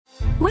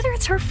Whether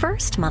it's her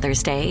first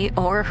Mother's Day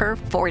or her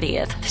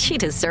 40th, she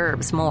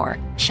deserves more.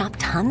 Shop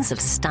tons of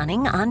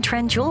stunning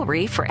on-trend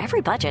jewelry for every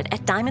budget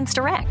at Diamonds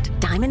Direct.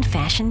 Diamond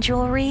fashion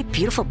jewelry,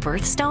 beautiful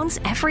birthstones,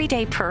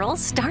 everyday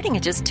pearls starting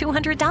at just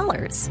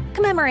 $200.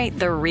 Commemorate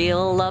the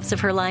real loves of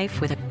her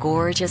life with a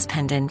gorgeous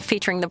pendant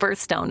featuring the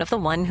birthstone of the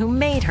one who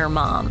made her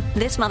mom.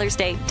 This Mother's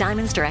Day,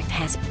 Diamonds Direct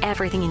has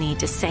everything you need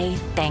to say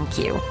thank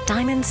you.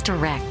 Diamonds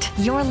Direct.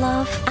 Your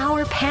love,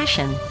 our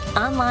passion.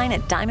 Online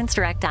at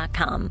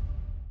diamondsdirect.com.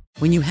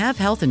 When you have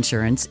health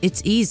insurance,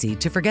 it's easy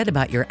to forget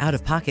about your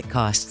out-of-pocket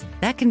costs.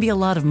 That can be a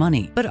lot of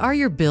money. But are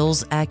your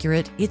bills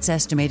accurate? It's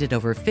estimated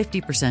over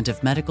 50%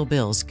 of medical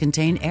bills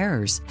contain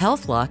errors.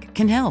 HealthLock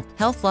can help.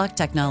 HealthLock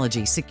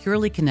technology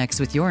securely connects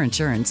with your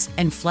insurance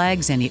and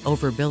flags any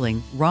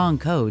overbilling, wrong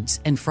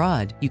codes, and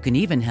fraud. You can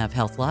even have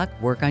HealthLock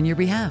work on your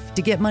behalf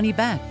to get money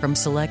back from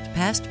select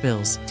past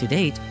bills. To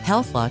date,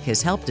 HealthLock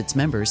has helped its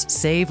members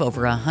save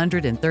over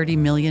 $130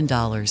 million.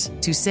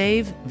 To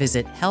save,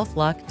 visit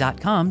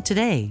healthlock.com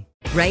today.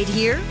 Right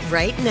here,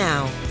 right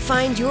now.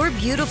 Find your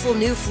beautiful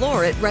new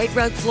floor at Right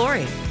Rug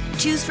Flooring.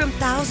 Choose from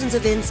thousands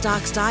of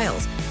in-stock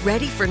styles,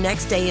 ready for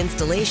next day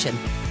installation,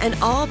 and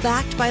all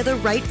backed by the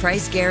right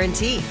price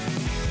guarantee.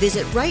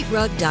 Visit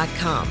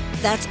rightrug.com.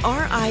 That's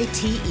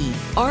RITERUG.com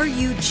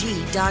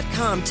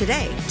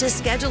today to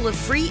schedule a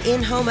free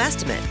in-home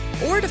estimate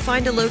or to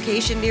find a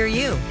location near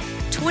you.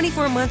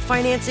 24-month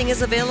financing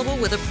is available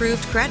with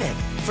approved credit.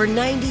 For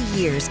 90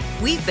 years,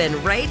 we've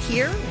been right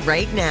here,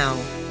 right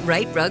now.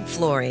 Right Rug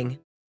Flooring.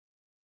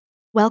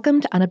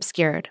 Welcome to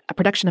Unobscured, a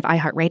production of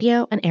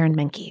iHeartRadio and Aaron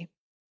Menke.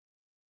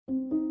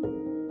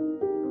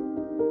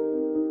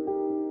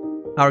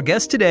 Our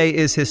guest today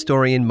is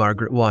historian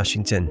Margaret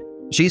Washington.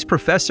 She's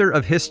professor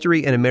of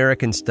history and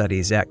American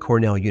studies at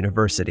Cornell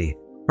University.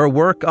 Her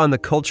work on the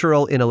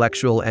cultural,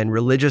 intellectual, and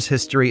religious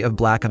history of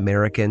Black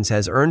Americans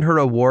has earned her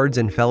awards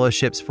and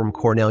fellowships from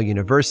Cornell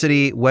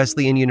University,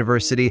 Wesleyan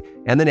University,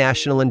 and the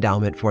National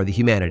Endowment for the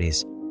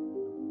Humanities.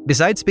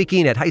 Besides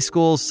speaking at high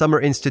schools, summer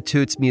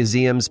institutes,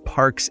 museums,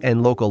 parks,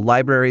 and local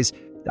libraries,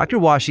 Dr.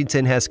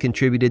 Washington has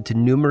contributed to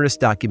numerous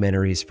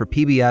documentaries for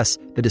PBS,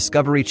 the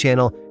Discovery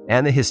Channel,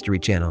 and the History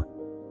Channel.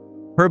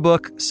 Her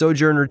book,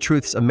 Sojourner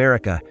Truth's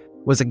America,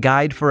 was a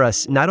guide for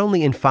us not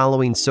only in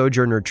following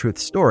Sojourner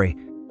Truth's story,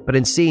 but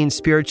in seeing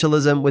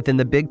spiritualism within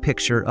the big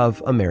picture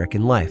of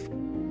American life.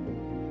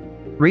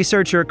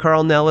 Researcher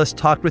Carl Nellis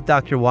talked with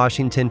Dr.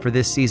 Washington for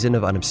this season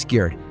of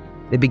Unobscured.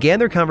 They began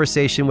their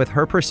conversation with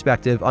her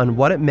perspective on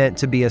what it meant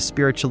to be a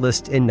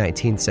spiritualist in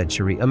 19th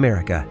century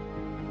America.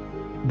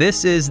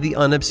 This is the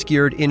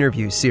Unobscured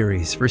interview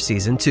series for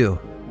Season 2.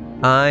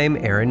 I'm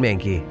Aaron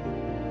Menke.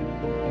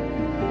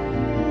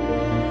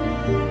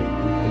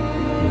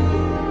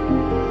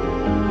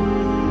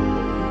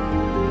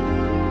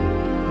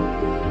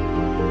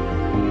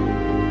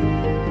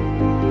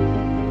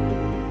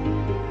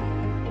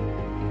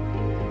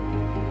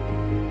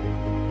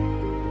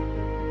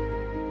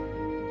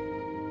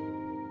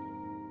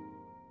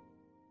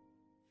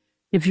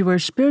 If you were a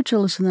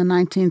spiritualist in the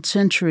 19th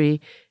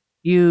century,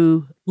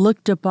 you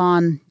looked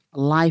upon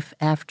life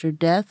after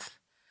death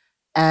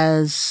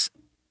as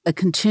a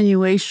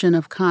continuation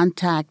of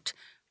contact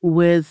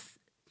with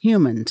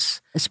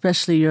humans,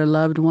 especially your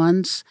loved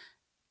ones.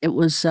 It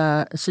was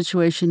a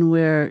situation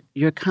where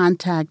your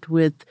contact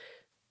with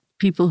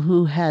people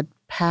who had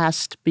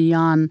passed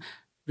beyond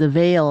the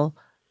veil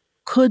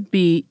could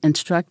be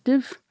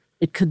instructive,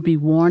 it could be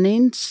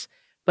warnings,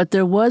 but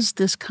there was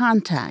this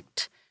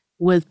contact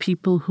with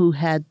people who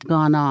had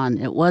gone on.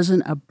 It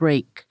wasn't a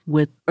break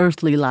with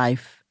earthly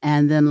life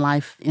and then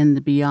life in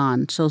the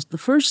beyond. So the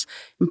first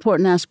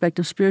important aspect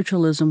of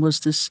spiritualism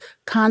was this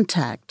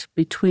contact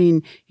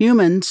between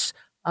humans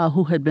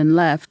who had been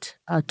left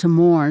to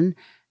mourn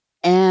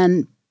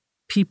and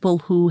people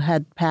who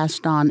had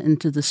passed on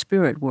into the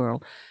spirit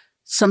world.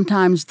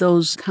 Sometimes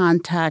those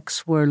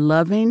contacts were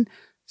loving,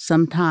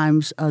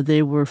 sometimes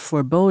they were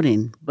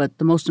foreboding, but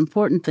the most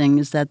important thing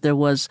is that there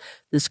was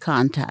this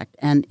contact.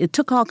 And it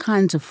took all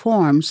kinds of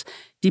forms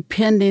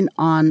depending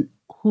on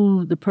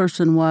who the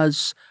person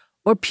was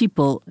or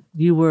people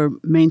you were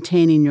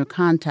maintaining your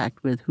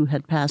contact with who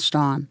had passed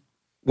on.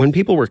 When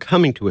people were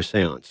coming to a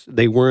seance,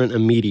 they weren't a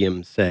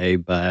medium, say,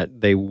 but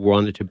they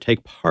wanted to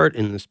take part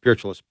in the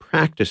spiritualist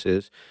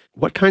practices.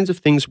 What kinds of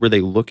things were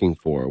they looking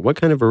for?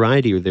 What kind of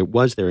variety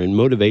was there in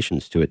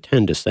motivations to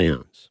attend a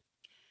seance?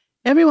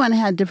 Everyone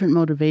had different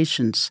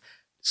motivations.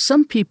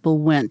 Some people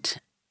went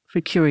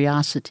for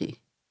curiosity.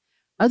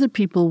 Other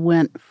people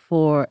went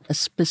for a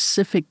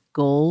specific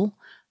goal.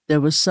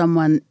 There was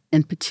someone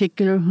in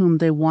particular whom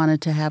they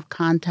wanted to have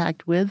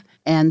contact with,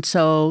 and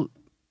so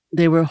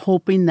they were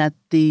hoping that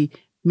the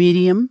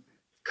medium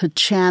could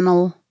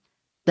channel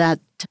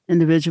that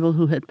individual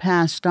who had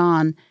passed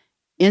on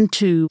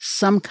into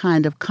some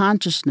kind of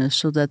consciousness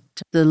so that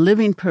the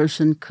living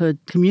person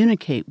could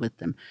communicate with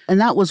them. And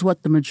that was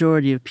what the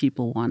majority of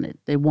people wanted.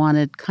 They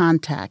wanted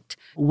contact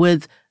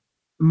with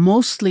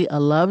mostly a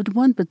loved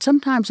one, but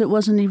sometimes it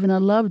wasn't even a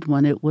loved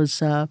one. It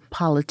was a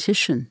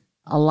politician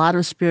A lot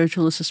of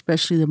spiritualists,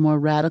 especially the more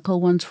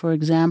radical ones, for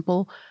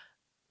example,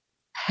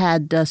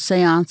 had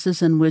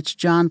seances in which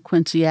John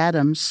Quincy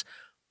Adams,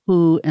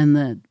 who in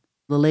the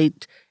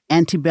late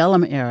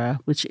antebellum era,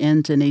 which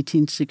ends in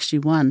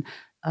 1861,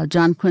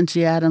 John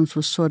Quincy Adams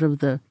was sort of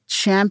the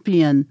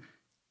champion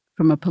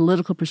from a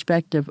political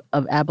perspective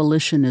of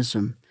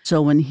abolitionism.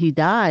 So when he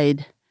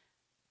died,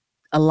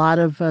 a lot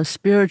of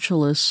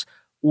spiritualists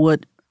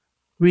would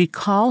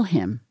recall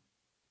him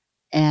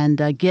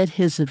and get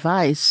his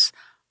advice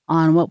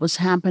on what was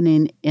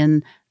happening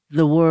in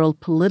the world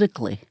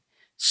politically.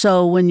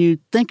 So when you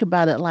think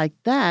about it like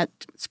that,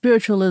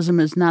 spiritualism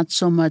is not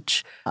so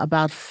much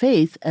about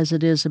faith as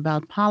it is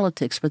about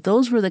politics. But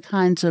those were the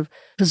kinds of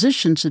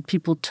positions that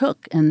people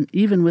took. And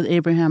even with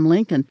Abraham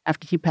Lincoln,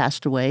 after he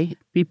passed away,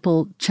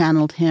 people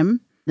channeled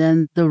him.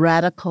 Then the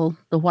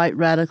white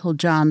radical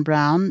John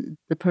Brown,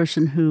 the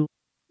person who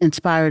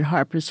inspired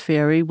Harper's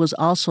Ferry, was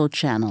also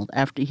channeled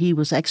after he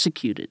was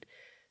executed.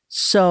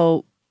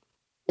 So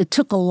it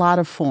took a lot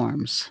of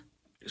forms.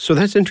 So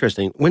that's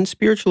interesting. When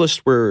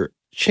spiritualists were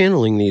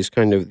channeling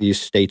these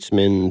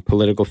statesmen,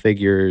 political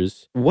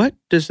figures, what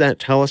does that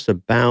tell us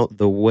about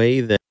the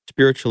way that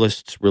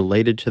spiritualists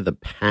related to the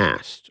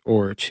past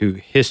or to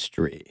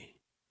history?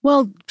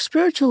 Well,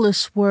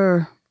 spiritualists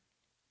were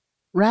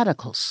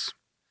radicals.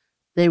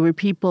 They were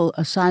people,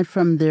 aside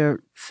from their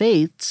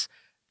faiths,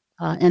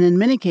 and in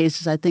many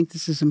cases, I think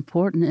this is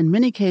important, in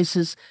many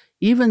cases,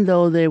 even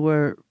though they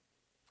were,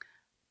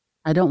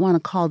 I don't want to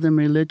call them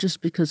religious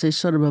because they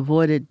sort of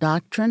avoided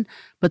doctrine,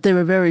 but they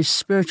were very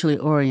spiritually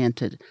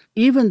oriented.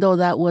 Even though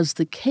that was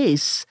the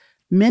case,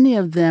 many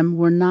of them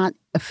were not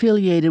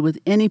affiliated with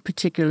any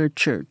particular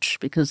church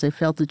because they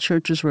felt the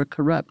churches were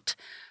corrupt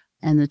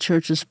and the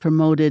churches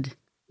promoted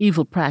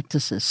evil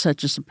practices,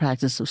 such as the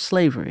practice of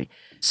slavery.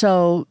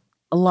 So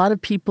a lot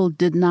of people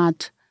did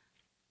not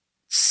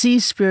see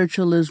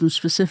spiritualism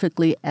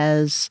specifically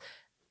as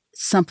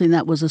something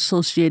that was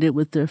associated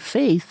with their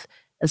faith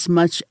as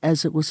much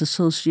as it was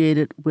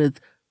associated with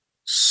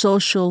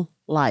social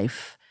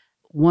life.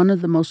 One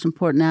of the most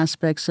important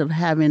aspects of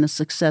having a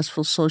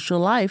successful social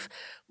life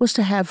was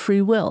to have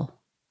free will.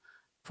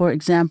 For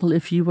example,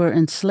 if you were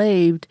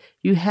enslaved,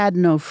 you had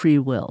no free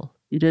will.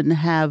 You didn't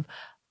have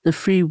the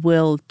free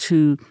will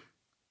to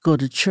go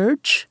to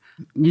church.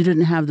 You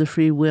didn't have the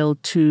free will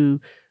to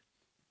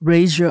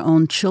raise your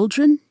own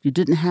children. You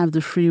didn't have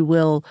the free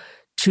will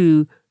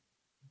to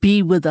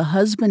be with a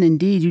husband.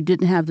 Indeed, you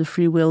didn't have the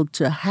free will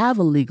to have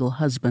a legal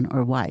husband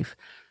or wife.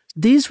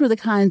 These were the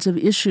kinds of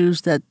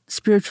issues that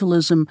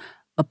spiritualism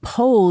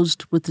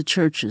opposed with the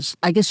churches.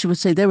 I guess you would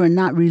say they were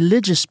not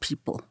religious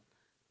people,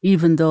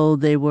 even though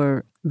they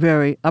were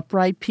very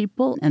upright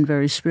people and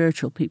very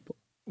spiritual people.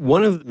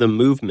 One of the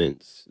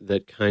movements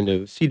that kind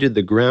of seeded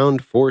the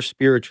ground for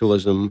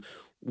spiritualism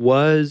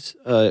was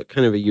a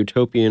kind of a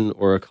utopian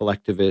or a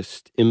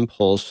collectivist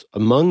impulse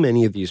among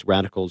many of these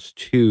radicals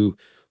to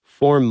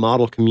form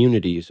model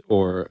communities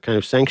or kind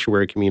of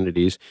sanctuary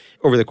communities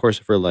over the course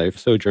of her life.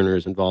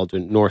 Sojourners involved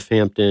in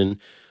Northampton,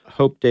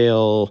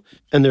 Hopedale,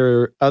 and there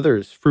are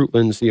others,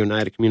 Fruitlands, the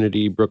Oneida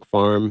Community, Brook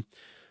Farm.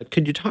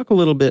 Could you talk a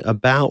little bit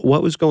about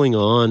what was going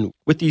on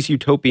with these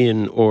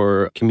utopian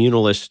or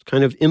communalist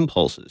kind of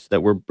impulses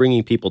that were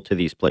bringing people to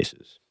these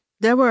places?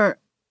 There were,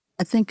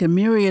 I think, a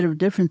myriad of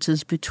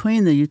differences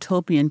between the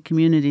utopian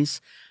communities.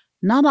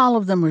 Not all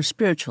of them were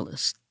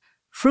spiritualists.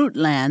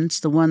 Fruitlands,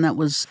 the one that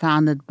was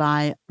founded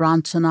by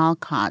Bronson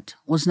Alcott,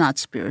 was not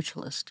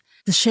spiritualist.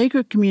 The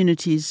Shaker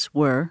communities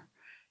were,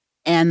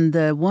 and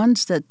the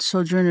ones that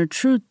Sojourner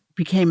Truth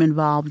became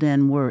involved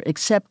in were,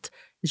 except,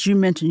 as you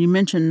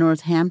mentioned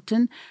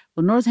Northampton.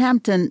 Well,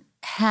 Northampton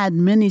had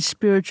many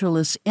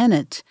spiritualists in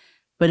it,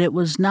 but it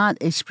was not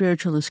a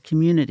spiritualist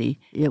community.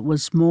 It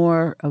was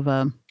more of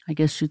a, I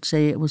guess you'd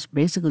say it was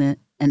basically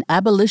an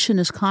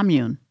abolitionist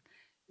commune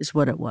is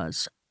what it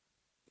was.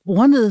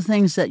 One of the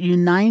things that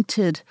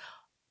united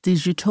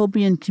these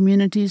utopian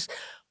communities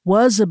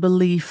was a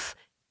belief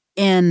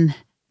in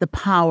the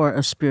power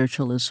of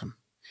spiritualism,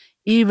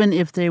 even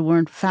if they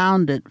weren't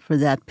founded for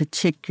that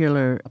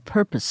particular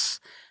purpose.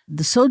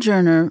 The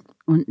Sojourner,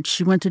 when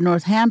she went to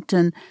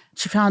Northampton,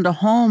 she found a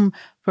home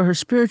for her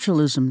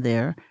spiritualism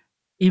there,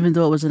 even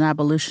though it was an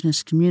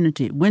abolitionist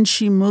community. When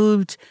she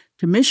moved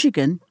to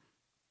Michigan,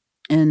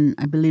 in,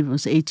 I believe it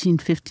was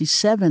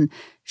 1857,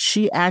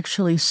 she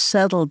actually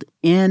settled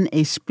in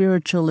a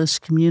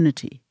spiritualist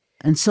community.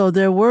 And so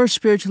there were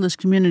spiritualist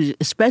communities,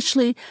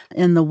 especially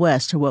in the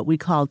West, or what we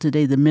call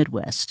today the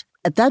Midwest.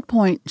 At that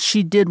point,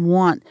 she did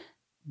want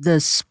the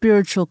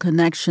spiritual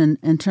connection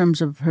in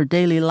terms of her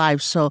daily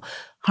life. So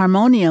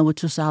Harmonia,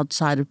 which was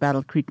outside of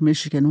Battle Creek,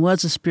 Michigan,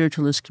 was a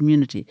spiritualist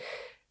community.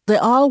 They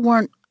all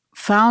weren't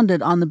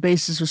founded on the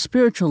basis of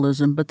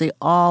spiritualism, but they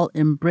all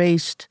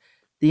embraced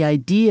the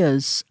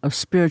ideas of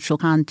spiritual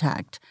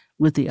contact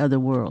with the other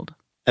world.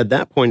 At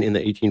that point in the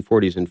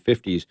 1840s and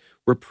 50s,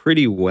 we're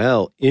pretty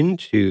well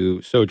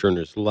into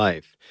Sojourner's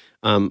life.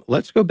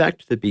 Let's go back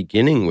to the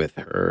beginning with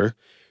her.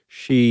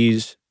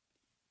 She's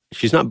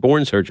not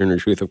born Sojourner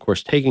Truth, of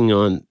course, taking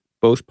on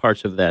both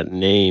parts of that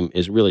name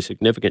is really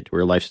significant to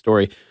her life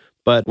story.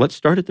 But let's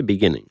start at the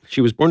beginning.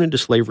 She was born into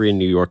slavery in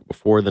New York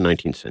before the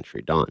 19th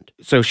century dawned.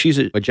 So she's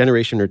a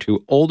generation or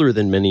two older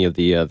than many of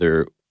the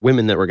other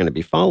women that we're going to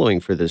be following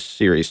for this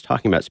series,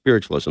 talking about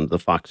spiritualism, the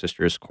Fox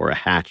sisters, Cora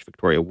Hatch,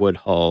 Victoria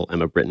Woodhull,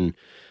 Emma Britton.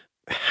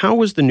 How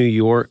was the New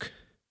York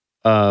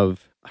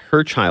of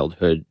her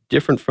childhood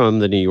different from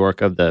the New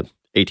York of the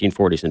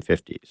 1840s and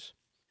 50s?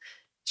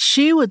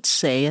 She would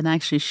say, and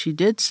actually she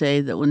did say,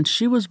 that when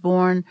she was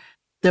born,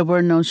 there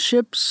were no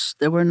ships,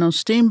 there were no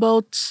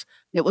steamboats.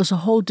 It was a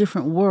whole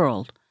different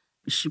world.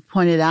 She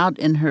pointed out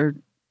in her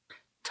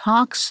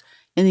talks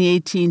in the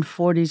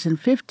 1840s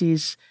and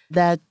 50s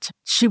that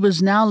she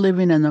was now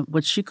living in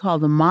what she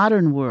called the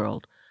modern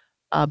world,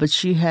 but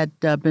she had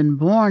been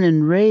born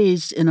and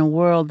raised in a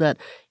world that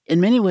in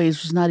many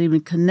ways was not even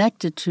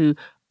connected to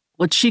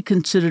what she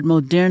considered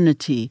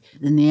modernity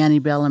in the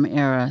antebellum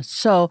era.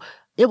 So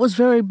it was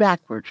very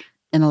backward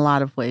in a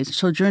lot of ways.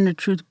 Sojourner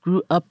Truth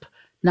grew up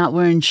not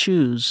wearing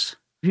shoes.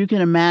 If you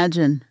can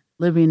imagine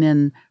living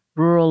in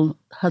rural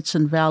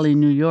Hudson Valley,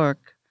 New York,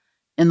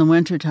 in the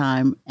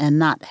wintertime and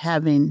not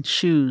having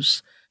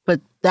shoes. But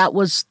that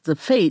was the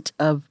fate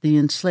of the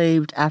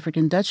enslaved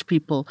African Dutch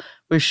people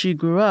where she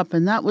grew up,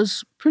 and that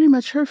was pretty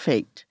much her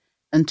fate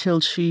until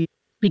she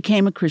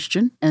became a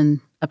Christian and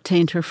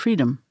obtained her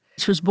freedom.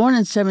 She was born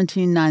in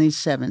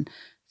 1797,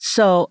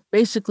 so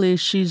basically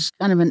she's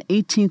kind of an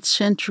 18th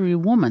century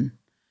woman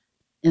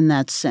in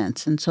that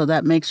sense, and so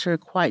that makes her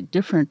quite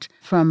different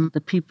from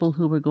the people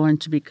who were going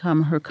to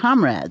become her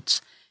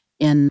comrades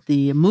in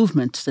the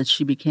movements that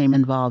she became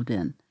involved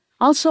in.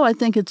 Also, I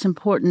think it's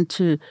important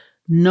to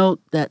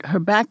note that her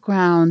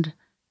background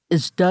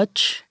is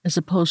Dutch as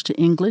opposed to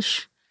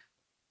English.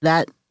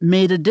 That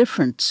made a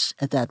difference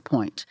at that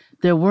point.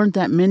 There weren't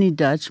that many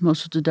Dutch.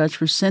 Most of the Dutch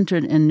were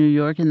centered in New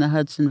York in the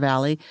Hudson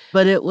Valley,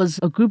 but it was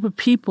a group of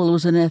people, it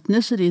was an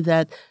ethnicity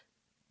that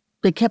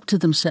they kept to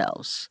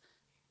themselves.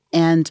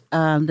 And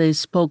they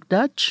spoke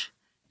Dutch.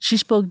 She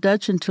spoke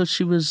Dutch until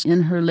she was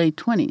in her late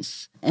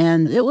 20s.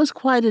 And it was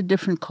quite a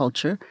different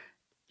culture.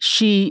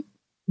 She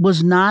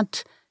was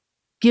not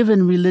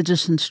given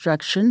religious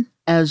instruction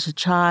as a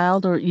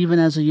child or even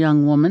as a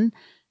young woman.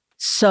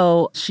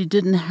 So she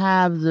didn't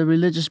have the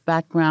religious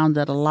background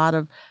that a lot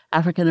of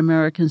African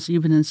Americans,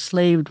 even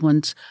enslaved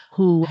ones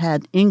who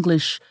had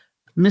English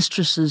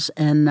mistresses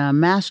and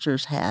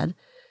masters had.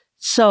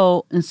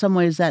 So in some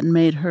ways that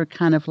made her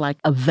kind of like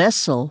a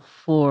vessel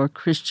for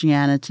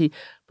Christianity.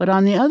 But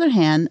on the other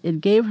hand,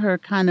 it gave her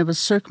kind of a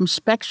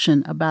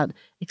circumspection about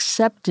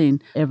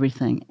accepting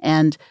everything.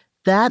 And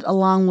that,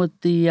 along with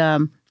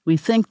the, we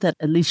think that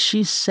at least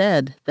she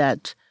said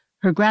that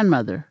her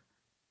grandmother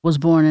was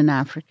born in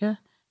Africa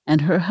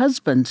and her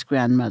husband's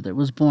grandmother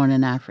was born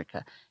in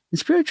Africa. And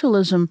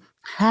spiritualism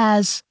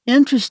has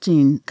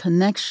interesting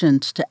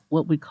connections to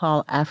what we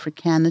call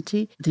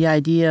Africanity. The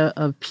idea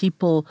of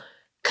people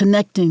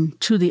connecting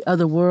to the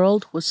other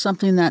world was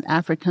something that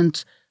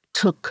Africans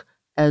took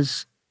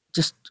as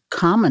just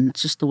common,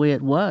 it's just the way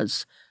it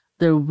was.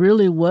 There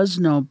really was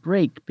no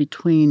break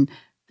between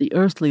the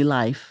earthly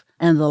life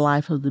and the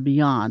life of the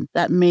beyond.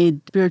 That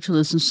made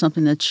spiritualism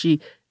something that she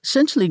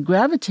essentially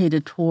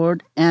gravitated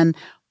toward, and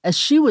as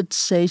she would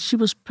say, she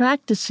was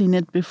practicing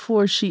it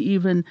before she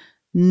even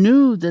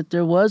knew that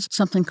there was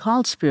something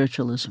called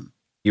spiritualism.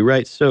 You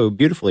write so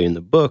beautifully in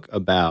the book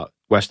about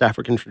West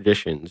African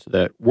traditions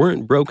that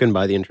weren't broken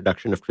by the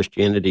introduction of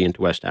Christianity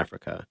into West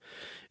Africa,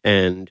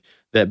 and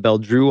that Belle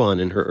drew on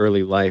in her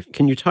early life.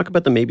 Can you talk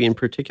about them maybe in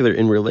particular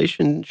in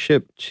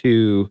relationship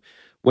to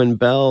when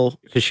Belle,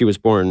 because she was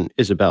born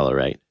Isabella,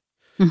 right?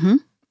 Mm-hmm.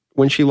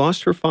 When she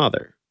lost her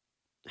father,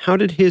 how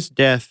did his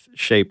death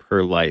shape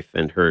her life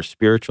and her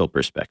spiritual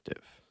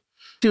perspective?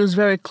 She was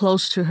very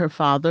close to her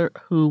father,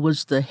 who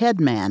was the head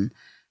man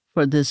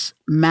for this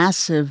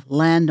massive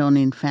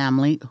landowning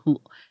family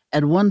who,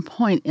 at one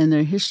point in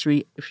their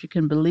history, if you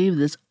can believe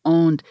this,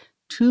 owned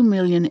 2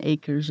 million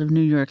acres of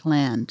New York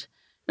land.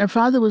 Her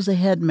father was the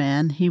head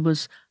man. He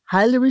was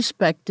highly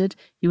respected.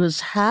 He was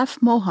half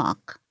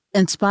Mohawk,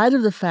 in spite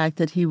of the fact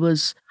that he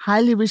was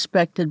highly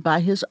respected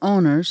by his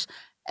owners.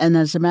 And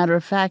as a matter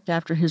of fact,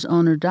 after his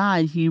owner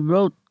died, he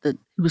wrote that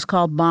he was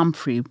called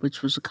bomb-free,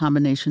 which was a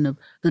combination of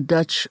the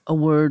Dutch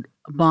word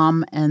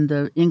bomb and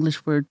the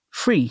English word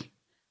free.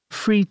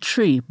 Free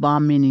tree,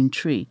 bomb meaning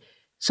tree.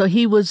 So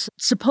he was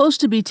supposed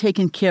to be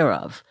taken care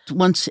of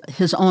once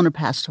his owner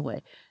passed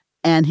away.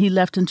 And he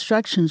left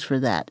instructions for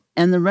that.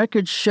 And the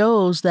record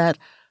shows that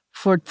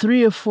for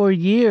 3 or 4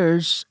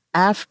 years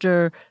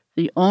after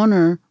the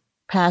owner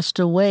passed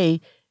away,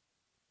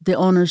 the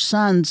owner's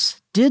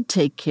sons did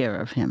take care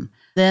of him.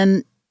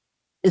 Then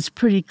it's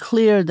pretty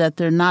clear that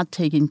they're not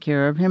taking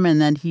care of him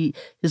and that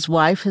his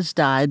wife has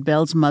died.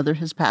 Belle's mother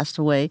has passed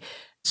away.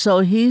 So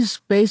he's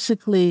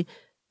basically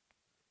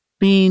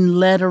being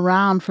led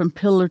around from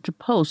pillar to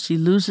post. He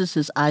loses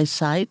his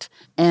eyesight,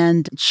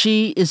 and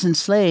she is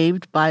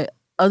enslaved by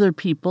other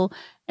people,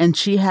 and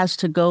she has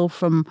to go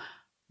from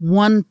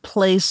one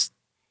place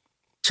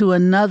to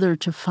another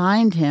to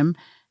find him.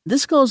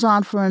 This goes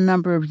on for a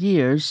number of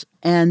years,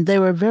 and they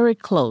were very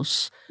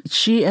close.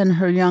 She and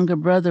her younger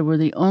brother were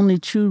the only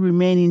two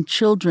remaining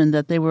children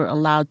that they were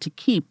allowed to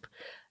keep,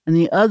 and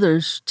the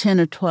others,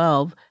 10 or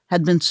 12,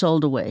 had been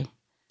sold away.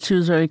 She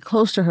was very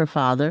close to her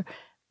father.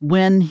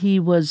 When he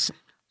was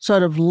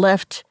sort of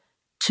left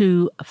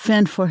to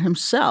fend for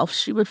himself,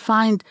 she would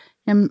find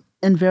him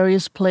in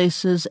various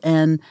places,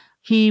 and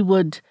he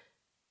would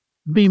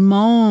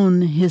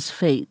bemoan his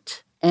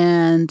fate.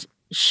 And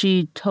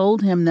she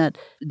told him that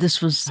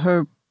this was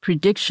her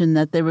prediction,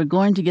 that they were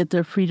going to get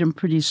their freedom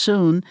pretty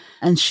soon,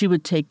 and she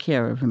would take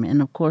care of him.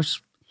 And of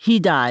course, he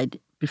died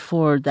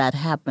before that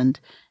happened,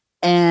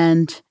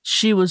 and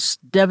she was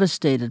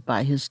devastated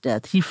by his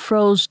death. He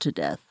froze to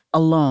death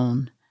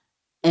alone.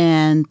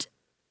 And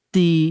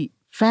the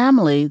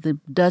family, the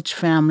Dutch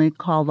family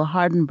called the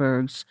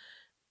Hardenbergs,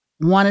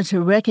 wanted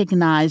to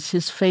recognize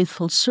his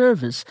faithful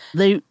service.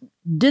 They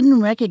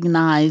didn't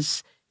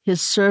recognize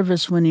his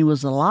service when he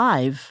was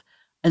alive,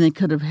 and it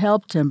could have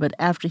helped him, but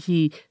after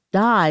he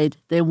died,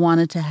 they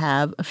wanted to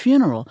have a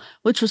funeral,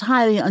 which was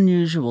highly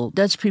unusual.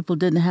 Dutch people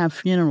didn't have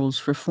funerals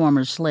for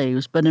former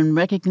slaves, but in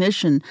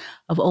recognition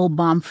of old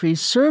Bomfrey's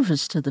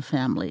service to the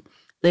family,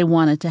 they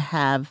wanted to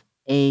have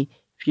a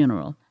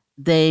funeral.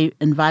 They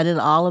invited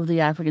all of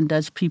the African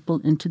Dutch people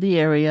into the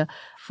area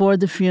for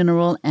the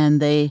funeral,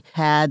 and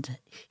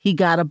he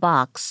got a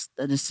box.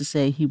 That is to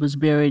say, he was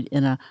buried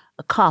in a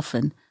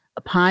coffin,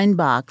 a pine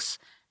box.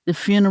 The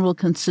funeral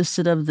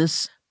consisted of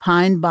this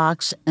pine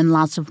box and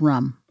lots of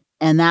rum.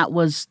 And that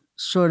was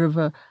sort of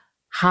a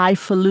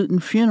highfalutin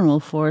funeral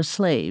for a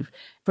slave.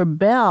 For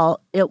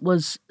Belle, it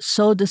was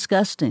so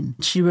disgusting.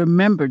 She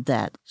remembered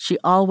that. She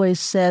always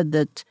said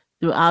that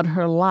throughout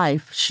her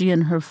life, she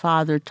and her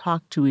father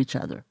talked to each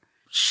other.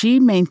 She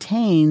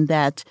maintained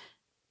that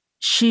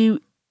she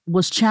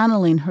was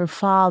channeling her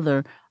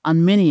father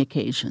on many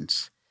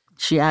occasions.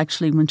 She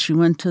actually, when she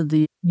went to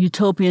the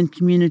utopian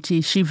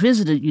community, she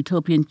visited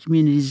utopian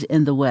communities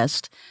in the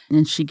West,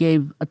 and she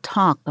gave a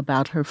talk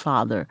about her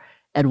father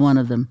at one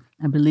of them.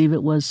 I believe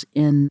it was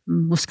in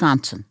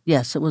Wisconsin.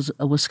 Yes, it was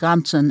a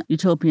Wisconsin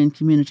utopian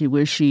community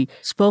where she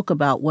spoke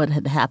about what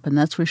had happened.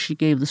 That's where she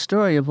gave the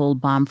story of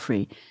old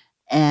Bomfrey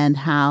and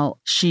how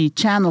she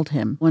channeled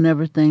him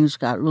whenever things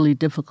got really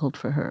difficult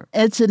for her.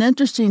 It's an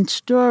interesting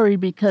story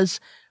because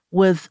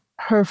with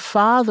her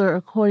father,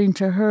 according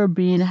to her,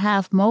 being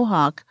half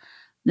Mohawk,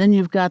 then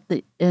you've got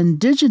the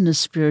indigenous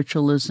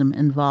spiritualism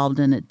involved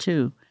in it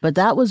too. But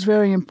that was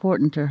very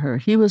important to her.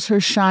 He was her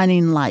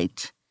shining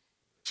light.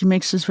 She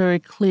makes this very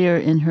clear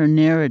in her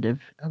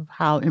narrative of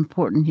how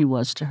important he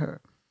was to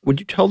her. Would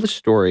you tell the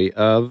story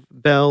of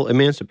Belle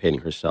emancipating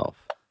herself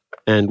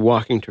and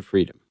walking to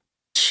freedom?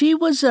 She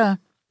was a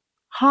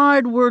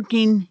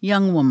hard-working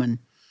young woman.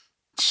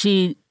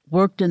 She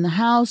worked in the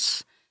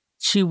house.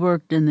 She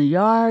worked in the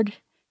yard.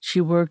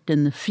 She worked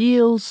in the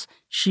fields.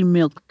 She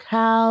milked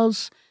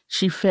cows.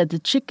 She fed the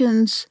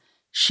chickens.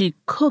 She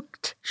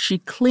cooked. She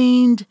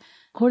cleaned.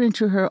 According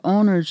to her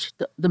owners,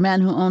 the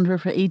man who owned her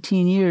for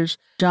 18 years,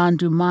 John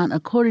Dumont,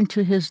 according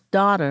to his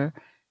daughter,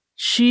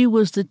 she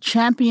was the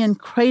champion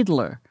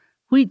cradler,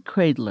 wheat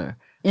cradler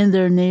in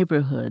their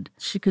neighborhood.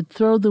 She could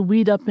throw the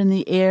wheat up in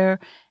the air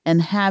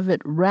and have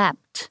it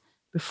wrapped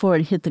before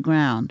it hit the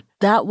ground.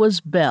 That was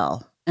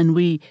Belle, and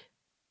we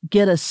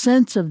get a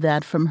sense of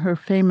that from her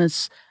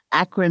famous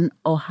Akron,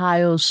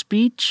 Ohio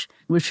speech,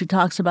 where she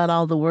talks about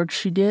all the work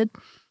she did.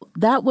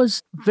 That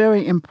was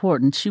very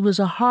important. She was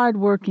a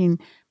hardworking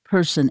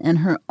person, and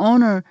her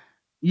owner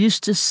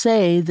used to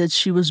say that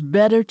she was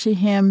better to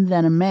him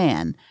than a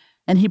man,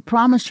 and he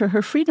promised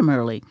her freedom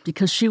early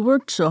because she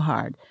worked so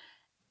hard.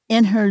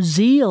 In her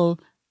zeal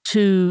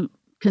to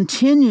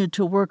continue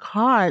to work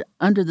hard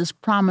under this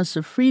promise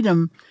of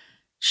freedom,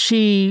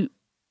 she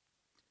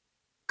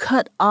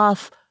cut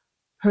off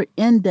her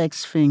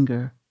index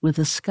finger with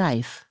a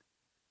scythe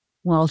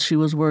while she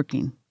was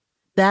working.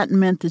 That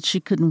meant that she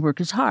couldn't work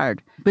as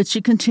hard, but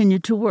she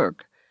continued to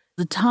work.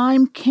 The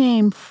time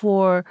came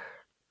for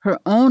her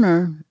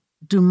owner,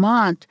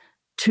 Dumont,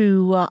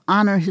 to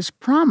honor his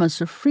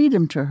promise of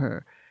freedom to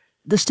her.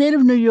 The state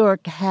of New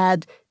York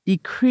had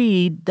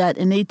decreed that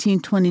in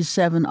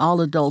 1827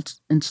 all adult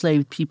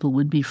enslaved people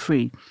would be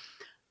free.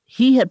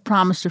 He had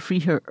promised to free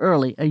her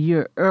early, a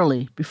year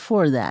early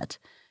before that.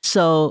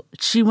 So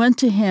she went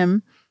to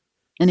him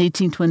in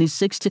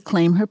 1826 to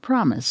claim her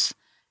promise.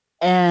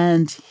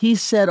 And he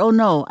said, "Oh,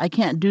 no, I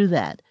can't do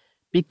that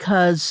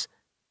because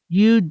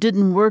you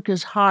didn't work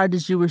as hard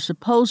as you were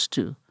supposed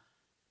to."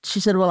 She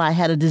said, "Well, I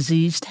had a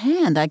diseased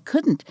hand. I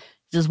couldn't."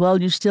 He says, "Well,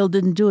 you still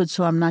didn't do it,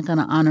 so I'm not going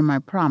to honor my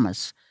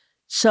promise."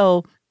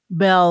 So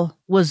Belle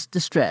was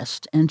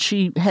distressed, and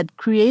she had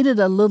created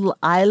a little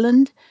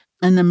island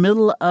in the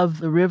middle of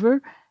the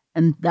river,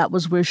 and that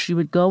was where she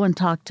would go and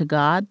talk to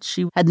God.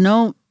 She had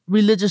no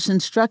religious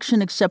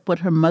instruction except what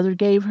her mother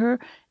gave her,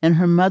 and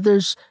her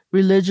mother's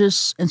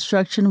religious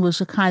instruction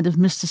was a kind of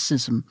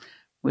mysticism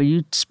where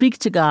you speak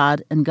to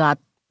God and God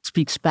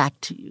speaks back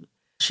to you.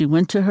 She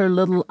went to her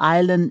little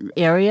island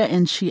area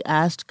and she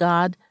asked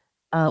God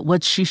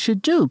what she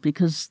should do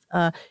because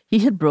he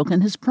had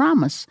broken his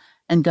promise,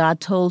 and God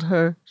told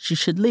her she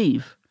should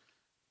leave.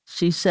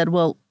 She said,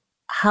 well,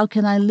 how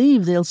can I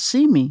leave? They'll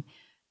see me.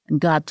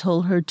 And God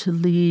told her to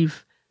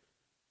leave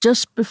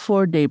just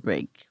before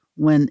daybreak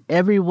when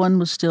everyone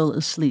was still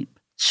asleep.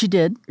 She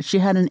did. She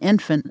had an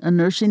infant, a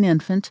nursing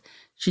infant.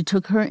 She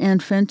took her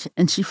infant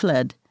and she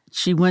fled.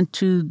 She went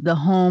to the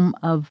home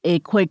of a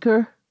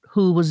Quaker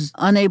who was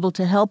unable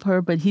to help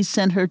her, but he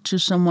sent her to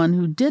someone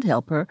who did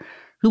help her,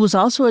 who was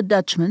also a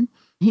Dutchman.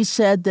 He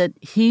said that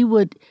he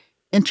would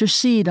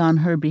intercede on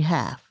her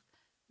behalf.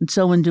 And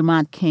so when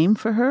Dumont came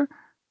for her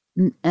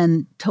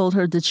and told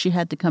her that she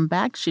had to come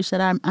back, she said,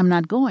 I'm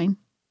not going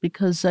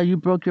because you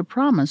broke your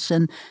promise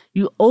and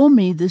you owe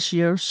me this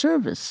year of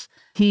service.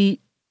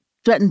 He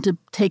threatened to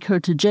take her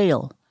to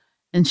jail.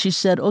 And she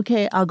said,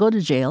 okay, I'll go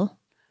to jail,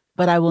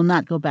 but I will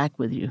not go back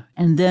with you.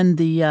 And then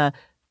the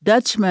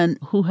Dutchman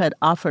who had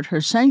offered her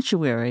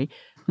sanctuary,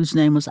 whose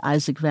name was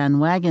Isaac van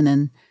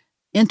Wagenen,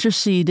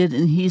 interceded,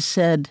 and he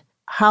said,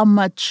 how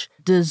much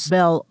does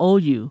Bell owe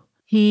you?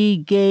 He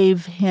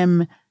gave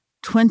him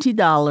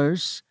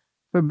 $20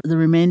 for the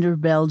remainder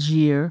of Bell's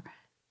year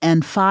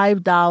and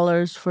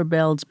 $5 for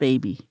Bell's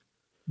baby.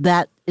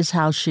 That is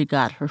how she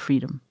got her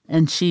freedom.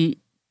 And she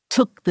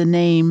took the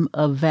name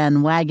of Van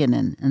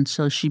Wagenen, and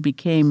so she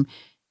became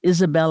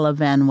Isabella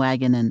Van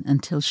Wagenen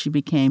until she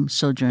became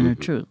Sojourner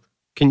Truth.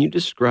 Can you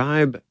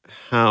describe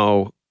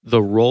how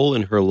the role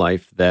in her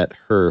life that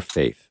her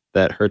faith,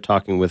 that her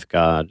talking with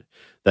God,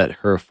 that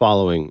her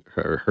following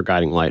her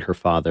guiding light, her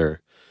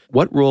father,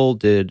 what role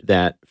did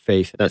that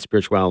faith, that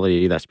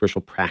spirituality, that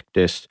spiritual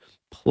practice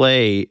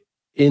play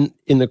in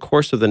the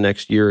course of the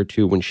next year or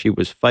two when she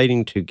was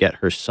fighting to get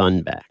her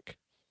son back?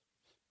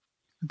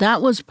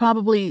 That was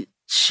probably,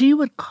 she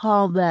would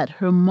call that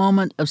her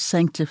moment of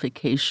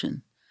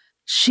sanctification.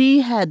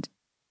 She had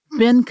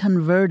been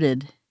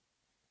converted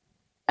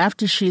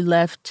after she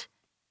left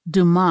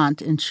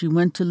Dumont and she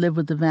went to live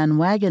with the Van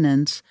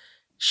Wagenens.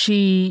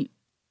 She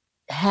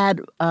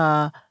had,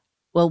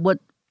 what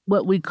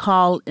we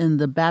call in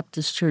the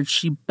Baptist church,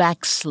 she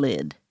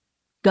backslid.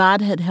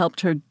 God had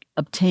helped her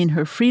obtain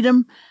her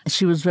freedom.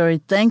 She was very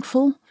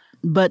thankful,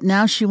 but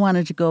now she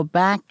wanted to go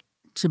back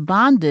to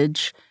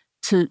bondage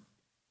to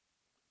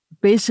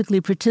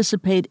basically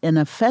participate in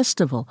a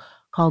festival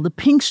called the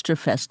Pinkster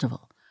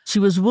Festival. She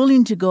was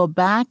willing to go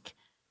back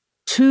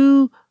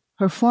to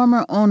her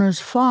former owner's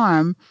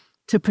farm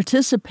to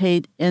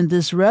participate in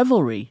this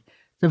revelry.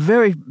 It's a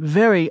very,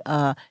 very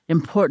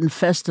important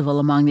festival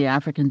among the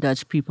African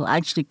Dutch people.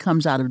 Actually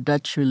comes out of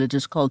Dutch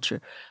religious culture,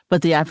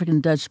 but the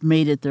African Dutch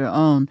made it their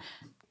own.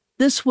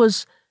 This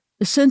was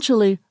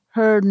essentially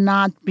her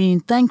not being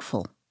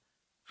thankful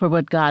for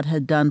what God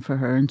had done for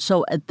her. And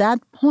so at that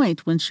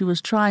point, when she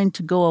was trying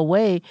to go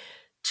away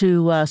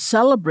to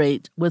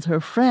celebrate with her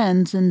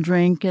friends and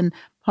drink and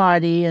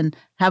party and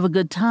have a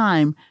good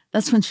time,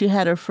 that's when she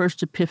had her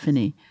first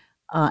epiphany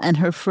and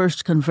her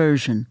first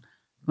conversion,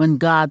 when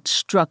God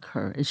struck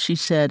her. As she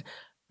said,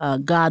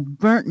 God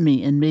burnt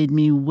me and made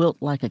me wilt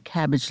like a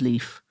cabbage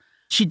leaf.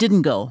 She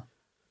didn't go,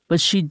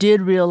 but she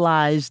did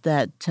realize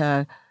that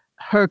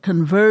her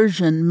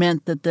conversion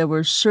meant that there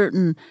were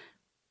certain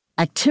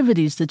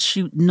activities that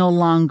she no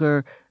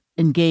longer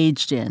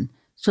engaged in.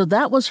 So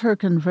that was her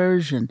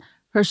conversion.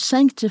 Her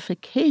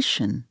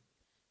sanctification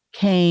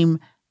came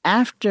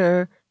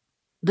after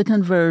the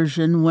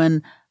conversion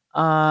when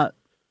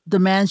the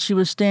man she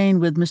was staying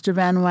with, Mr.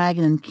 Van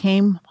Wagenen,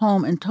 came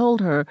home and told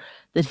her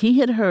that he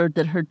had heard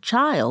that her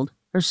child,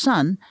 her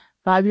son,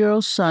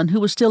 5-year-old son, who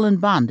was still in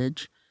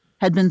bondage,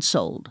 had been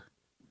sold.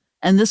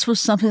 And this was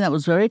something that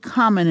was very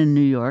common in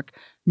New York.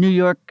 New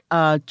York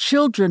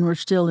children were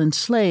still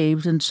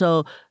enslaved, and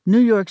so New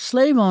York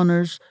slave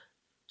owners,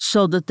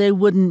 so that they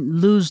wouldn't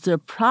lose their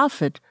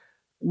profit,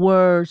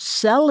 were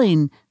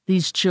selling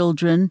these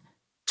children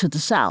to the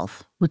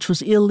South, which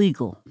was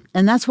illegal.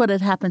 And that's what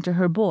had happened to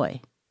her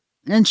boy.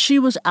 And she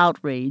was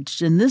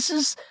outraged. And this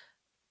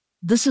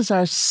is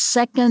our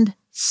second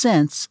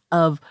sense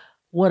of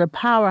what a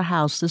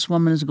powerhouse this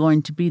woman is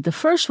going to be. The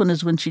first one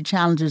is when she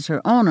challenges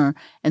her owner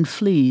and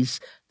flees.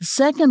 The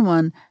second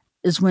one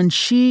is when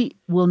she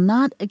will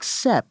not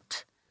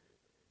accept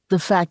the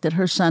fact that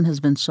her son has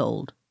been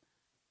sold.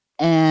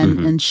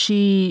 And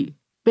she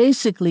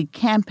basically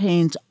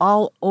campaigns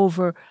all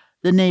over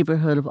the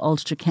neighborhood of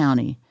Ulster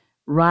County,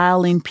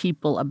 riling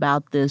people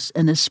about this,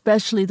 and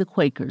especially the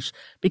Quakers,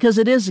 because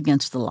it is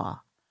against the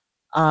law.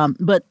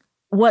 But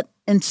what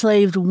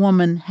enslaved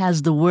woman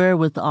has the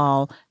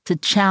wherewithal to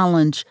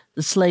challenge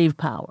the slave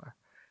power?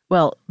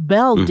 Well,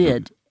 Belle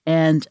did,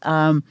 and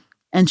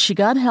she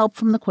got help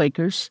from the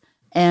Quakers,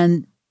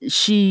 and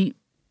she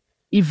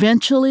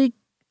eventually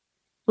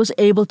was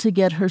able to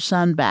get her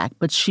son back,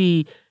 but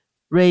she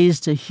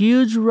raised a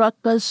huge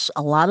ruckus.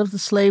 A lot of the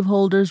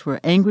slaveholders were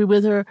angry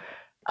with her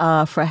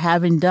for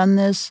having done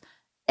this,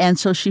 and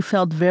so she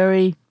felt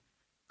very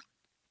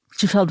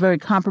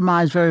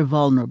compromised, very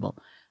vulnerable.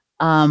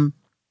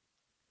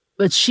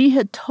 But she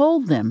had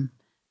told them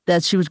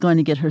that she was going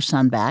to get her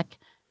son back,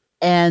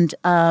 And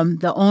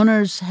the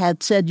owners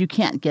had said, you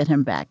can't get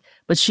him back.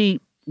 But she,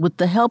 with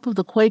the help of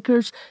the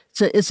Quakers,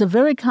 it's a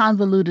very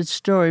convoluted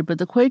story, but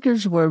the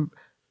Quakers were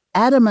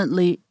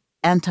adamantly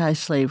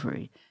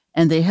anti-slavery.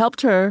 And they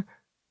helped her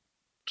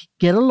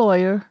get a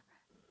lawyer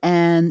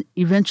and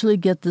eventually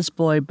get this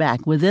boy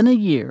back. Within a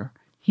year,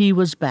 he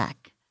was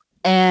back.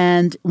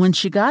 And when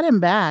she got him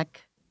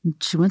back,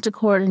 she went to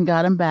court and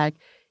got him back.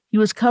 He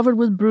was covered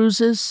with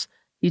bruises.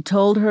 He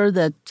told her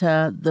that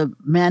the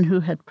man who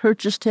had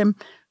purchased him,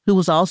 who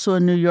was also a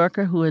New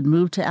Yorker who had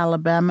moved to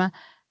Alabama,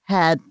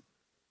 had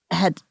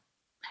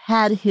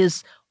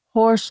his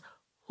horse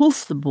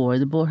hoof the boy.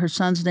 Her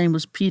son's name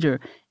was Peter,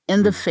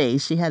 in the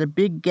face. He had a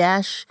big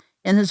gash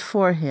in his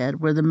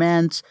forehead where the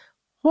man's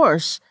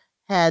horse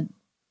had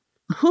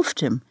hoofed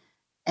him.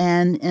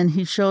 And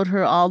he showed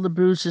her all the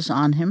bruises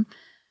on him.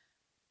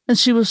 And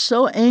she was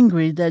so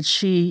angry that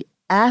she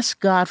asked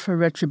God for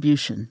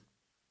retribution.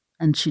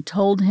 And she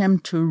told him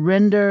to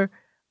render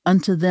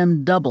unto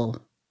them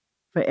double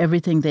for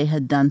everything they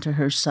had done to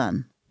her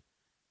son.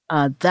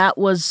 That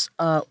was,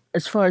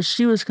 as far as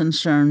she was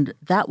concerned,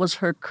 that was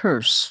her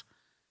curse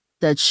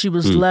that she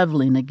was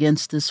leveling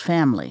against this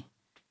family.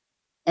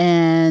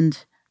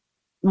 And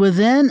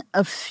within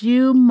a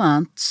few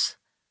months,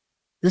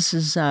 this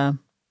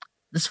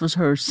was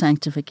her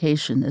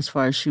sanctification as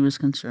far as she was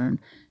concerned.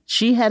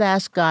 She had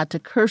asked God to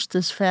curse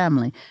this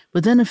family.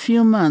 Within a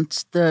few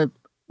months, the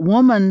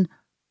woman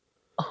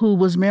who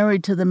was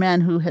married to the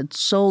man who had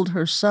sold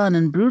her son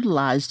and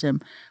brutalized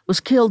him was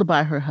killed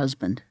by her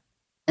husband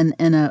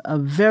in a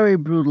very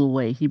brutal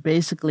way. He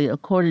basically,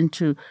 according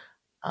to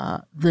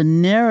the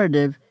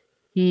narrative,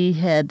 he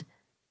had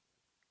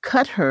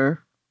cut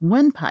her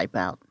windpipe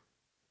out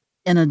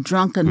in a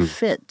drunken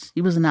fit.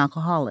 He was an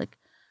alcoholic.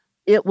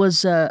 It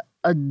was a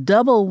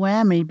double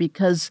whammy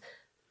because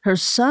her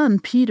son,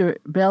 Peter,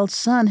 Belle's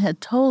son,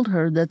 had told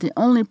her that the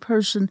only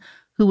person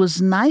who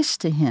was nice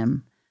to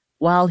him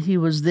while he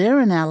was there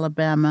in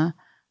Alabama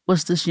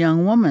was this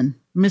young woman,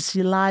 Miss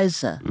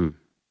Eliza,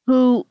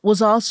 who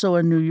was also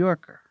a New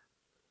Yorker.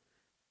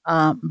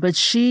 But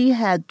she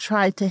had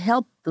tried to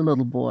help the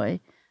little boy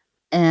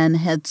and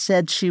had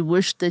said she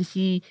wished that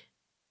he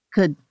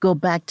could go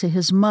back to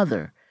his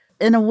mother.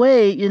 In a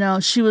way,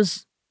 she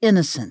was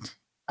innocent.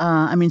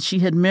 She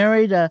had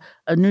married a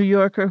New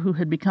Yorker who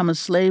had become a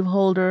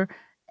slaveholder,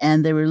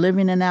 and they were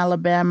living in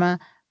Alabama,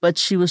 but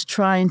she was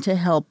trying to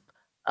help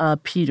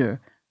Peter.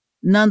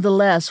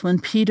 Nonetheless, when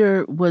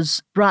Peter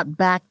was brought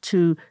back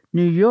to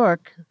New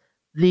York,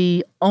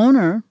 the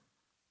owner,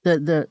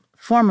 the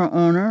former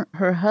owner,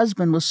 her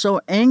husband, was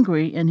so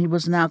angry, and he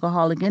was an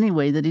alcoholic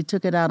anyway, that he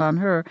took it out on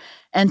her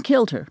and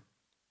killed her.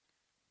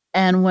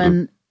 And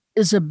when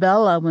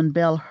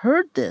Belle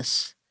heard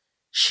this,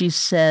 she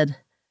said,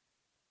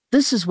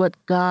 "This is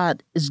what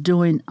God is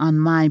doing on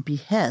my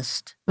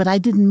behest, but I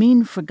didn't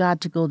mean for God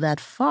to go that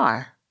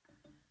far."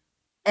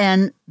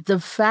 And the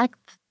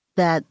fact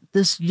that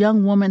this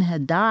young woman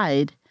had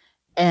died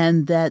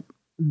and that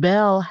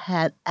Belle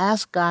had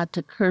asked God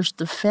to curse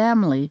the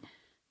family,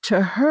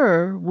 to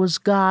her was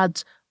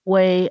God's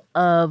way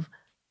of,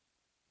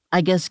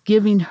 I guess,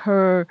 giving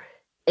her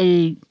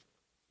a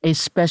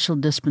special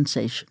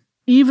dispensation.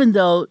 Even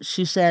though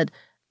she said,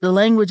 the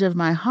language of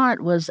my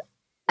heart was,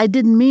 I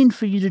didn't mean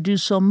for you to do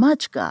so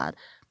much, God,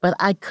 but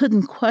I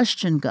couldn't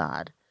question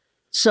God.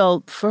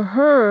 So for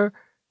her,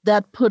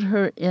 that put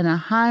her in a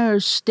higher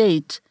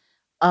state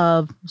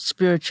of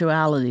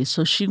spirituality.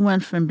 So she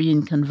went from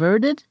being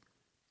converted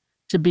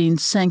to being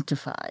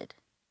sanctified.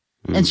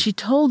 And she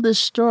told this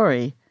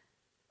story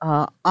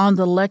on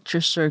the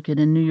lecture circuit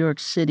in New York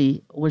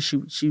City, where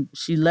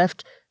she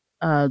left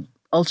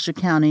Ulster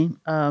County,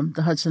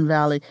 the Hudson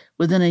Valley,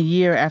 within a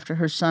year after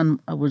her son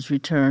was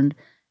returned.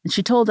 And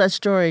she told that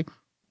story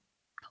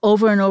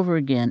over and over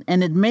again,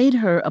 and it made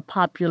her a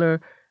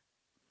popular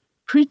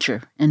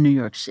preacher in New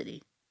York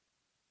City,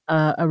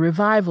 a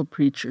revival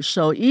preacher.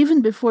 So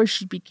even before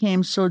she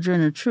became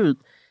Sojourner Truth,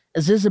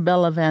 as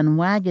Isabella Van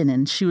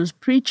Wagenen, she was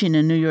preaching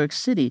in New York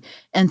City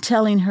and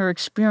telling her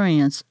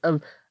experience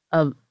of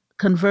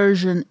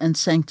conversion and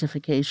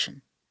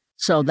sanctification.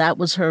 So that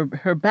was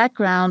her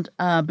background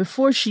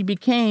before she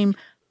became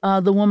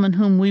the woman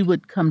whom we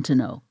would come to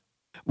know.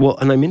 Well,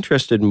 and I'm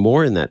interested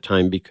more in that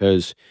time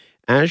because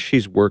as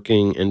she's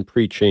working and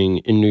preaching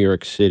in New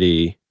York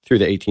City through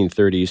the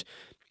 1830s,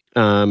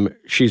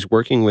 she's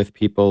working with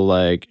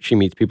she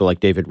meets people like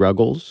David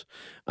Ruggles,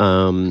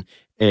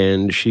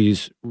 and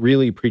she's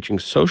really preaching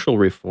social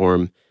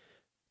reform.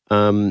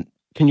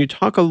 Can you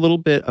talk a little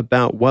bit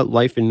about what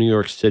life in New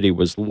York City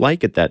was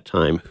like at that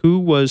time? Who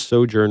was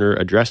Sojourner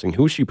addressing?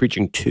 Who was she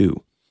preaching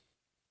to?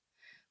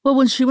 Well,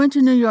 when she went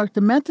to New York,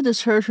 the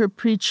Methodists heard her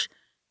preach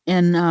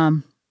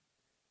in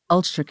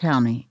Ulster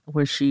County,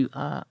 where she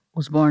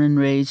was born and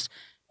raised,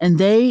 and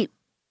they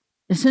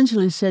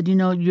essentially said,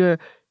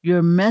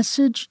 your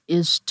message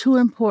is too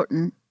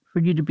important for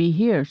you to be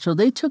here. So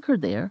they took her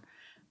there.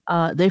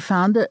 They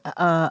found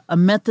a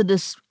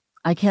Methodist.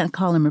 I can't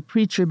call him a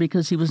preacher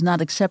because he was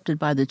not accepted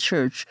by the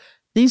church.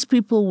 These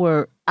people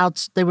were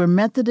they were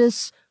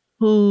Methodists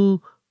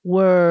who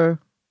were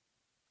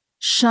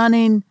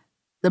shunning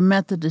the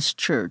Methodist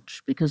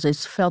Church because they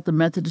felt the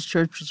Methodist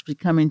Church was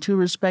becoming too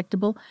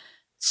respectable.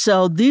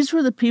 So these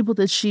were the people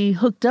that she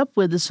hooked up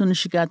with as soon as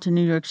she got to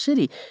New York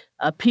City,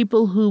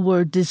 people who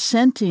were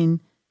dissenting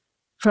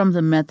from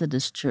the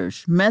Methodist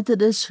Church,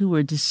 Methodists who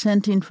were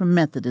dissenting from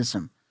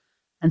Methodism.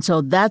 And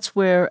so that's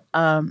where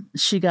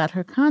she got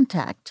her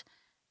contact.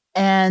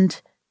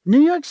 And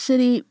New York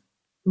City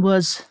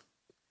was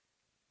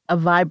a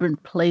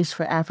vibrant place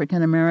for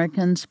African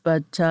Americans,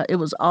 but it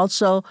was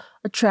also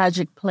a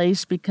tragic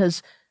place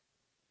because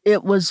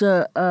it was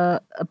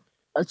a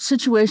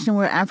situation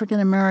where African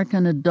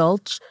American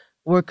adults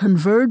were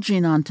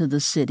converging onto the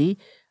city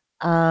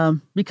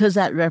because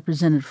that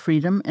represented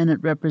freedom and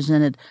it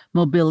represented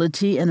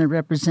mobility and it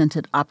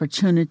represented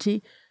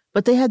opportunity,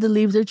 but they had to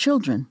leave their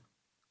children.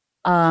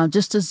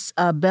 Just as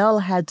Belle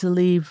had to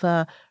leave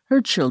her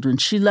children.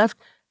 She left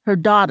her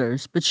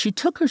daughters, but she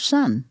took her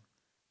son.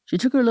 She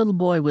took her little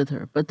boy with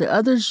her, but the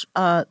others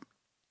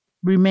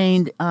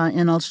remained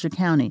in Ulster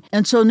County.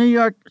 And so New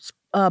York's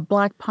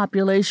Black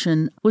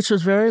population, which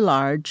was very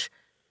large,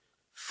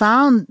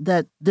 found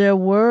that there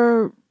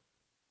were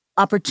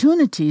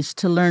opportunities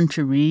to learn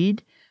to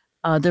read.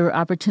 There were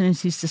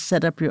opportunities to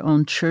set up your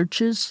own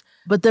churches,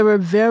 but there were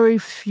very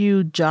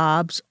few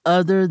jobs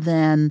other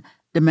than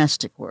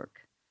domestic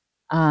work.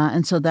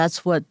 And so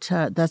that's what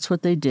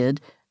they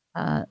did.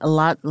 A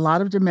lot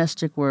of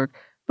domestic work.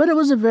 But it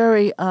was a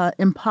very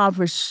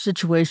impoverished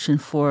situation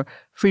for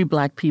free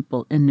Black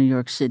people in New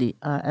York City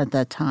at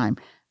that time.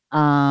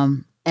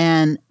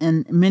 And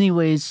in many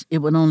ways, it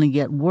would only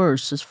get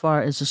worse as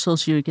far as the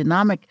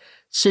socioeconomic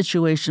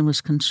situation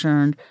was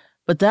concerned.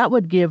 But that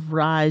would give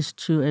rise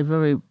to a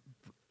very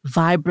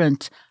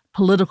vibrant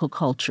political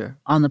culture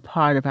on the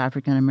part of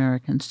African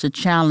Americans to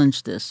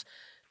challenge this.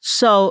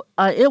 So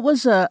it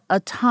was a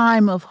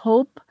time of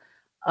hope,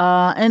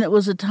 and it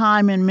was a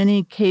time in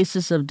many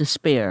cases of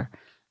despair.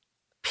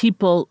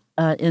 People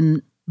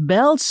in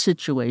Belle's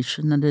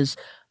situation, that is,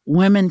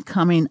 women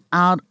coming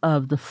out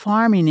of the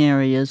farming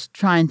areas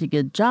trying to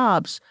get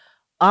jobs,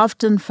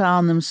 often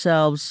found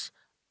themselves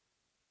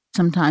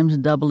sometimes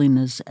doubling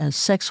as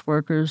sex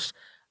workers.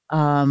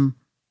 It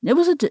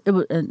was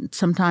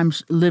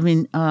sometimes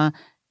living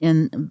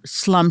in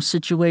slum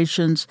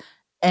situations,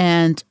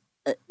 and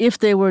if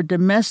they were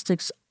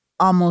domestics,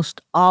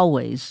 almost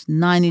always,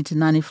 90 to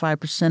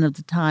 95% of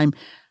the time,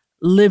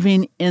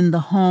 living in the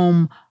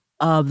home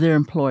of their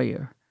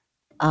employer,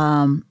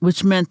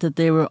 which meant that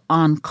they were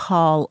on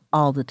call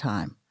all the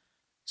time.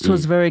 So it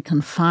was a very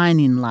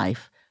confining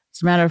life.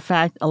 As a matter of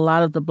fact, a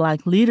lot of the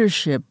Black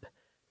leadership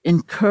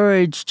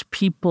encouraged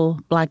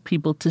Black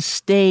people to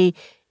stay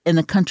in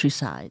the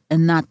countryside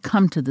and not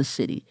come to the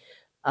city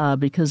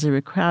because they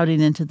were crowding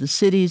into the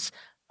cities.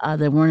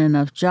 There weren't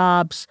enough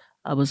jobs.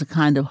 It was a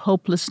kind of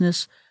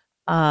hopelessness.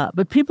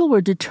 But people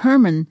were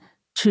determined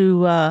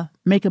to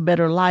make a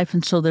better life,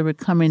 and so they were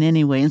coming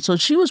anyway. And so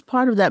she was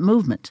part of that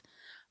movement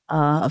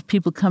of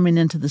people coming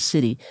into the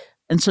city.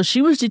 And so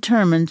she was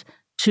determined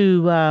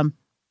to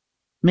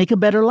make a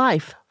better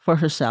life for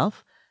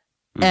herself.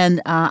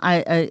 And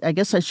I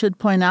guess I should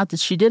point out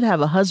that she did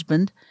have a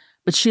husband,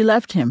 but she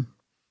left him.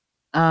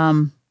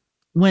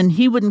 When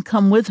he wouldn't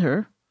come with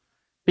her,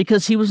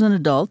 because he was an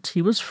adult,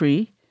 he was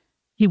free,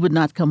 he would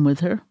not come with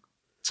her.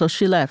 So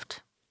she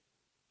left.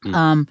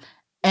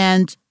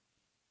 And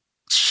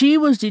she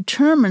was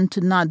determined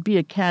to not be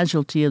a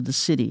casualty of the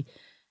city.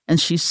 And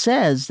she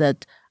says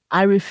that,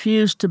 I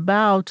refuse to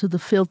bow to the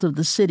filth of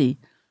the city.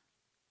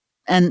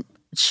 And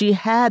she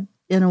had,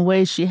 in a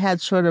way,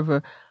 sort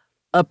of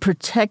a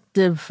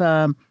protective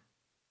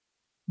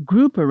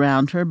group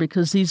around her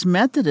because these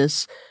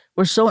Methodists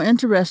were so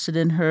interested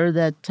in her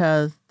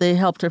that they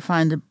helped her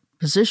find a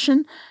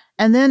position.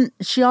 And then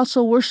she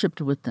also worshiped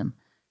with them.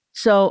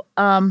 So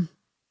I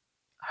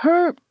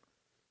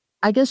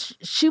guess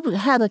she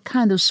had a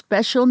kind of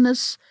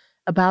specialness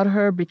about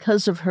her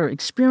because of her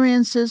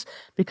experiences,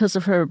 because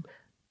of her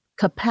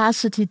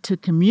capacity to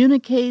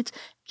communicate,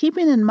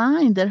 keeping in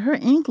mind that her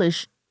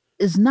English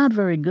is not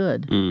very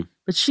good,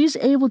 but she's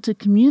able to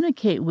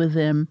communicate with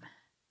them,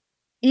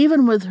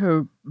 even with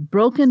her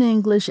broken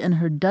English and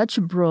her Dutch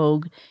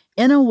brogue,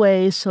 in a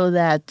way so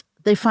that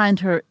they find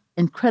her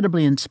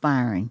incredibly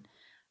inspiring.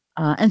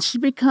 And she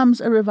becomes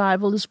a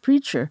revivalist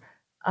preacher.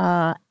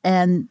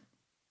 And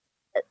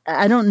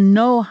I don't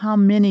know how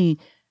many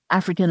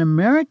African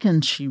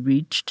Americans she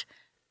reached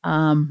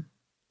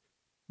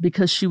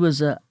because she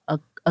was a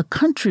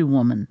country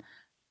woman.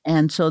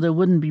 And so there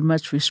wouldn't be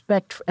much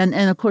respect. And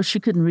of course,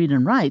 she couldn't read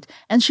and write.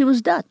 And she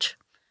was Dutch.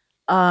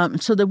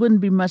 So there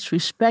wouldn't be much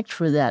respect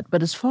for that.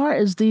 But as far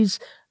as these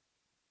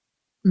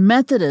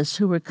Methodists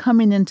who were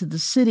coming into the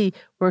city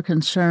were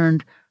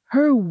concerned,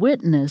 her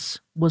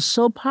witness was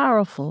so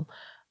powerful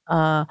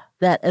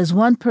that, as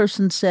one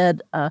person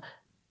said,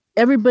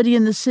 everybody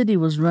in the city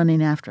was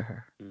running after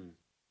her.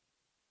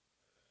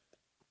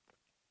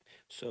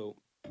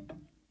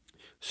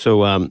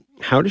 So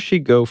how does she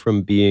go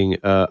from being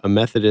a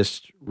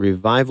Methodist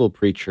revival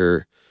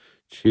preacher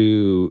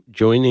to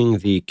joining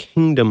the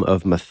Kingdom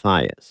of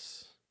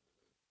Matthias?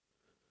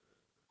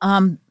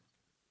 The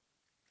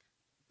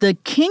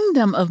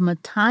Kingdom of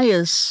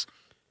Matthias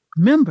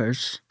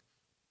members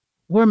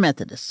were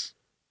Methodists.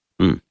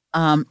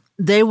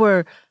 They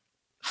were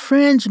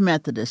fringe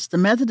Methodists. The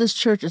Methodist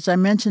Church, as I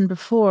mentioned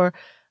before,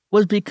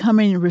 was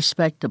becoming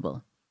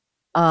respectable.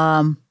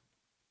 And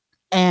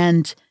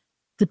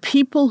the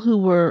people who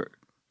were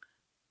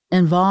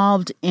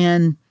involved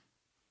in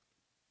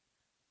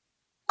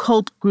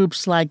cult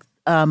groups like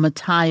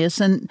Matthias,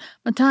 and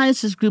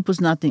Matthias's group was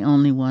not the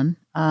only one.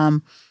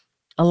 A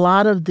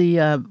lot of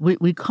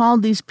we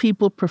called these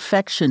people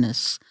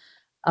perfectionists,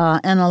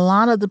 and a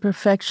lot of the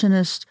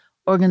perfectionist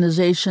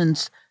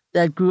organizations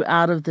that grew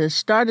out of this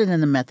started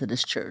in the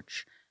Methodist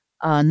Church.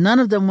 None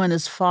of them went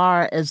as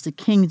far as the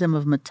Kingdom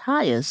of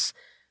Matthias,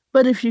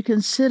 but if you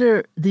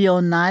consider the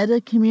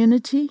Oneida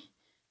community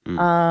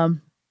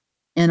in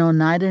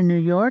Oneida, New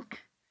York,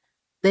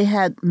 they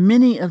had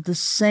many of the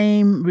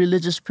same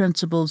religious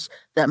principles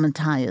that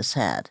Matthias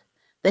had.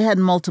 They had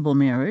multiple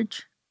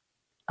marriage,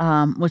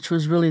 which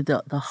was really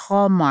the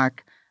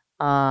hallmark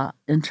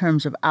in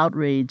terms of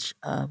outrage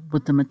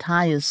with the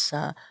Matthias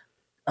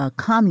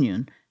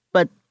commune.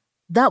 But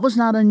that was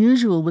not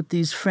unusual with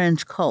these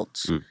fringe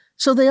cults.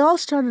 So they all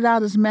started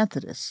out as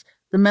Methodists.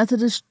 The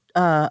Methodist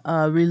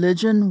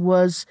religion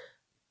was,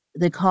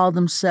 they called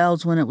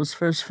themselves when it was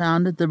first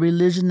founded, the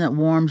religion that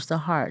warms the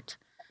heart.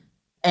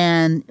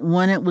 And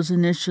when it was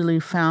initially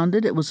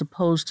founded, it was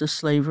opposed to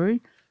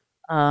slavery.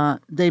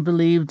 They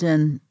believed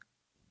in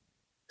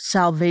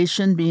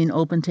salvation being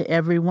open to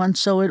everyone.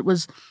 So it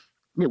was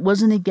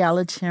an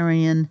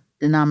egalitarian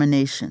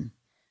denomination.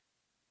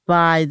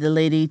 By the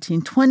late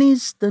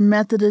 1820s, the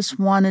Methodists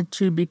wanted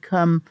to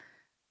become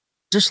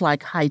just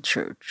like High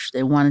Church.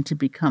 They wanted to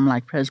become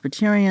like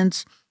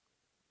Presbyterians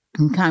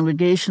and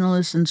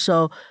Congregationalists. And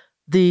so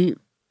the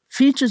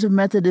features of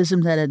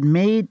Methodism that had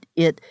made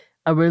it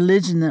a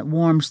religion that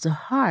warms the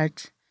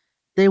heart,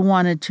 they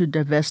wanted to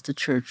divest the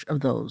church of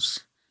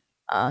those.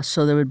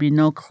 So there would be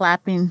no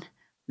clapping,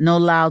 no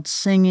loud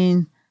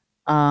singing,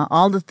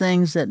 all the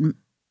things that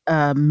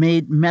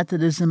made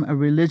Methodism a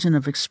religion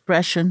of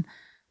expression,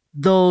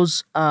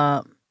 those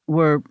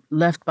were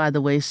left by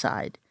the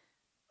wayside.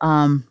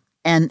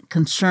 And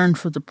concern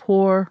for the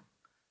poor,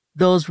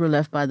 those were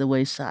left by the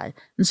wayside.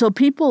 And so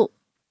people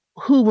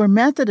who were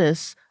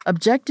Methodists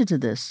objected to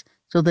this.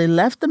 So they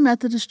left the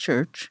Methodist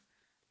Church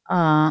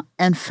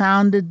and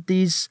founded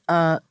these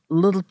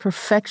little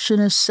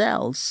perfectionist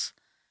cells.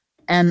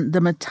 And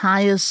the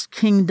Matthias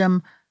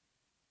kingdom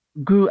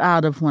grew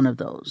out of one of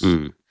those.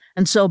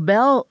 And so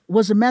Belle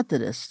was a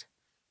Methodist.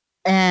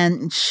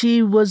 And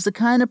she was the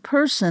kind of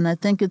person,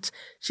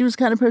 she was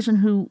the kind of person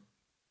who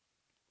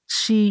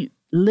she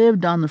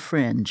lived on the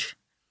fringe.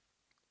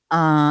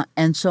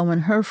 And so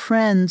when her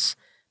friends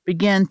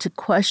began to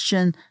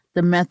question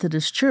the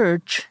Methodist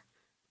Church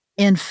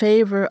in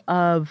favor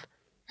of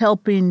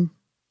helping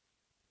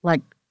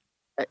like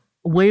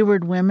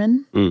wayward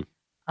women,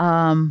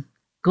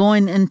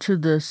 going into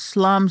the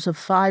slums of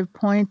 5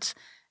 Points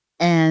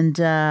and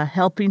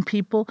helping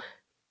people,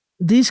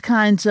 these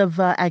kinds of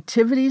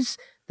activities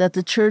that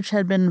the church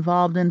had been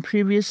involved in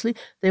previously,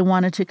 they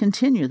wanted to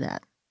continue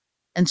that.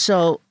 And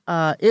so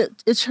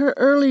it's her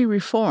early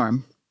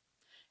reform.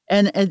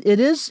 And it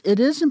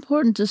is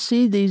important to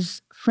see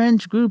these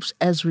fringe groups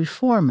as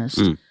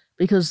reformists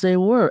because they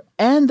were.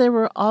 And they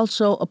were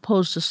also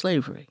opposed to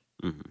slavery.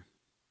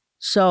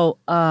 So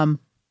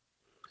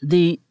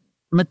the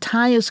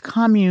Matthias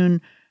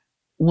commune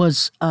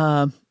was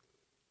an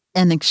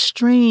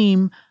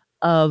extreme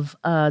of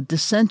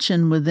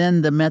dissension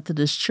within the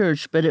Methodist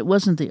Church, but it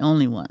wasn't the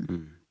only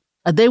one.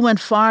 They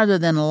went farther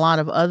than a lot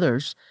of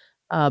others,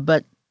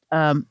 but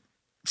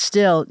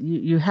still,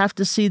 you have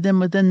to see them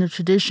within the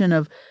tradition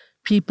of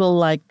people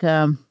like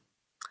the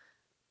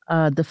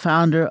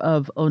founder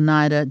of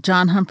Oneida,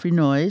 John Humphrey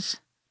Noyes.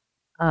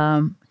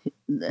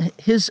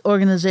 His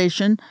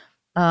organization,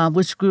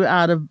 which grew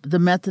out of the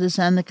Methodist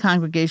and the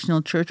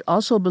Congregational Church,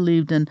 also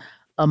believed in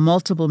a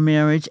multiple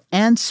marriage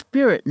and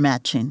spirit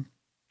matching.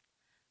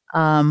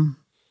 And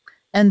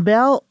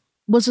Belle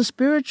was a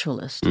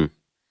spiritualist.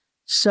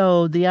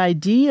 So the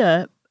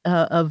idea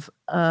of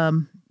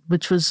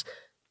which was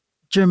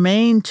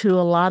germane to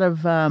a lot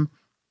of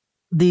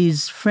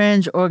these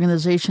fringe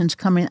organizations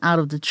coming out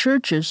of the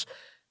churches,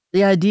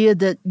 the idea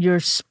that your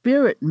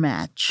spirit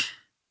match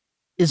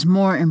is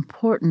more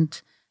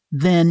important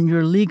than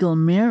your legal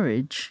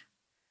marriage,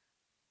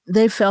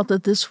 they felt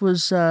that this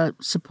was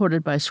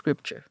supported by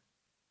Scripture.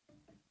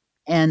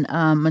 And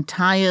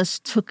Matthias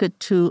took it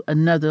to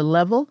another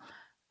level,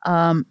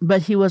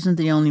 but he wasn't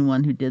the only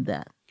one who did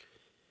that.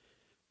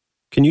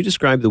 Can you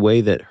describe the way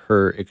that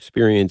her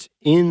experience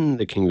in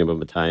the Kingdom of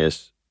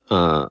Matthias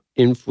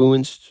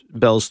influenced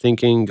Belle's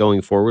thinking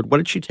going forward? What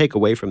did she take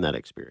away from that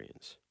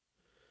experience?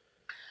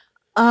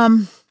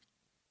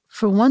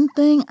 For one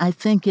thing, I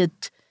think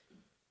it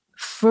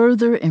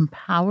further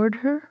empowered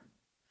her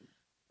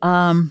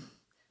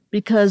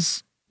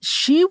because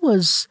she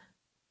was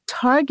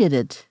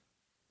targeted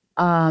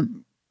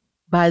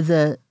by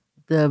the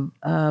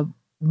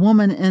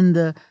woman in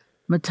the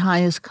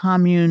Matthias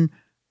commune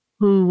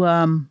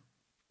who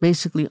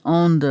basically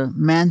owned the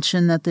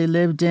mansion that they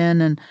lived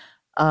in and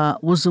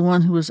was the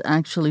one who was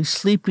actually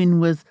sleeping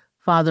with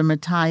Father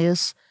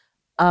Matthias.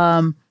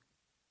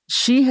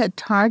 She had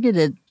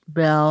targeted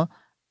Bell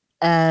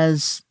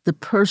as the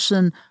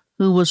person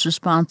who was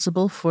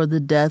responsible for the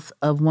death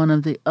of one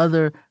of the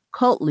other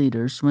cult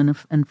leaders, when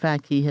in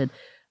fact he had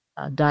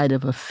died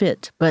of a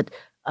fit. But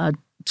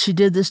she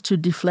did this to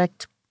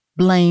deflect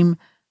blame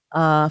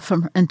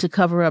and to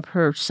cover up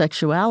her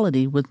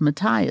sexuality with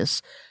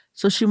Matthias.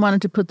 So she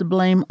wanted to put the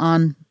blame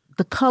on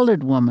the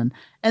colored woman.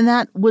 And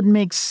that would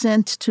make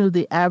sense to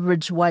the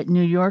average white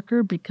New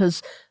Yorker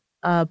because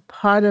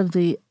part of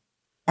the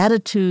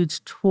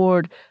attitudes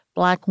toward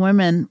Black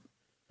women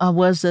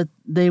was that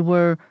they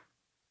were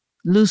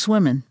loose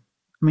women.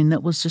 I mean,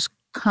 that was just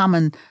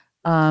common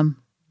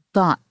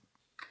thought.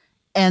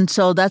 And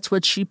so that's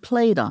what she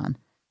played on.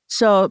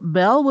 So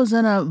Belle was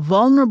in a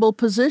vulnerable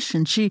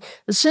position. She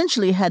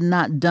essentially had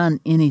not done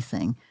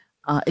anything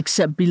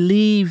except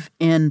believe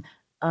in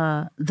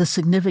the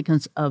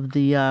significance of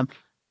the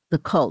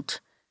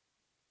cult.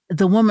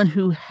 The woman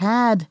who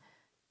had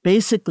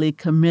basically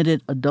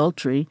committed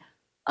adultery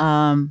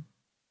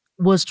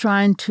was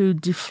trying to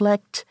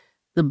deflect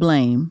the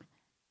blame.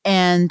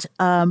 And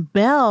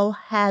Belle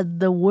had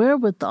the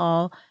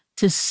wherewithal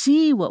to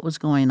see what was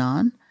going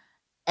on.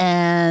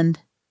 And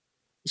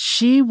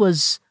she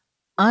was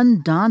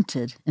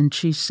undaunted. And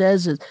she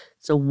says,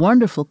 it's a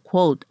wonderful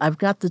quote, "I've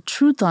got the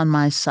truth on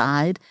my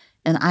side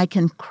and I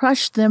can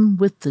crush them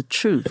with the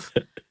truth."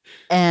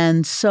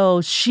 And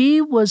so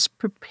she was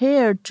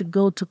prepared to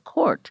go to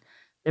court.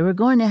 They were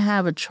going to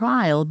have a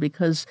trial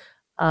because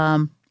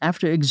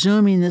after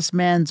exhuming this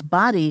man's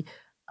body,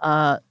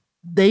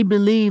 they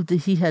believed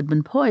that he had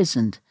been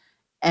poisoned.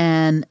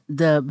 And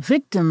the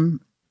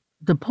victim,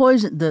 the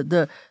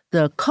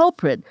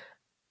culprit,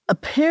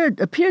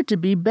 appeared to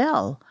be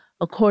Belle,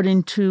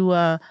 according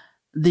to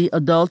the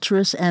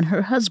adulteress and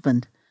her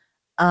husband.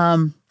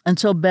 And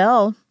so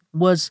Belle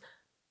was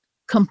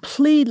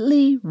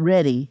completely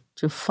ready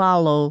to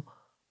follow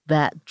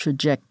that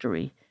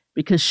trajectory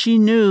because she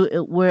knew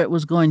where it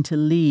was going to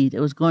lead. It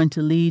was going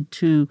to lead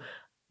to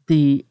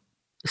the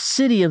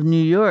city of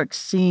New York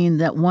seeing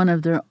that one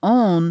of their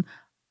own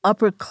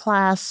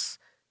upper-class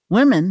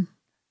women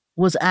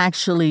was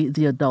actually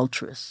the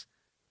adulteress.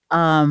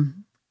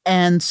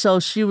 And so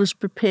she was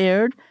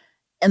prepared.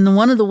 And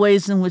one of the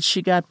ways in which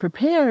she got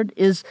prepared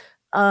is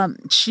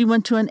she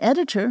went to an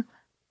editor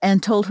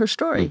and told her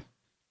story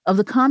of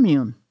the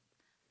commune,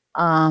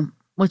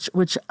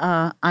 which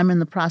I'm in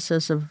the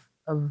process of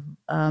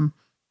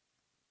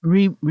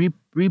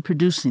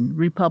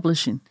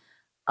republishing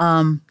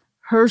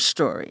her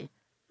story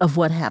of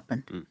what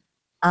happened.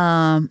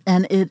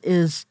 And it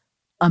is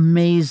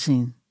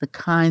amazing, the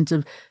kinds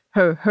of,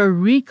 her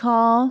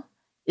recall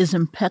is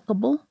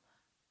impeccable.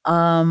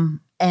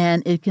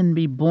 And it can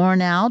be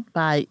borne out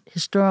by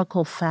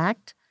historical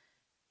fact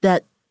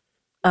that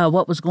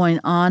what was going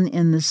on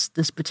in this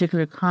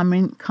particular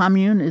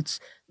commune. It's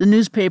the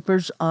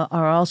newspapers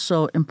are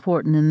also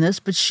important in this,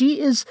 but she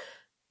is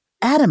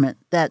adamant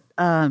that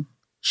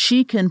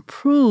she can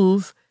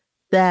prove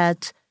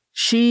that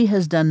she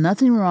has done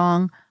nothing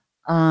wrong,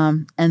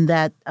 and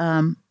that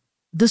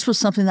this was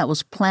something that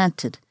was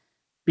planted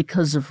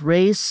because of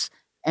race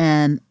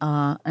and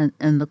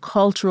the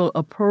cultural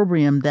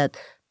opprobrium that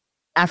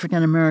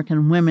African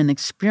American women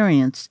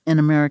experience in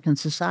American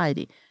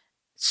society.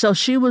 So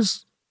she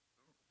was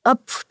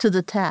up to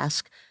the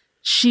task.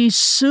 She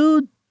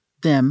sued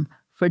them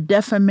for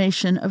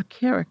defamation of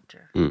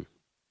character.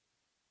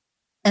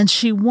 And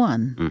she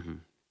won. Mm-hmm.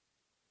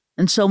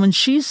 And so when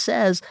she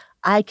says,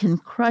 "I can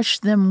crush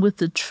them with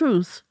the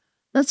truth,"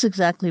 that's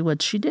exactly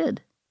what she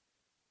did.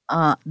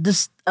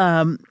 This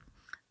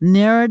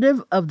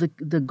narrative of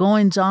the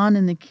goings-on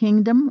in the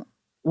kingdom,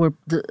 where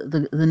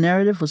the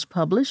narrative was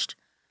published,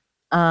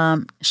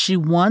 she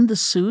won the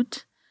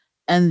suit,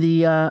 and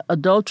the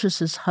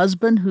adulteress's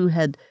husband, who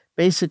had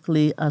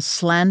basically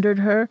slandered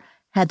her,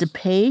 had to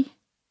pay,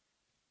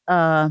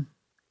 I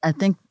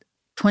think,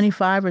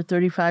 $25 or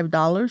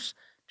 $35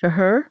 to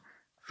her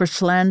for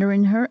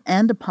slandering her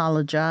and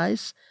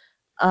apologize.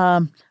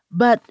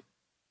 But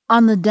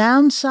on the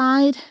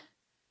downside,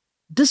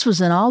 this was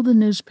in all the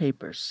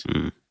newspapers.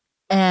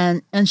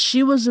 And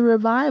she was a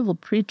revival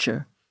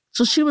preacher.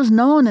 So she was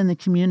known in the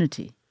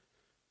community.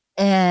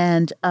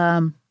 And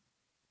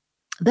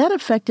that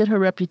affected her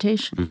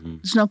reputation. Mm-hmm.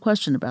 There's no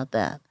question about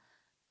that.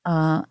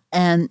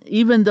 And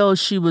even though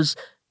she was,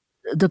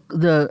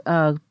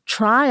 the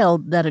trial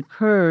that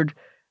occurred,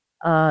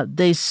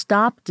 they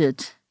stopped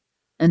it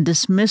and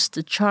dismissed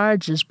the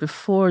charges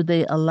before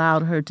they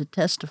allowed her to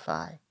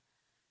testify.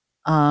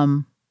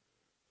 And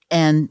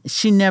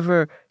she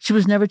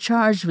was never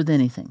charged with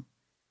anything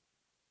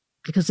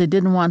because they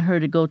didn't want her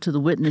to go to the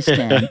witness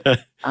stand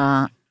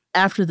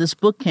after this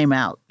book came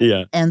out.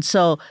 Yeah. And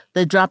so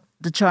they dropped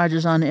the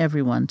charges on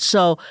everyone.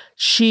 So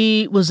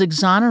she was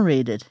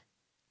exonerated,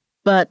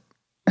 but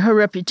her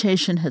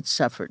reputation had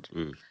suffered.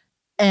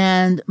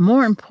 And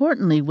more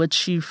importantly, what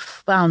she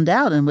found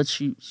out and what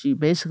she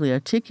basically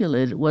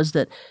articulated was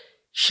that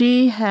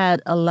she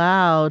had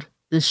allowed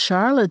this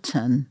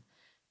charlatan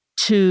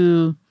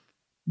to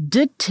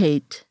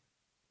dictate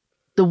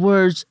the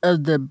words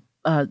of the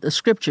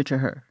scripture to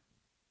her.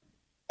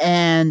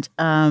 And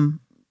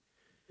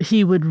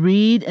he would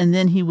read and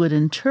then he would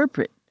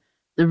interpret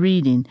the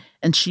reading.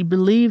 And she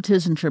believed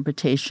his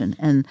interpretation.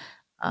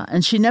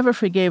 And she never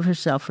forgave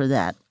herself for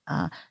that.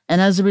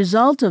 And as a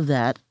result of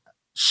that,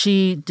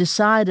 she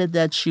decided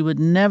that she would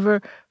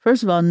never,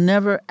 first of all,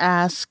 never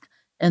ask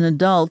an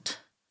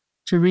adult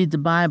to read the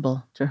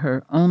Bible to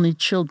her, only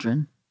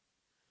children.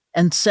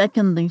 And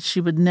secondly,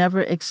 she would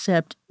never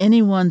accept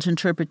anyone's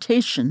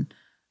interpretation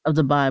of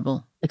the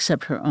Bible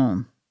except her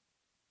own.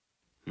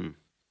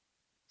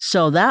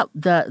 So that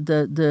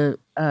the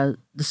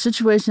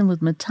situation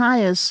with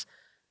Matthias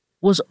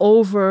was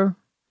over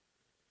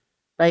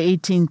by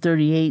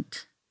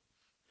 1838.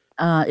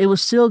 It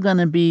was still going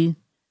to be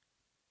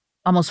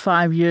almost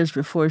 5 years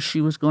before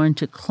she was going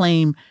to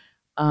claim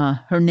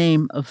her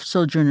name of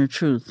Sojourner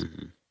Truth.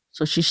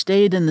 So she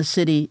stayed in the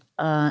city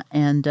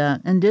and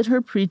did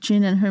her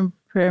preaching and her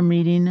prayer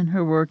meeting and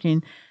her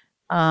working,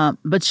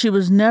 but she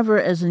was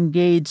never as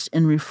engaged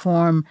in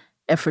reform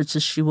efforts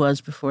as she was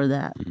before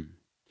that.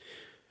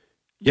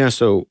 Yeah.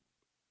 So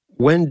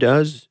when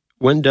does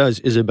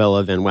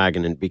Isabella van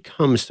Wagenen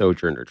become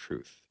Sojourner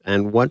Truth,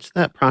 and what's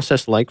that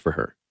process like for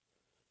her?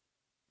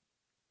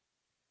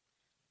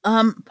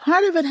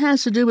 Part of it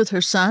has to do with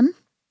her son,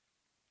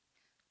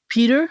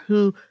 Peter,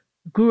 who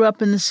grew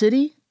up in the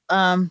city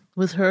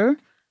with her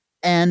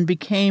and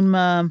became,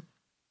 I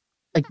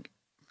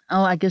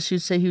guess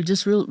you'd say he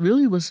just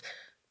really was,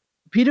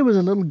 Peter was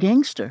a little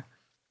gangster.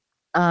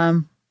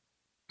 And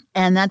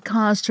that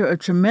caused her a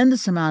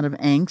tremendous amount of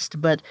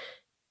angst, but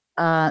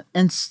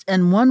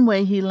in one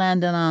way he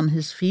landed on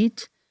his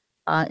feet.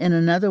 In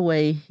another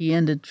way, he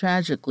ended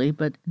tragically.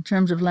 But in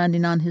terms of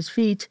landing on his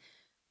feet,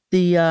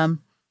 the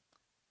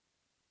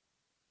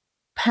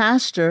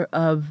pastor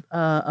of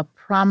a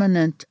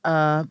prominent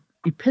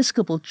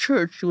Episcopal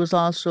church, who was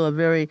also a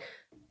very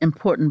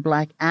important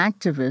Black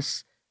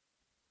activist,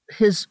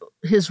 his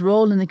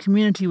role in the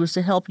community was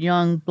to help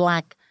young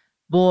Black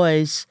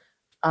boys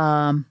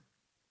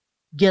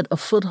get a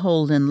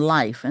foothold in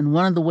life. And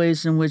one of the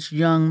ways in which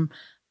young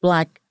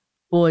Black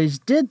boys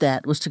did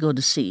that was to go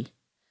to sea.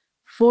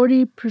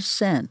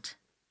 40%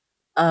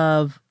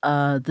 of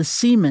the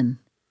seamen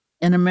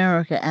in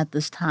America at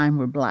this time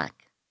were Black.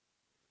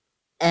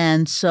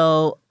 And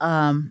so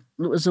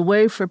it was a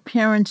way for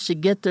parents to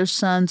get their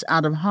sons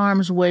out of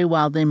harm's way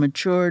while they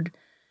matured.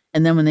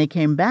 And then when they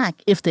came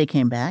back, if they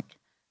came back,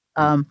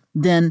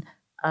 then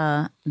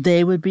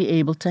they would be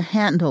able to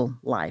handle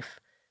life.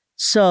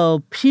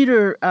 So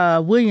Peter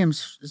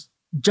Williams'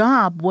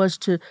 job was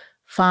to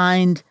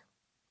find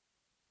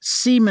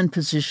seaman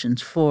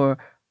positions for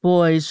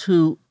boys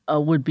who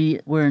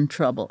were in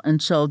trouble.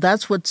 And so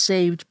that's what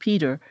saved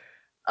Peter.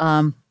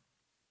 And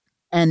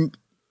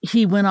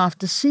he went off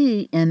to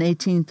sea in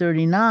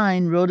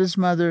 1839, wrote his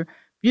mother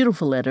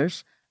beautiful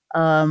letters,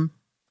 and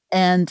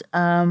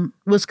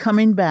was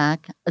coming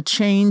back a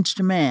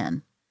changed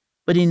man,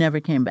 but he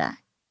never came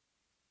back.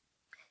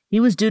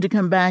 He was due to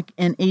come back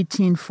in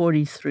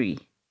 1843,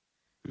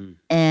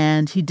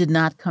 and he did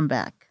not come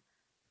back.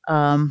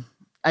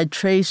 I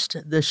traced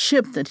the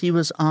ship that he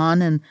was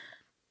on, and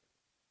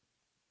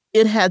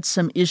it had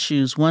some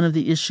issues. One of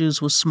the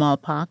issues was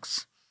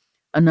smallpox.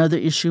 Another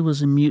issue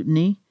was a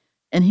mutiny.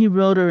 And he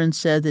wrote her and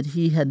said that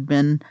he had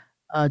been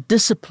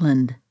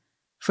disciplined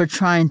for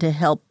trying to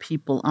help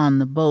people on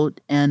the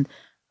boat. And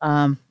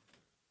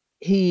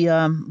he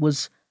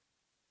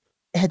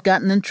had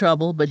gotten in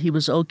trouble, but he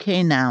was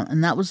okay now.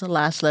 And that was the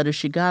last letter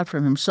she got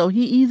from him. So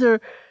he either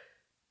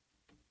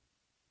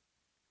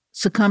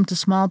succumbed to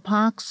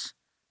smallpox,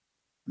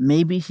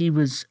 maybe he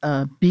was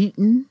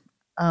beaten.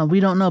 We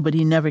don't know, but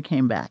he never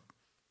came back.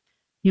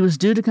 He was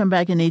due to come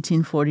back in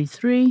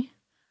 1843.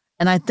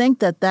 And I think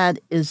that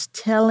is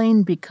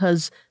telling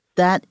because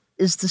that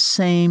is the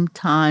same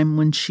time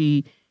when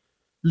she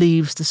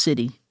leaves the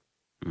city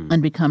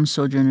and becomes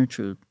Sojourner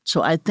Truth.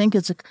 So I think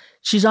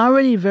she's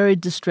already very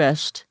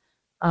distressed.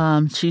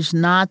 She's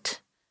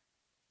not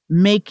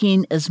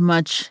making as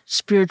much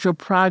spiritual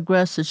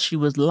progress as she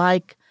would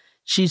like.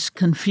 She's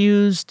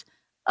confused,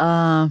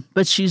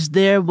 but she's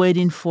there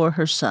waiting for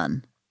her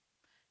son.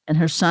 And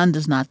her son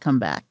does not come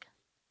back.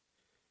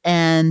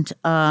 And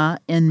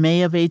in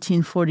May of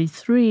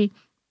 1843,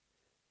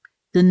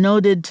 the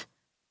noted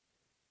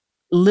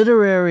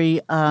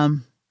literary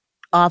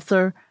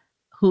author,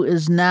 who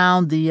is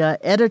now the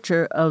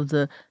editor of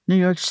the New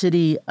York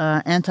City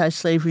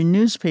anti-slavery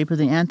newspaper,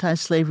 the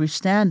Anti-Slavery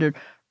Standard,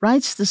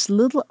 writes this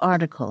little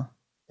article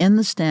in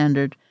the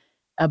Standard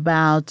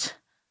about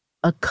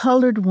a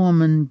colored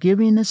woman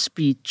giving a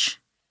speech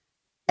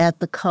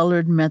at the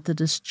Colored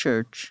Methodist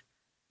Church.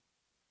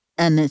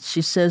 And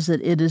she says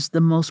that it is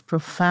the most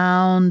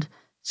profound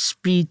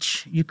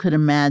speech you could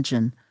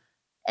imagine.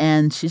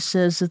 And she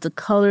says that the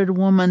colored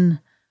woman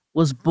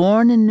was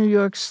born in New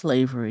York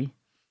slavery,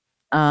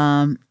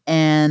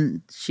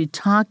 and she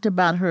talked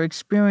about her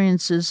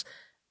experiences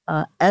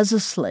as a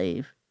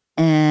slave,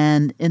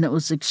 and it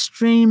was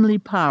extremely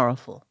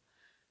powerful.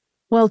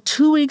 Well,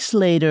 2 weeks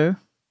later,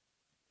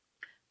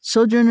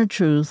 Sojourner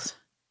Truth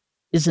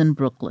is in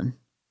Brooklyn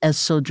as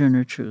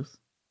Sojourner Truth.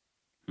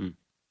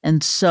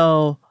 And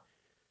so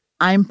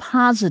I'm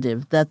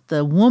positive that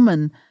the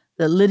woman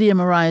that Lydia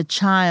Mariah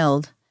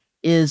Child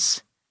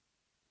is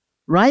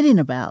writing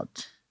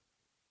about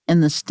in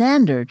the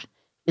Standard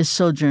is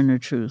Sojourner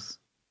Truth.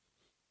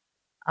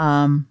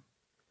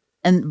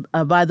 And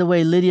by the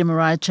way, Lydia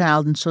Mariah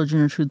Child and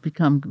Sojourner Truth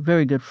become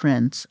very good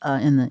friends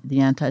in the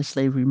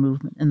anti-slavery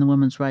movement, in the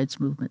women's rights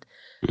movement.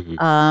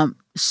 Mm-hmm.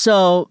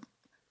 So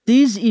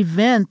these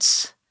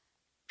events,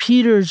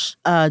 Peter's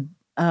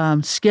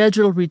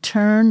scheduled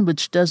return,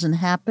 which doesn't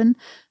happen,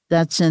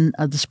 that's in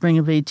the spring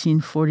of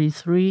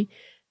 1843.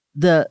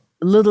 The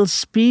little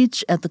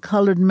speech at the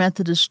Colored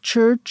Methodist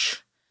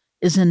Church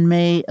is in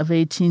May of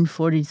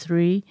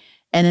 1843.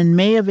 And in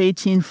May of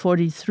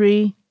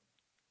 1843,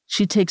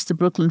 she takes the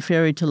Brooklyn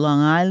Ferry to Long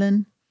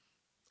Island.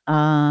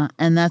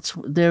 And that's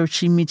there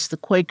she meets the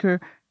Quaker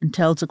and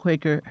tells the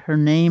Quaker her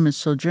name is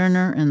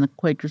Sojourner. And the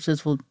Quaker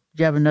says, well, do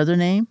you have another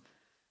name?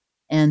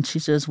 And she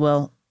says,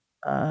 well,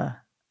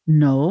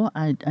 no,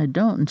 I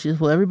don't. And she says,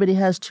 well, everybody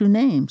has two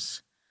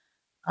names.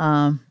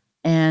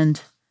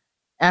 And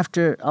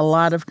after a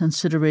lot of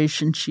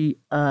consideration, she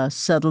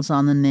settles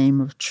on the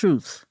name of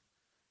Truth,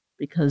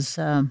 because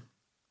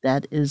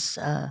that is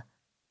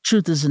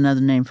truth is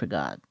another name for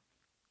God.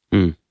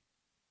 Mm.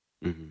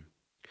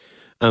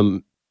 Mm-hmm.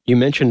 You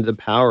mentioned the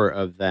power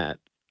of that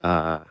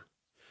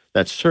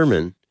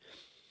sermon.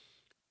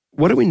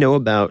 What do we know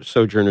about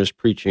Sojourner's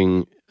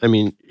preaching? I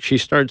mean, she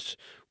starts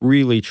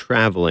really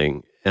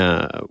traveling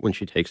when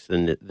she takes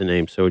the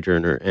name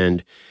Sojourner,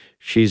 and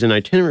she's an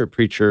itinerant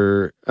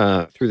preacher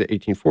through the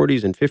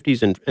 1840s and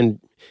 50s, and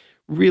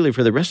really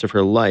for the rest of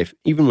her life.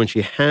 Even when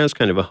she has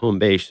kind of a home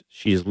base,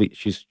 she's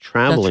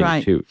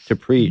traveling to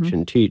preach mm-hmm.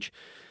 and teach.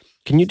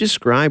 Can you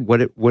describe what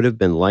it would have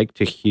been like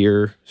to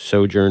hear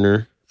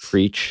Sojourner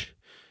preach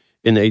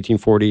in the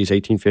 1840s,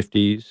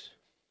 1850s?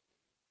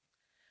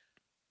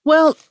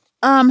 Well,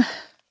 I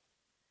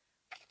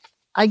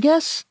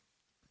guess,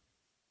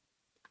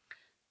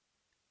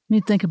 let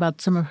me think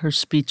about some of her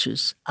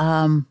speeches.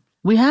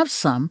 We have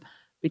some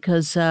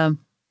because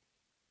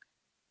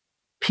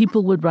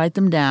people would write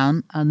them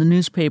down on the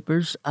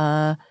newspapers.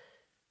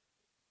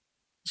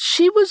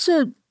 She was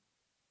a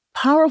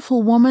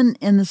powerful woman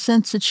in the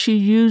sense that she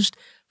used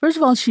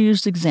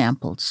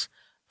examples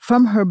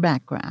from her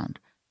background,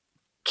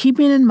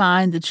 keeping in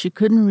mind that she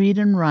couldn't read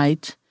and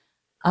write.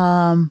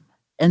 And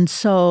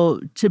so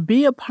to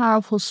be a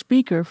powerful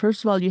speaker,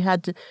 first of all, you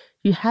had to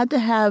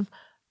have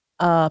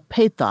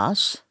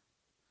pathos,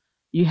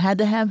 you had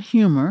to have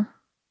humor,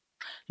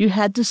 you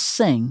had to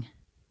sing.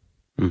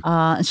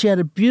 And she had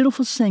a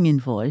beautiful singing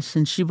voice,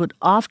 and she would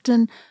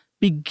often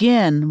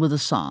begin with a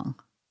song.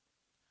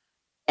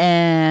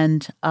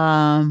 And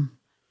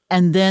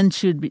then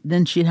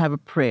she'd have a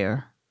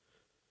prayer,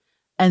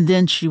 and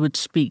then she would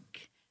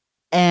speak.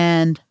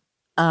 And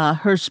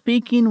her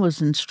speaking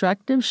was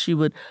instructive. She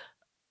would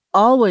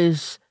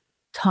always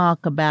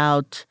talk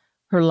about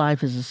her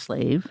life as a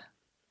slave,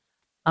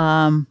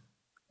 and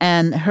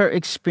her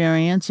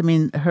experience. I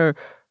mean,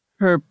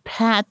 her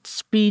pat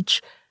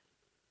speech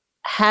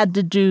had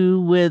to do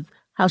with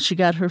how she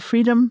got her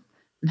freedom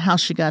and how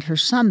she got her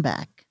son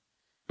back.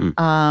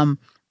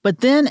 But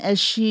then as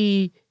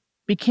she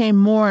became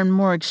more and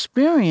more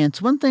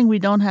experienced, one thing we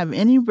don't have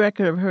any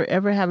record of her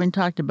ever having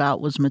talked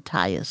about was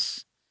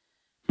Matthias.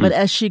 But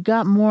as she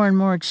got more and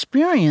more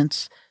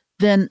experience,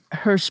 then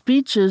her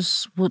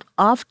speeches would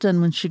often,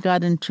 when she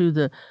got into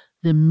the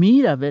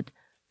meat of it,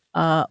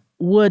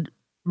 would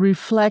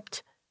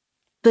reflect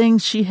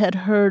things she had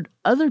heard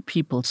other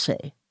people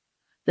say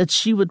that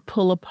she would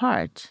pull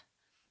apart.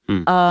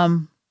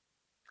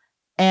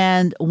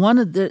 And one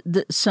of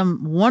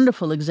some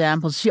wonderful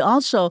examples, she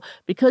also,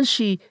 because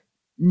she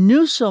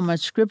knew so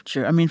much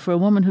scripture, I mean, for a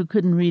woman who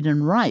couldn't read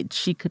and write,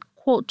 she could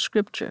quote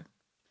scripture.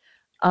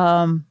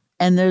 And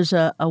there's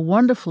a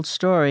wonderful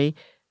story.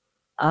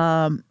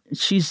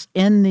 She's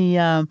in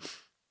the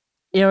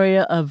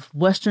area of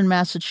Western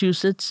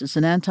Massachusetts. It's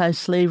an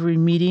anti-slavery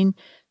meeting.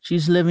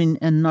 She's living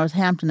in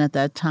Northampton at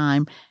that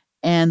time.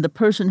 And the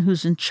person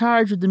who's in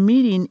charge of the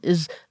meeting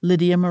is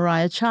Lydia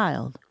Mariah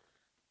Child.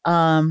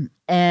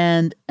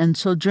 And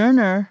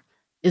Sojourner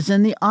is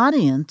in the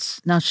audience.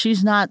 Now,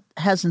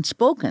 hasn't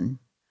spoken,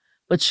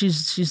 but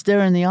she's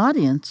there in the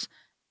audience.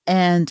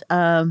 And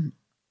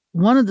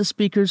one of the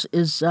speakers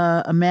is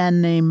a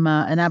man named,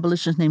 an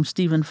abolitionist named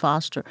Stephen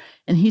Foster,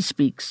 and he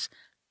speaks.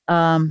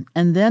 And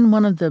then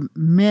one of the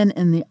men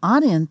in the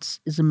audience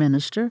is a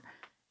minister,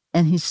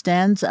 and he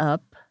stands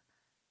up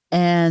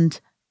and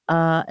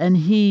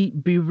he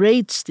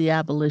berates the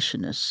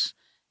abolitionists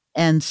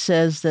and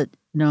says that,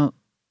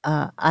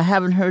 I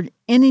haven't heard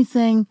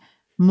anything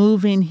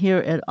moving here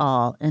at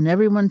all. And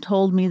everyone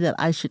told me that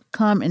I should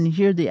come and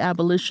hear the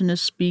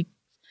abolitionists speak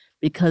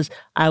because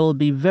I will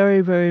be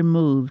very, very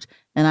moved.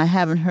 And I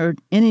haven't heard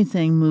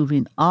anything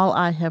moving. All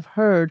I have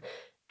heard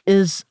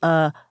is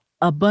a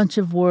bunch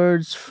of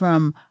words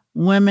from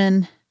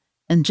women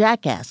and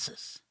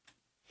jackasses.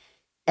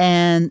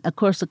 And of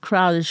course, the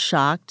crowd is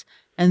shocked.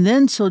 And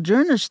then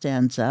Sojourner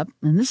stands up,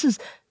 and this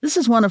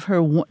is one of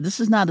her. This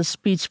is not a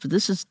speech, but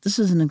this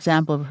is an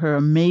example of her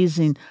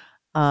amazing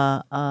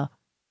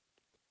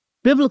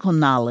biblical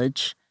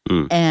knowledge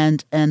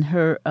and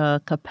her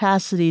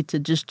capacity to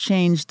just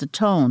change the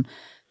tone.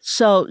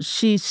 So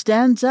she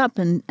stands up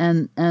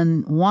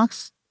and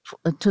walks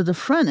to the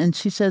front, and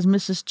she says,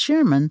 "Mrs.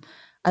 Chairman,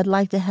 I'd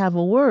like to have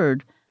a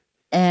word."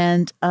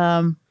 And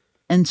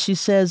she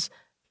says,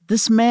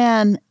 "This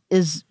man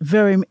is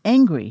very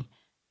angry.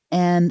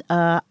 And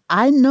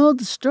I know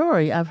the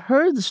story. I've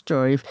heard the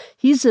story. If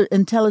he's an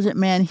intelligent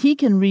man, he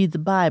can read the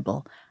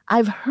Bible.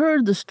 I've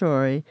heard the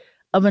story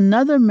of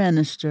another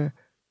minister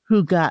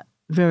who got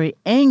very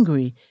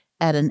angry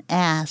at an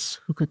ass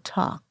who could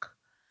talk."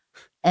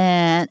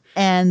 And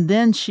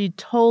then she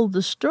told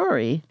the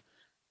story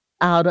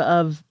out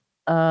of,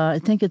 I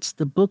think it's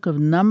the book of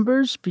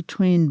Numbers,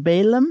 between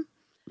Balaam,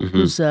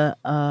 who's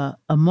a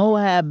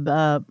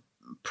Moab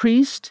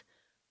priest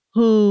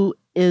who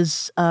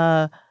is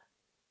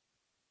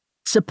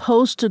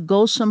supposed to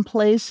go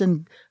someplace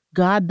and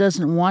God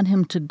doesn't want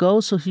him to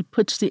go, so he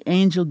puts the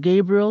angel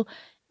Gabriel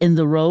in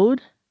the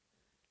road,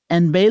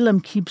 and Balaam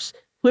keeps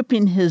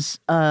whipping his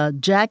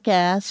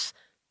jackass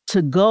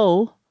to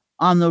go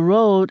on the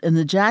road, and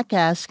the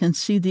jackass can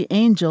see the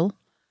angel,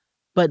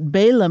 but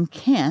Balaam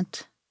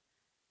can't,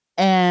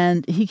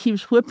 and he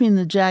keeps whipping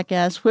the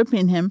jackass,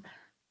 whipping him,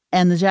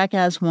 and the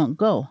jackass won't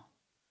go.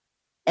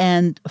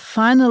 And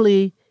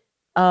finally,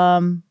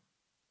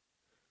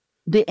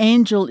 the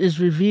angel is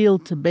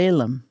revealed to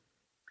Balaam.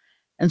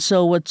 And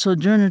so what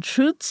Sojourner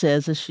Truth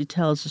says as she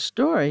tells the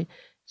story,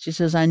 she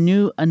says, "I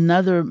knew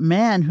another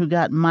man who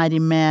got mighty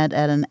mad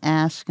at an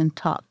ass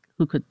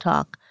who could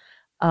talk.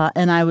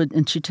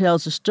 And she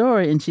tells the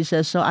story, and she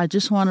says, so I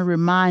just want to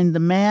remind the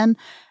man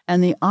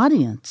and the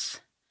audience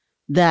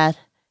that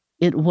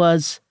it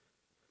was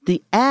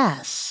the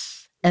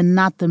ass and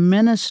not the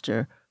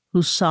minister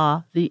who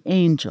saw the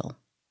angel."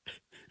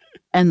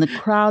 And the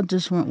crowd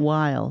just went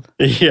wild.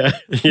 Yeah.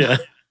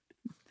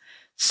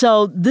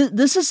 So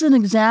this is an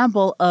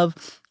example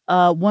of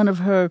one of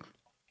her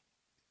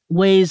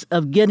ways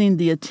of getting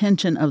the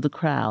attention of the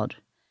crowd.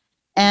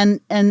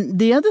 And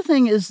the other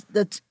thing is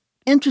that's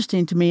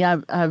interesting to me.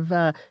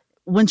 I've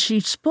when she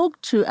spoke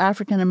to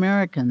African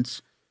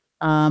Americans,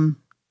 as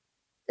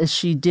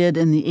she did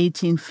in the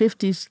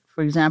 1850s,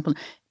 for example,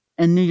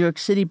 in New York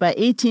City, by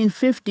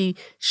 1850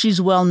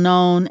 she's well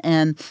known,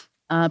 and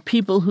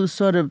people who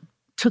sort of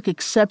took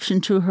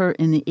exception to her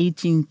in the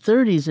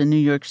 1830s in New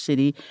York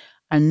City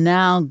are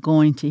now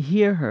going to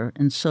hear her.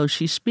 And so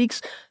she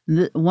speaks.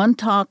 One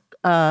talk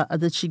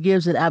that she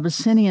gives at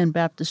Abyssinian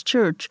Baptist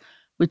Church,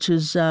 which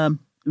is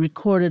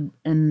recorded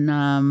in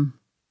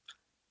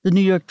the New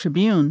York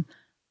Tribune.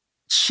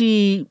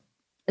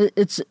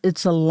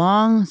 It's a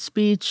long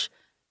speech,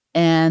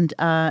 and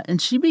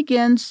she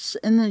begins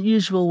in the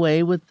usual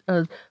way with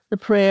the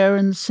prayer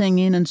and the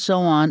singing and so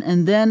on.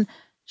 And then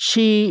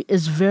she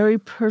is very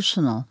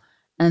personal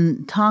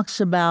and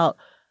talks about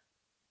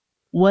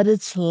what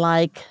it's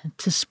like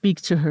to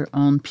speak to her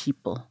own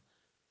people.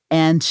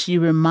 And she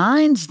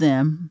reminds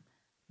them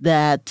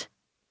that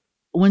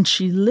when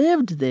she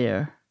lived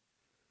there,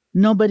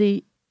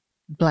 nobody,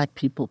 Black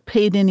people,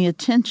 paid any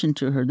attention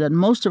to her, that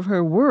most of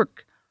her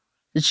work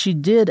that she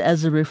did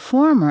as a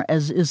reformer,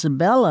 as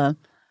Isabella,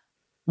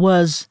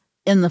 was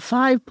in the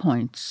 5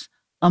 Points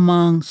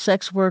among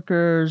sex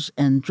workers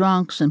and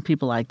drunks and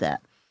people like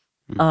that.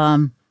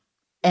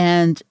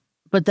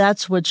 But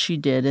that's what she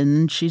did. And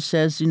then she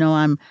says,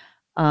 and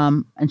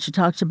she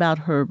talks about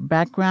her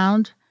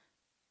background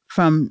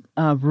from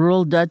a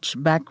rural Dutch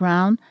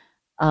background,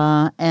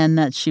 and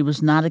that she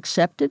was not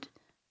accepted.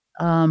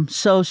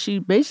 So she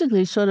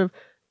basically sort of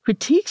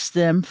critiques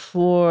them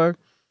for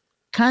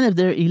kind of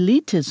their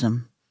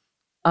elitism.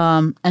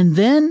 And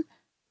then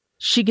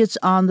she gets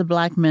on the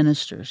Black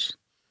ministers.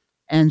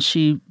 And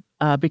she,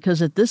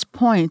 because at this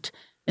point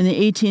in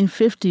the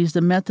 1850s, the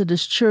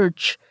Methodist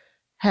Church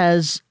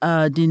has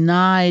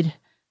denied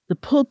the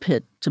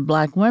pulpit to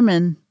Black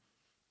women,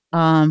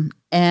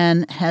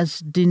 and has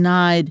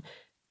denied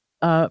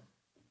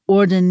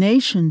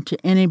ordination to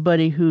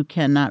anybody who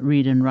cannot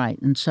read and write.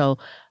 And so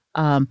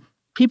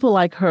people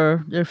like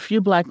her, there are a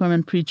few Black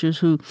women preachers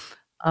who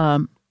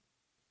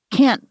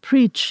can't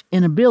preach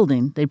in a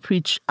building. They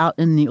preach out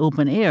in the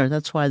open air.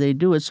 That's why they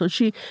do it. So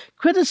she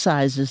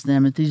criticizes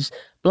them, at these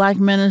Black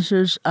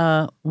ministers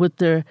with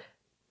their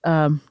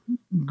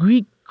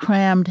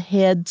Greek-crammed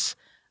heads,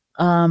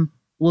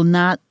 will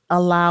not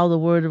allow the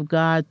word of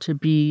God to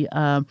be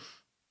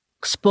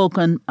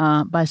spoken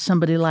by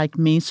somebody like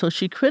me. So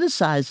she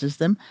criticizes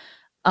them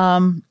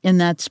in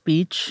that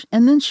speech.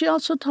 And then she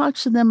also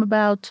talks to them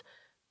about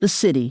the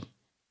city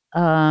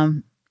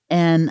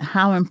and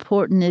how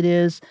important it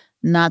is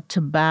not to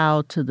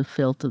bow to the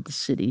filth of the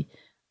city.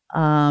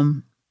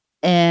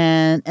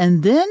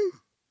 And then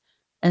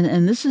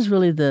and this is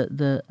really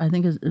the I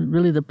think is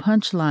really the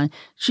punchline.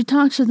 She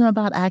talks to them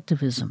about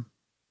activism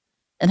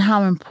and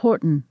how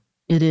important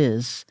it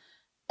is.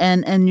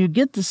 And you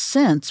get the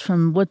sense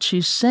from what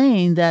she's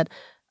saying that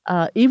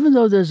even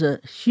though there's a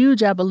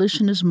huge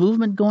abolitionist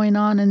movement going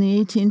on in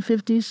the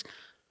 1850s,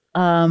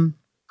 and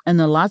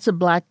there are lots of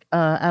black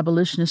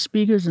abolitionist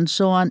speakers and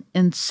so on,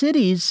 in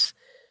cities,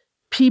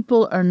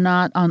 people are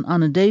not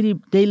on a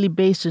daily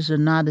basis are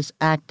not as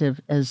active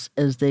as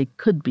they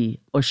could be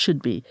or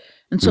should be.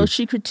 And so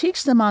she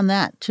critiques them on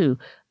that too.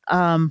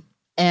 And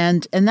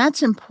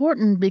that's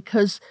important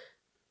because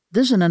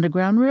there's an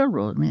Underground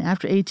Railroad. I mean,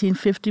 after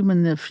 1850,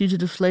 when the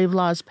Fugitive Slave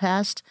Laws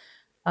passed,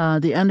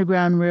 the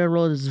Underground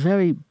Railroad is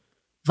very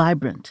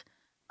vibrant.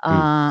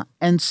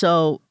 And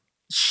so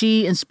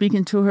she, in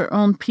speaking to her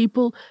own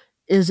people,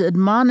 is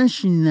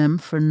admonishing them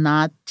for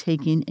not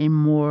taking a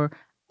more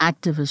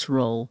activist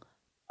role.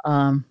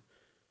 And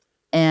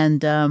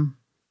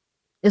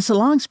it's a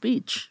long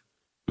speech.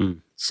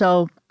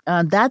 So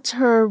that's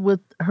her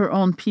with her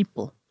own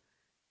people.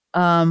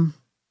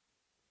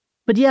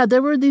 But yeah,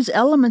 there were these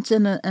elements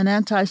in an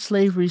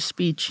anti-slavery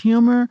speech: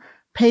 humor,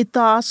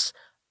 pathos,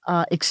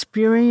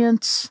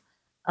 experience,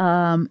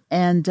 and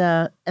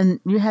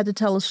you had to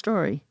tell a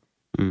story.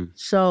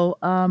 So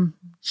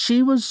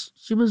she was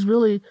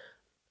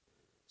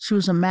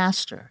a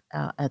master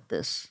at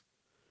this.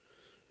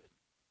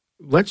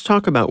 Let's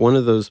talk about one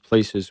of those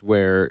places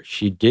where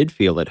she did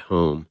feel at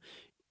home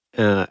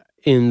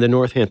in the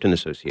Northampton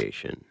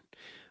Association,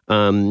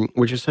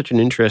 which is such an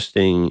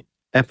interesting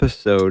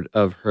episode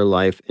of her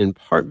life, in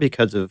part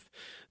because of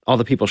all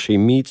the people she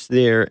meets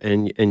there,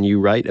 and you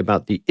write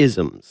about the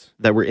isms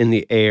that were in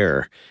the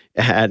air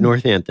at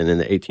Northampton in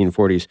the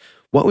 1840s.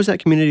 What was that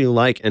community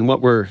like, and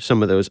what were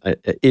some of those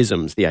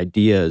isms, the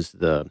ideas,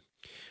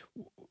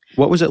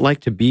 what was it like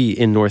to be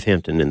in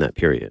Northampton in that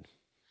period?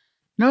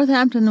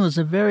 Northampton was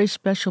a very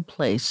special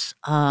place.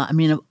 I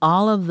mean, of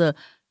all of the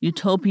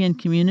utopian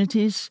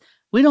communities,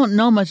 we don't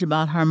know much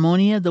about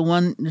Harmonia, the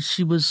one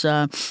she was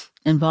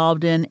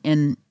involved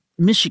in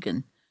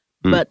Michigan.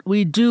 But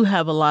we do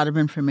have a lot of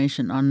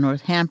information on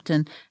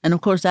Northampton. And,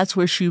 of course, that's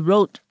where she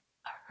wrote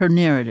her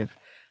narrative.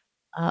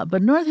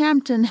 But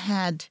Northampton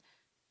had,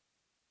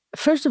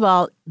 first of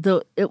all,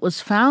 it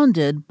was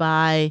founded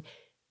by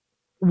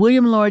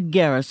William Lloyd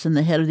Garrison,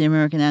 the head of the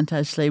American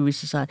Anti-Slavery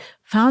Society,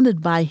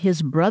 founded by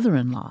his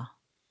brother-in-law.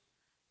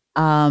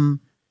 And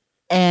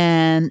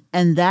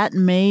that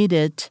made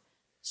it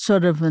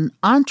sort of an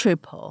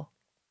entrepot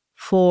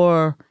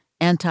for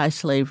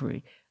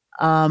anti-slavery.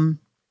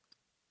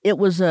 It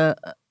was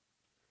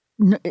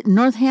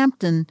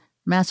Northampton,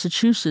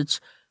 Massachusetts,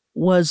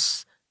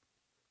 was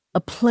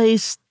a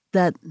place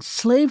that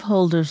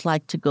slaveholders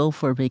liked to go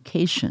for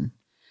vacation.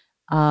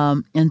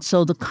 And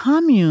so the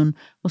commune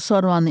was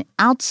sort of on the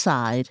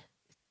outside.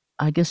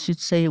 I guess you'd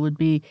say it would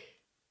be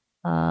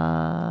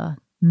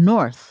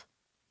north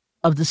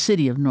of the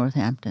city of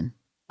Northampton.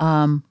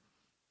 And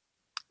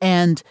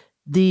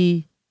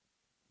the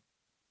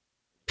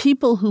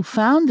people who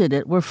founded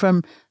it were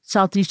from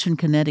southeastern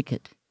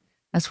Connecticut.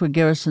 That's where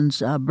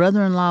Garrison's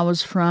brother-in-law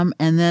was from.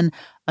 And then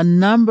a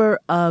number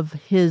of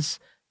his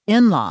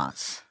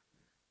in-laws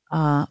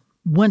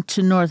went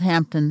to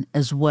Northampton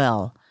as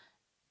well.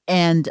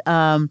 And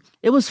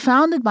it was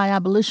founded by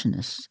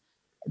abolitionists.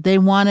 They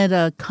wanted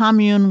a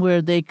commune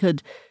where they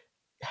could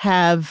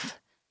have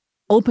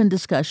open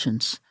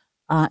discussions.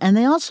 And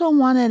they also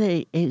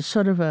wanted a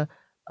sort of a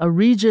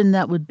region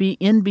that would be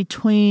in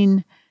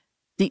between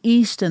the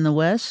East and the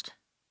West,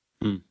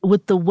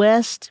 with the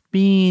West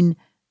being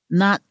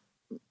not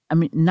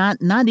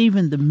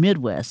even the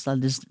Midwest,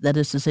 that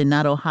is to say,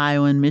 not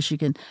Ohio and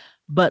Michigan,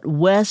 but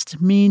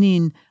West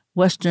meaning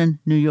Western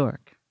New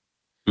York.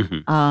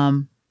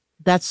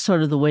 That's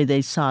sort of the way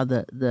they saw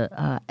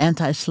the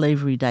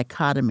anti-slavery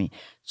dichotomy.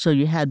 So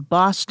you had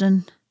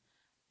Boston,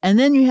 and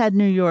then you had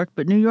New York,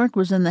 but New York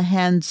was in the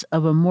hands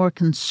of a more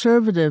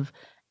conservative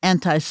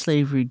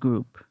anti-slavery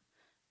group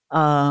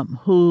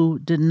who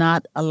did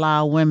not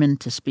allow women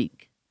to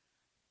speak.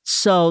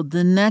 So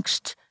the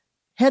next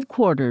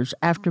headquarters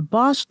after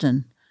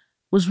Boston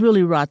was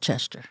really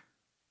Rochester.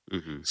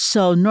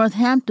 So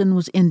Northampton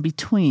was in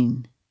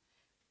between.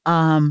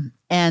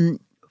 And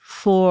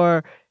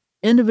for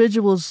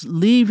individuals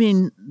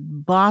leaving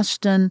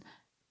Boston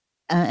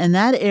and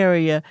that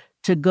area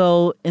to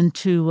go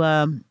into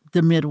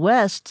the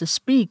Midwest to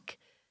speak,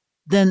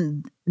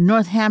 then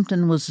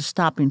Northampton was a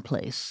stopping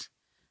place.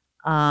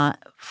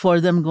 For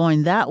them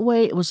going that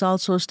way, it was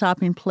also a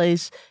stopping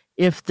place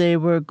if they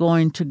were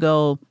going to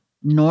go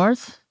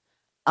north.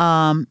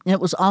 It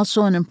was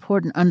also an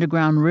important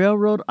Underground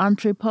Railroad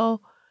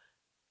entrepot.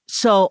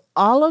 So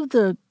all of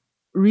the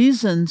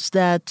reasons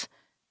that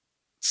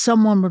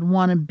someone would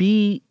want to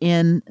be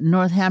in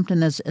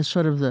Northampton as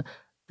sort of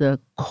the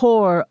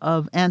core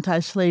of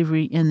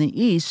anti-slavery in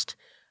the East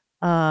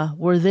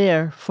were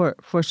there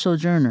for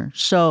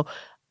sojourners. So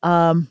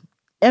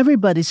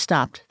everybody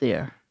stopped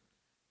there.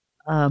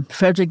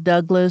 Frederick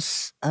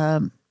Douglass,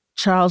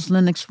 Charles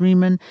Lennox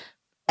Reman,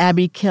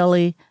 Abby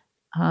Kelly.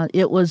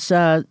 It was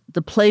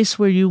the place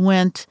where you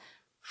went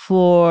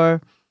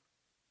for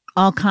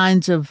all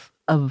kinds of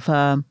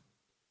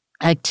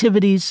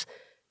activities.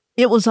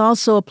 It was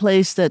also a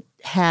place that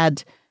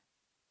had,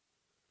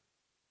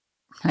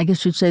 I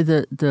guess you'd say,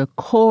 the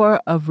core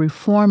of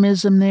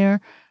reformism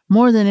there,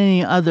 more than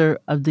any other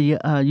of the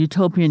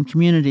utopian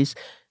communities,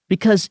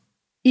 because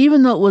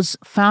even though it was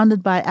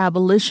founded by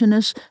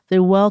abolitionists, they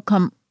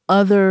welcomed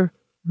other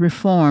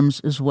reforms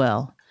as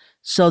well,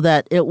 so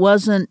that it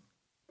wasn't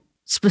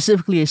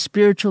specifically a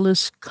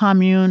spiritualist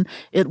commune.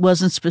 It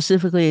wasn't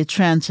specifically a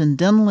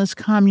transcendentalist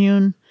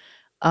commune.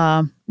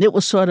 It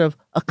was sort of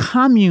a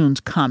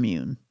commune's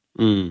commune.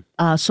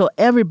 So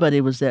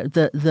everybody was there.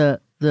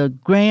 The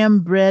graham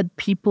bread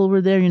people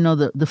were there.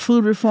 The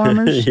food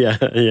reformers.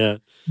 Yeah.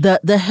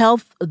 The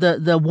health,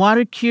 the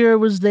water cure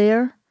was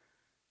there.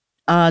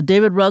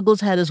 David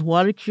Ruggles had his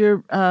water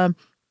cure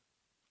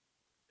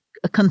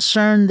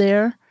concern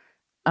there.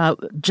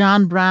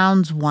 John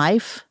Brown's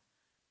wife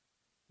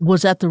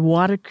was at the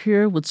water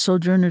cure with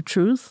Sojourner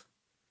Truth.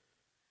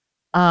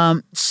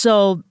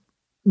 So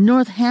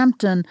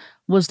Northampton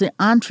was the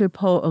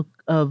entrepot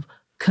of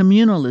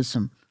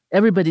communalism.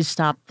 Everybody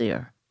stopped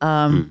there.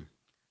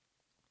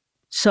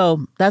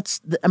 So that's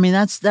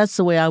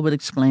the way I would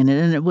explain it.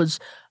 And it was,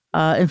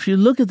 if you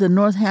look at the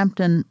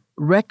Northampton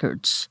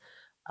records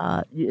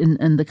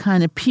and the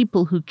kind of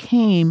people who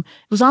came,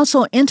 it was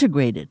also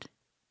integrated.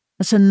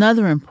 That's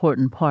another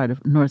important part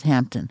of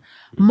Northampton.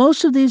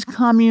 Most of these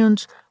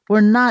communes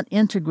were not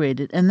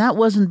integrated, and that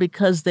wasn't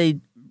because they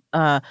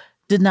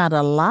did not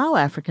allow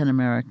African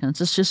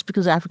Americans. It's just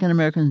because African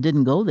Americans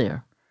didn't go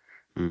there.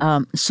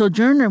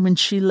 Sojourner, when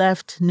she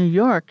left New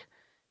York,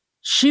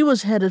 she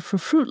was headed for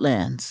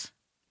Fruitlands.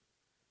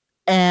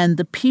 And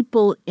the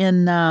people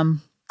in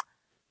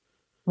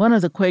one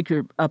of the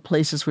Quaker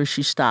places where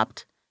she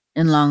stopped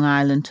in Long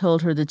Island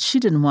told her that she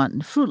didn't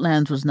want,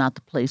 Fruitlands was not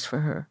the place for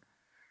her.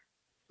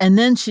 And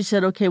then she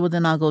said, okay, well,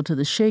 then I'll go to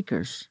the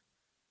Shakers.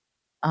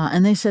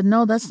 And they said,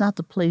 no, that's not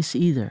the place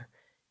either.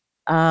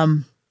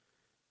 The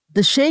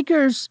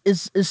Shakers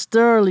is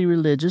thoroughly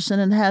religious,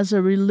 and it has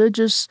a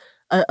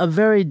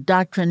very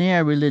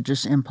doctrinaire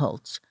religious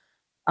impulse.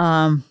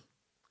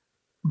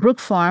 Brook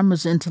Farm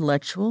was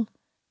intellectual.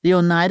 The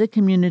Oneida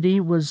community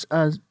was,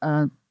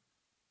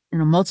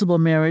 multiple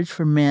marriage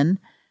for men.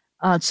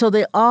 So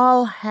they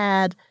all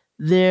had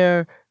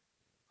their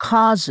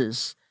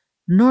causes.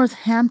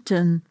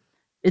 Northampton,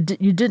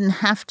 you didn't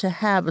have to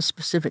have a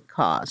specific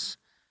cause,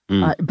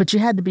 but you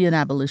had to be an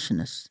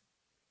abolitionist.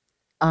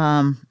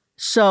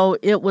 So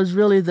it was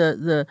really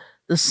the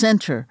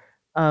center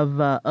of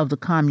the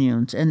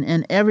communes,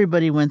 and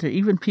everybody went there,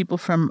 even people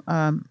from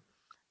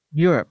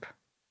Europe.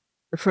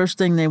 The first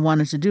thing they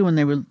wanted to do when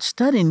they were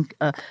studying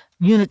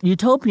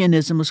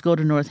utopianism was go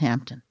to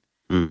Northampton.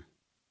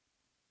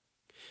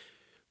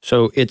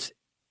 So it's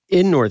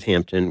in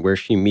Northampton where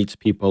she meets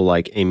people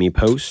like Amy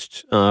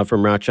Post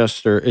from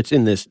Rochester. It's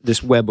in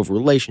this web of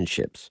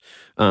relationships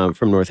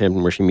from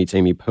Northampton where she meets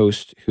Amy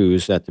Post,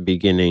 who's at the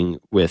beginning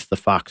with the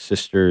Fox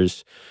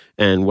sisters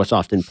and what's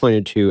often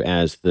pointed to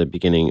as the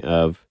beginning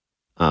of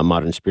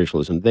modern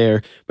spiritualism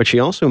there. But she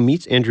also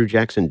meets Andrew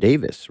Jackson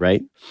Davis,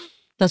 right?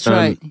 That's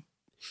right.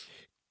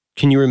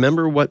 Can you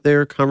remember what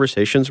their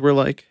conversations were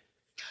like?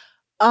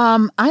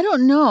 I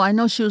don't know. I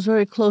know she was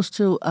very close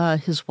to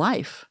his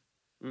wife.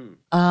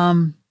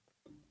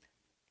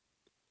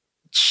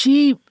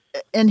 He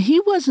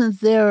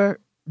wasn't there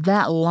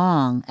that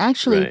long.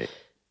 Actually, Right.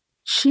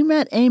 She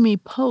met Amy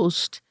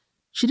Post.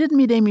 She didn't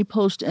meet Amy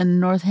Post in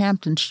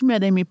Northampton. She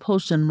met Amy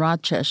Post in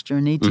Rochester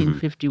in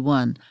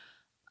 1851.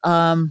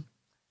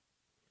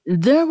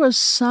 There was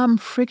some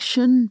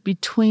friction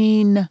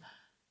between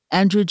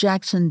Andrew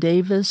Jackson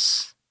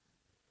Davis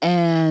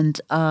and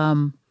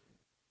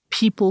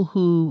people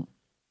who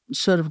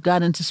sort of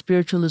got into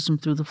spiritualism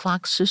through the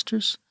Fox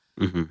sisters.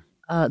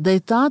 They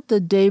thought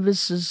that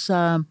Davis's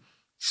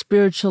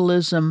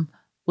spiritualism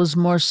was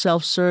more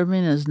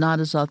self-serving, is not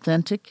as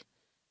authentic.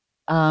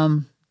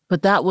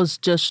 But that was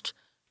just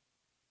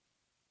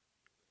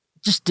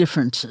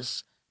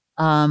differences.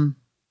 The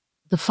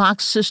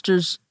Fox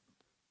sisters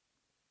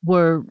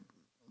were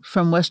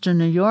from Western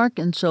New York,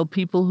 and so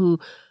people who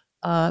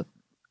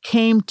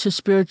came to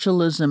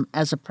spiritualism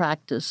as a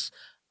practice,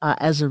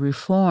 as a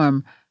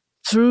reform,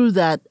 through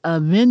that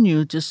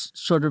venue just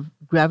sort of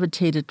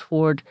gravitated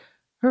toward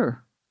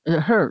her.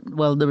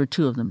 Well, there were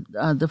two of them,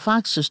 the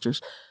Fox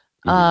sisters.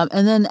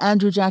 And then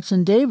Andrew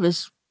Jackson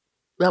Davis,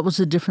 that was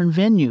a different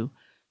venue.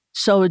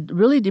 So it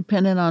really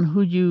depended on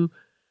who you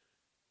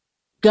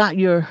got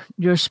your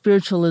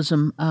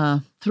spiritualism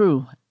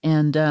through.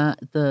 And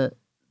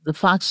the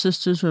Fox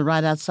sisters were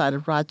right outside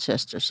of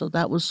Rochester, so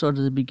that was sort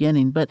of the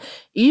beginning. But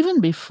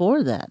even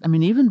before that, I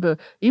mean,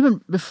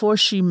 even before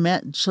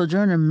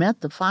Sojourner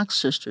met the Fox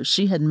sisters,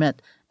 she had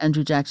met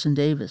Andrew Jackson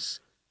Davis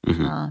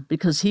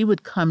because he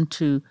would come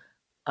to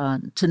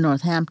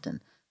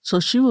Northampton. So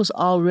she was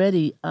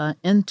already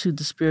into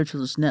the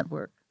spiritualist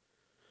network.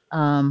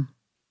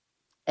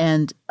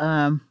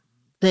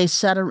 they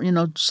sat,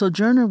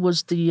 Sojourner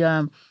was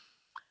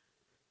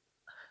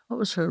what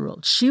was her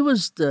role? She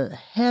was the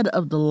head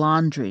of the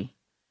laundry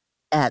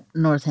at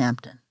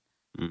Northampton,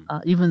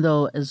 even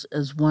though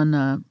as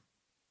one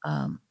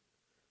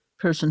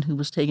person who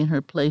was taking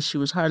her place, she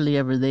was hardly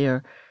ever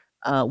there.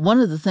 One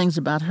of the things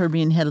about her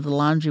being head of the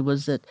laundry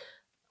was that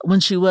when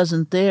she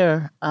wasn't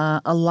there,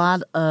 a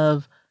lot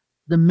of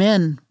the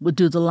men would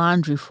do the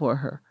laundry for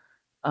her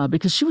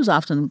because she was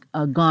often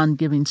gone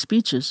giving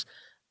speeches.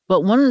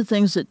 But one of the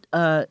things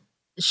that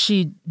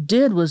she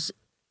did was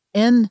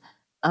in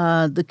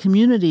the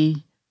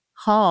community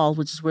hall,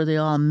 which is where they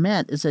all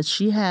met, is that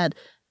she had,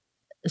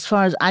 as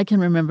far as I can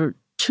remember,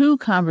 2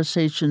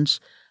 conversations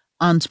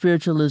on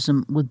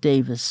spiritualism with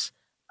Davis.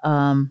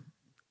 And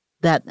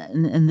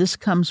this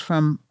comes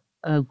from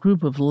a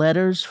group of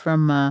letters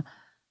from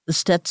the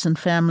Stetson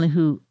family,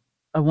 who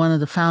are one of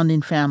the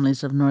founding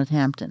families of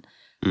Northampton.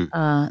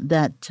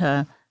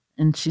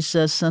 And she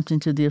says something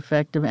to the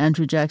effect of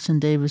Andrew Jackson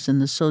Davis and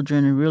the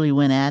Sojourner really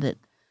went at it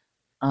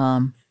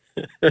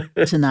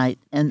tonight.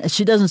 And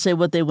she doesn't say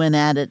what they went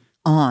at it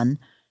on,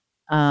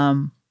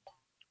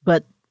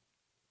 but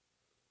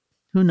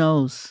who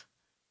knows?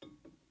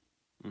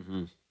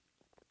 Mm-hmm.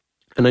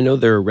 And I know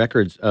there are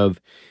records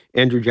of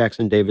Andrew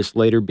Jackson Davis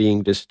later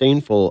being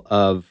disdainful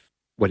of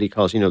what he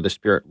calls, the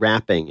spirit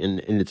rapping,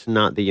 and it's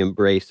not the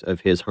embrace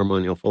of his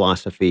harmonial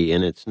philosophy,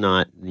 and it's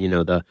not,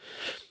 the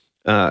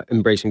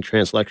embracing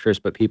trance lectures,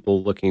 but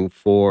people looking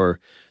for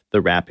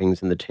the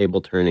rappings and the table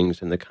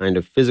turnings and the kind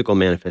of physical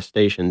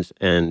manifestations.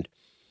 And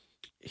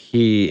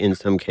he, in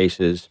some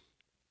cases,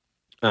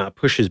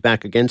 pushes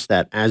back against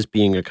that as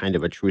being a kind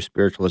of a true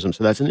spiritualism.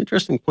 So that's an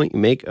interesting point you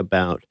make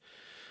about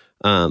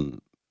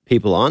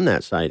people on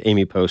that side.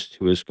 Amy Post,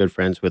 who is good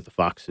friends with the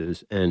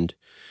Foxes and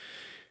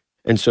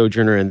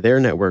Sojourner and their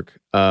network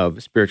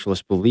of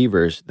spiritualist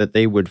believers, that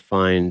they would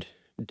find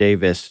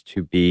Davis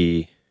to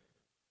be,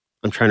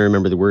 I'm trying to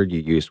remember the word you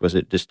used. Was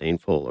it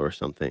disdainful or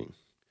something?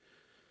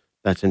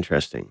 That's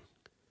interesting.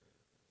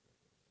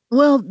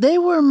 Well, they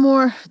were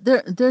more,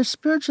 their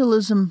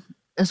spiritualism,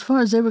 as far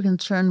as they were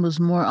concerned, was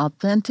more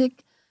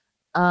authentic.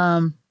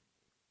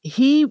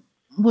 He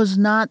was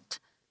not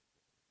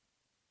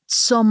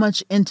so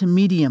much into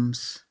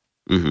mediums.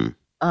 Mm-hmm.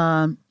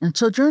 And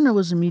Sojourner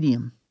was a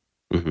medium.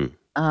 Mm-hmm.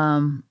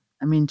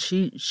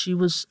 She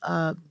was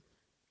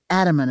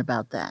adamant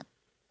about that.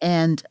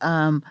 And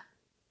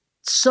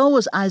so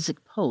was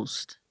Isaac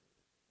Post.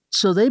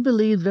 So they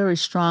believed very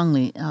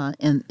strongly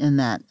in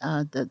that,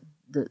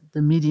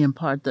 the medium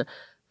part,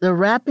 the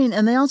rapping,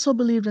 and they also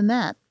believed in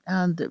that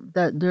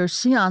their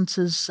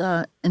seances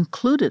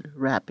included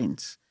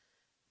rappings.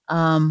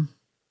 And,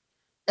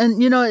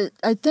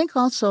 I think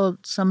also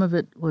some of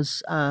it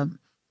was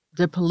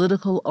their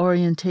political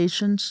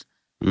orientations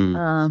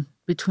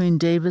between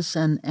Davis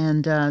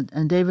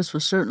and Davis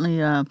was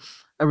certainly a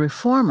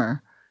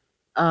reformer.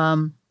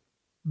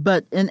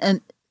 But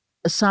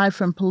aside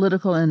from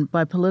political, and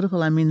by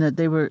political I mean that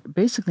they were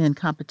basically in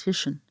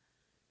competition.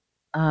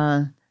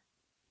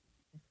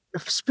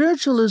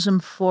 Spiritualism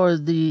for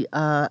the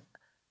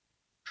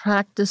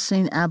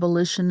practicing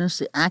abolitionists,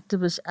 the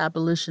activist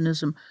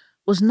abolitionism,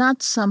 was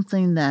not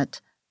something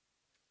that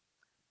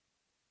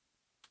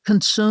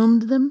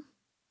consumed them.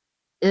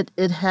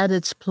 It had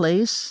its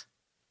place,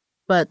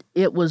 but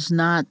it was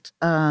not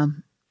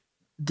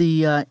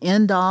the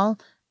end all,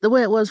 the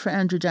way it was for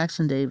Andrew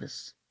Jackson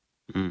Davis.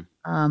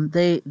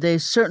 They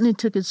certainly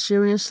took it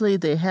seriously.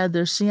 They had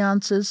their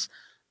seances.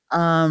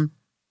 It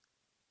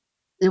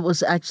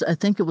was actually, I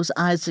think it was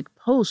Isaac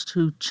Post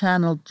who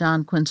channeled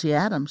John Quincy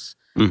Adams.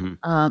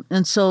 Mm-hmm.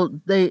 And so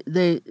they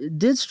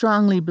did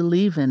strongly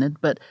believe in it,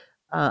 but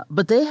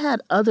they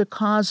had other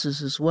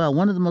causes as well.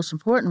 One of the most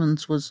important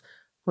ones was,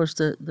 of course,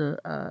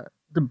 the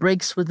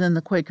breaks within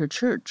the Quaker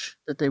Church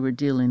that they were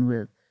dealing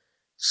with.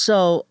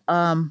 So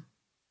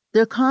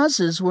their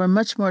causes were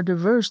much more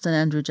diverse than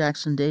Andrew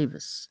Jackson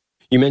Davis.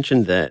 You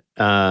mentioned that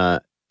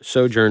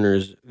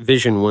Sojourner's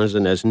vision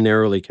wasn't as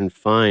narrowly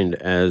confined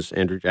as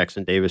Andrew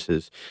Jackson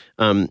Davis's.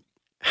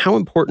 How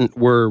important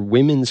were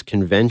women's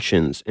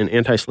conventions and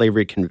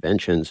anti-slavery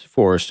conventions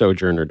for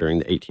Sojourner during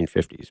the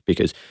 1850s?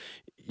 Because,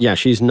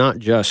 she's not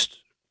just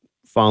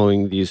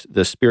following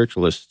the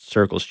spiritualist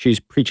circles. She's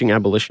preaching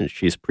abolition.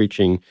 She's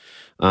preaching.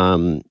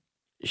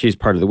 She's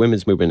part of the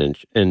women's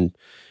movement, and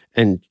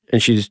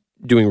she's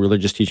doing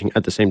religious teaching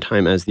at the same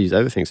time as these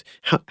other things.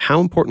 How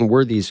important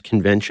were these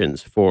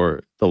conventions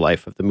for the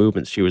life of the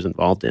movements she was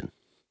involved in?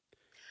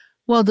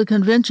 Well, the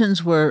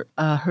conventions were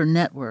her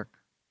network.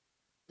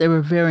 They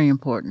were very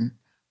important.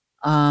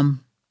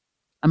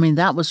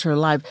 That was her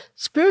life.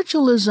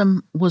 Spiritualism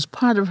was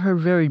part of her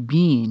very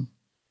being.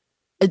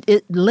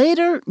 It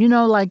later,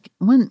 like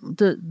when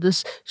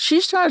she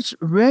starts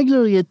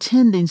regularly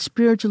attending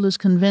spiritualist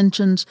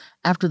conventions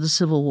after the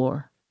Civil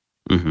War.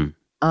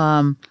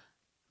 Mm-hmm.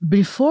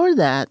 Before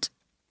that,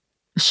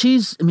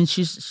 she's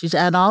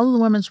at all the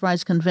women's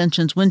rights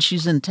conventions when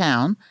she's in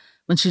town,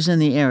 when she's in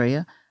the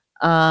area,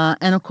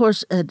 and of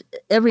course at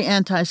every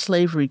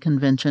anti-slavery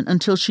convention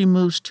until she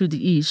moves to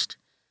the East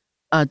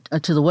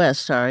to the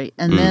west, sorry.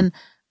 And then,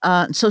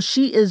 so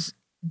she is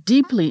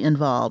deeply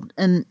involved.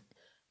 And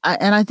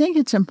I think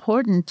it's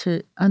important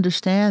to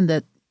understand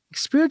that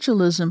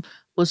spiritualism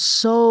was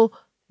so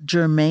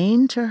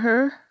germane to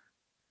her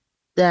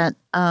that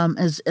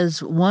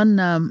as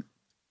one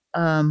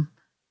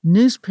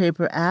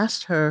newspaper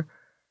asked her,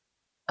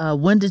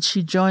 when did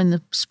she join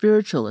the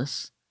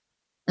spiritualists?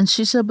 And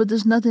she said, but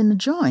there's nothing to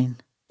join.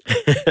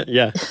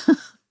 Yeah.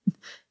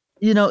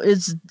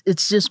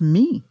 It's just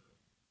me.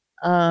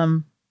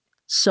 But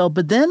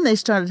then they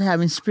started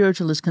having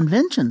spiritualist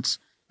conventions,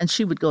 and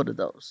she would go to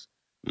those.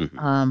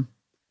 Mm-hmm.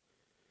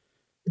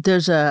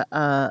 There's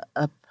a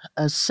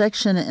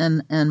section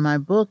in my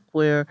book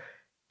where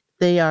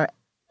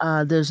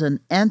there's an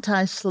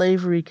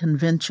anti-slavery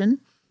convention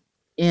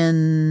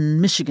in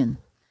Michigan.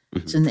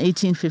 Mm-hmm. It's in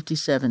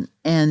 1857,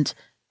 and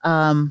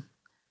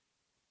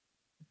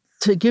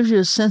to give you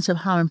a sense of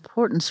how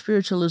important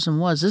spiritualism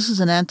was, this is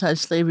an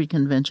anti-slavery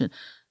convention.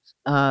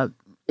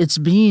 It's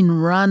being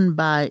run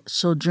by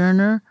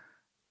Sojourner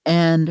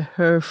and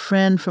her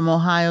friend from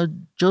Ohio,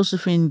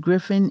 Josephine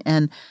Griffin,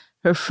 and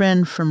her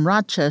friend from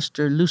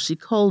Rochester, Lucy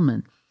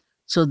Coleman.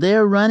 So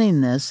they're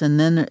running this, and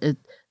then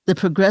the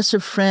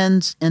Progressive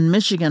Friends in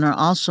Michigan are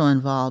also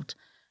involved.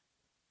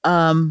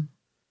 And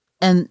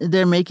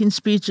they're making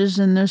speeches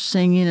and they're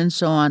singing and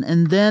so on.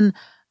 And then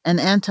an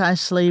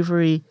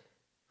anti-slavery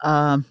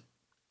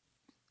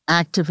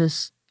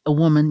activist, a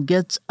woman,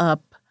 gets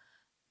up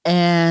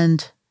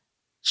and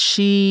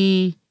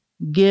she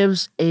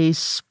gives a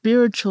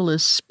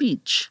spiritualist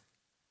speech.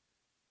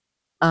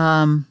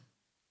 And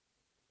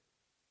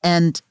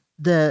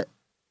the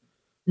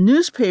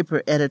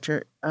newspaper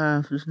editor,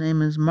 whose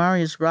name is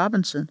Marius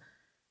Robinson,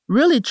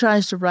 really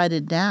tries to write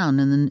it down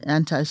in the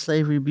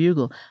Anti-Slavery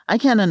Bugle. I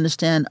can't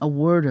understand a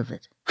word of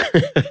it.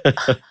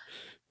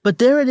 But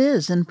there it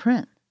is in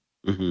print.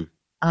 Mm-hmm.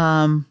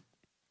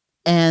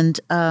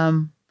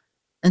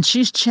 And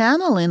she's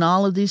channeling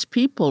all of these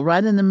people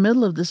right in the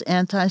middle of this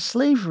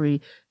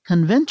anti-slavery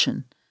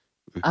convention.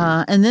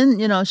 Mm-hmm. And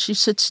then, she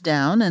sits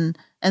down and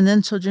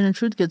then Sojourner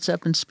Truth gets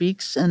up and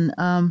speaks. And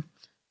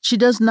she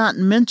does not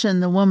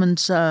mention the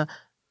woman's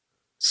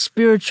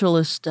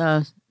spiritualist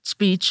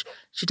speech.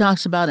 She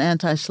talks about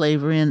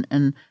anti-slavery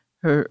and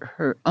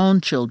her own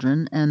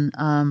children. And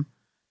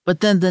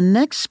but then the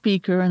next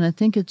speaker, and I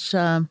think it's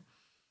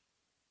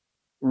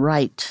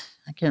Wright.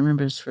 I can't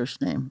remember his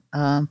first name.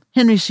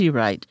 Henry C.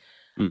 Wright.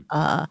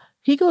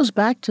 He goes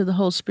back to the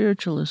whole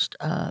spiritualist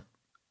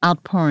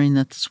outpouring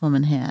that this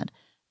woman had.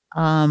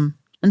 And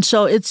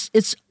so it's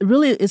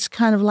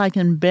kind of like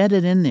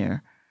embedded in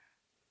there.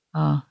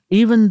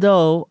 Even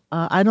though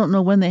I don't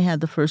know when they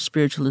had the first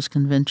spiritualist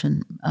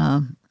convention.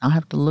 I'll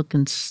have to look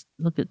at,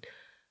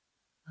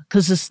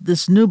 because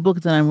this new book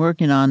that I'm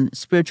working on,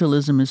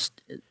 spiritualism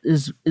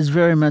is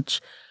very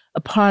much a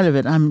part of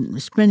it. I'm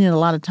spending a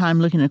lot of time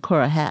looking at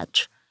Cora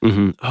Hatch.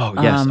 Mm-hmm. Oh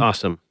yes,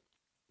 awesome.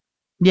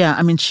 Yeah,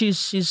 I mean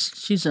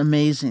she's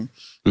amazing.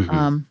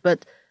 Mm-hmm.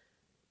 But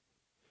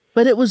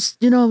it was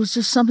it was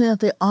just something that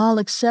they all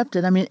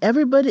accepted. I mean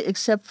everybody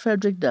except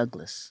Frederick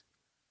Douglass.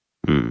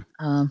 Mm.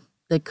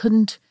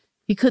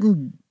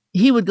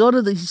 He would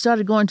go he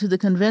started going to the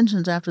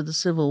conventions after the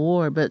Civil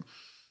War, but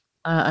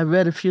I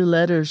read a few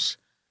letters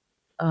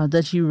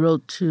that he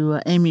wrote to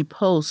Amy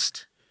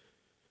Post.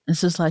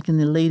 This is like in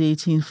the late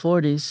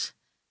 1840s.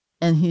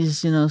 And he's,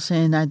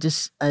 saying, I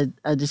just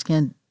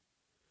can't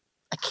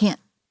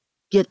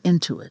get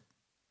into it.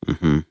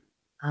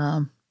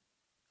 Mm-hmm.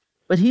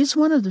 But he's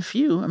one of the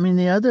few. I mean,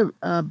 the other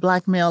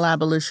black male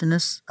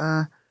abolitionists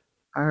are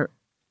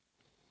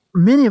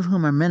many of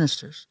whom are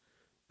ministers,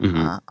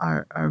 mm-hmm.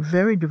 Are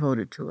very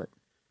devoted to it.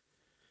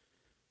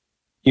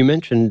 You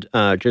mentioned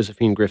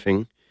Josephine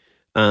Griffin.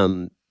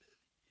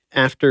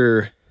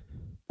 After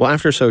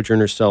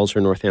Sojourner sells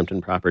her Northampton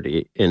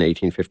property in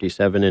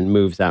 1857 and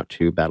moves out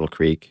to Battle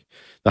Creek,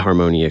 the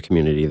Harmonia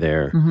community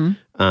there,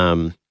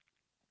 mm-hmm.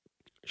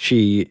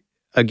 She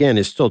again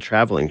is still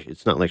traveling.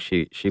 It's not like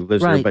she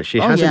lives there, but she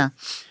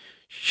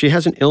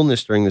has an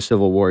illness during the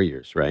Civil War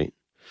years, right?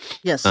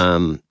 Yes.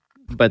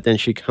 But then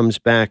she comes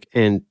back,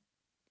 and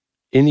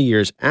in the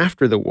years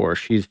after the war,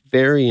 she's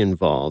very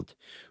involved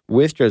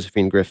with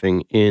Josephine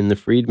Griffin in the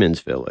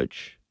Freedmen's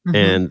Village. Mm-hmm.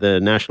 And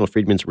the National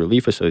Freedmen's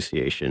Relief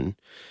Association.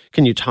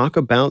 Can you talk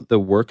about the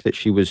work that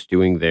she was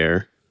doing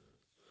there?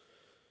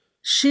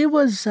 She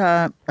was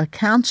a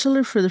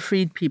counselor for the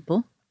freed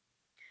people.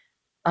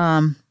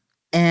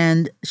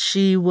 And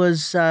she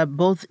was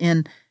both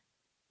in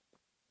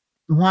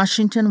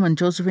Washington when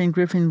Josephine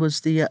Griffin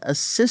was the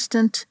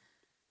assistant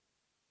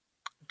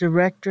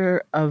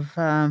director of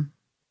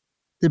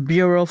the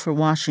Bureau for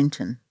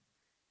Washington.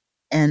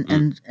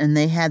 And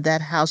they had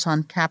that house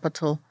on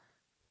Capitol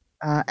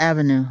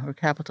Avenue or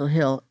Capitol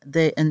Hill.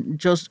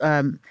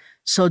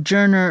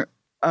 Sojourner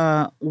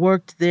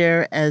worked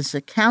there as a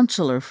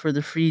counselor for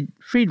the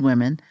freed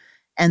women,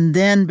 and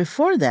then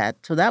before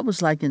that, so that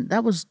was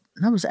that was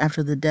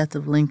after the death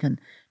of Lincoln.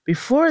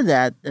 Before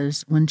that,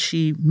 is when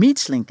she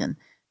meets Lincoln.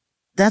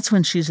 That's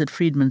when she's at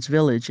Freedmen's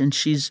Village, and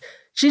she's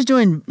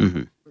doing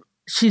mm-hmm.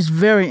 she's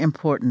very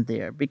important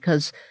there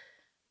because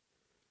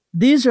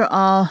these are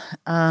all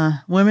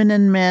women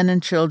and men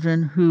and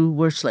children who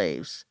were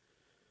slaves.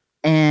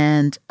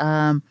 And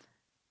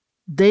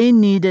they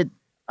needed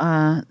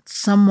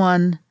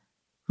someone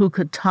who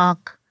could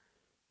talk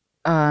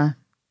the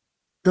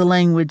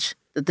language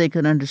that they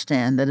could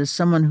understand, that is,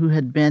 someone who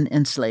had been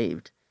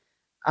enslaved.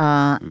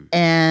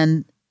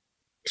 And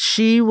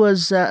she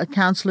was a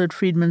counselor at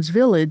Freedman's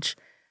Village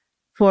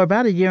for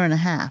about a year and a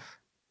half.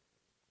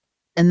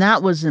 And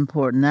that was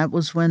important. That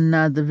was when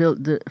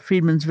the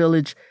Freedman's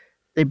Village,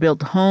 they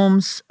built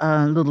homes, they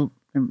weren't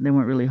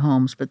really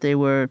homes, but they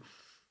were,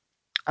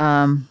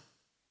 well,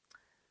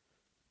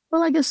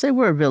 I guess they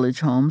were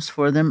village homes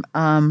for them.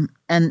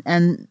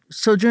 And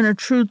Sojourner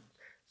Truth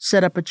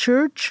set up a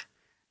church.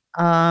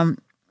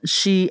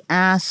 She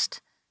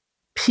asked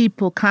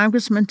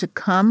congressmen to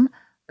come,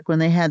 like when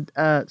they had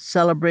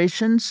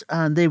celebrations.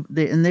 They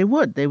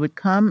would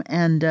come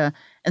and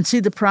see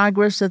the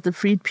progress that the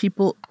freed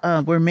people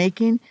were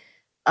making.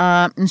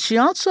 And she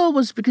also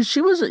was, because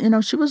she was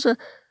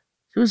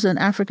an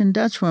African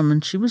Dutch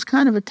woman. She was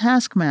kind of a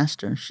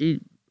taskmaster. She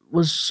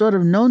was sort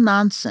of no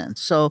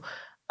nonsense. So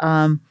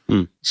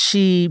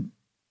she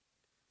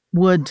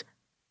would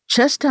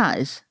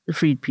chastise the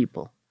freed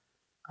people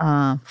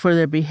for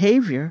their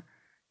behavior.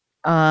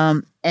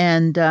 And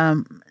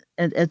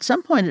at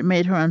some point, it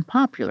made her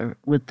unpopular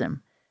with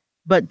them.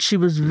 But she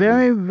was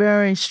very,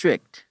 very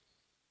strict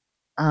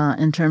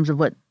in terms of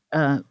what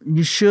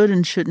you should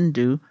and shouldn't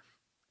do.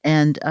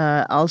 And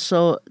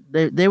also,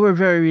 they were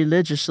very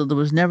religious, so there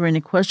was never any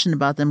question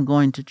about them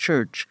going to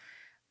church.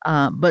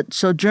 But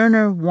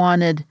Sojourner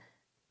wanted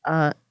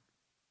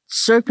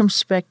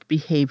circumspect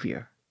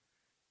behavior.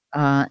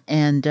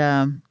 And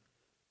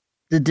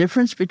the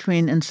difference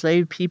between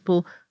enslaved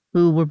people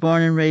who were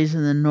born and raised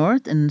in the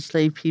North and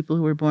enslaved people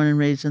who were born and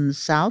raised in the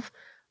South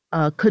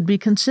could be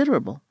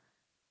considerable.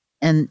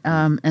 And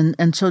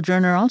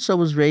Sojourner also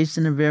was raised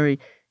in a very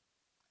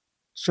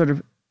sort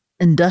of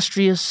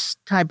industrious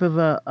type of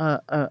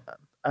a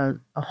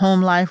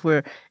home life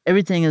where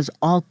everything is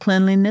all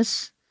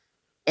cleanliness.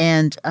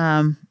 And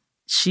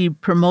she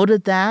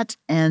promoted that,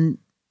 and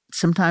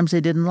sometimes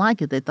they didn't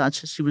like it. They thought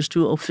she was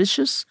too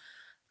officious.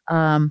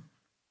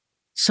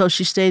 So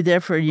she stayed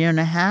there for a year and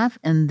a half,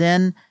 and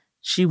then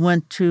she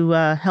went to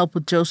help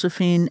with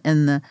Josephine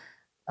in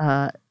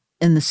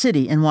the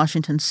city, in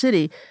Washington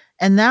City.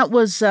 And that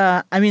was,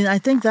 I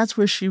think that's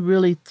where she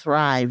really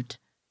thrived,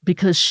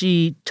 because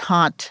she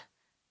taught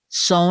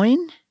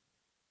sewing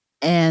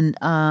and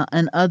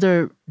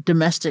other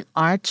domestic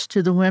arts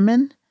to the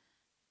women.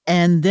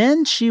 And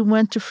then she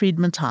went to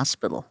Freedman's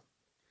Hospital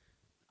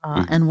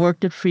and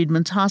worked at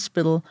Freedman's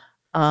Hospital,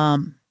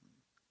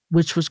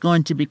 which was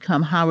going to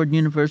become Howard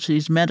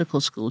University's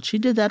medical school. She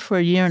did that for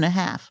a year and a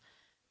half.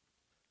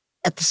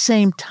 At the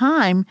same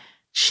time,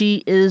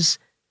 she is,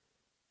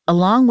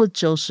 along with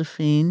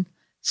Josephine,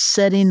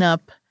 setting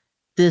up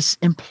this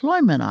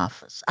employment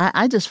office.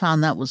 I just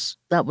found that was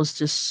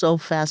just so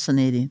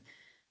fascinating.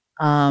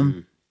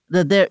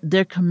 That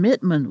their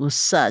commitment was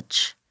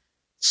such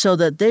so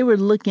that they were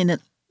looking at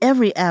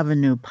every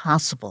avenue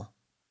possible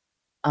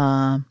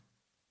to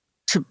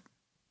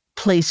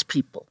place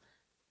people.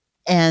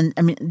 And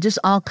I mean, just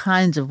all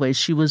kinds of ways.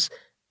 She was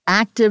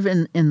active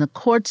in the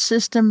court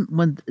system,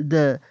 when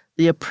the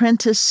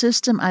apprentice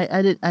system.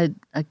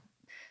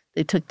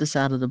 They took this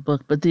out of the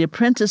book, but the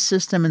apprentice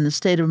system in the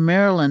state of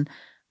Maryland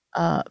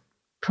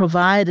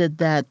provided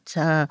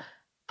that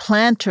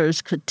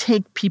planters could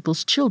take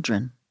people's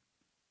children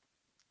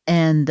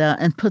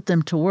and put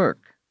them to work.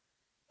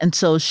 And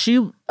so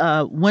she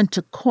went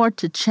to court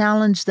to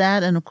challenge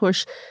that, and of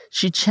course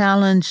she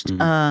challenged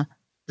the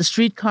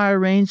streetcar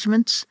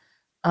arrangements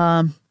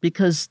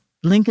because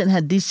Lincoln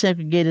had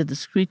desegregated the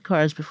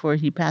streetcars before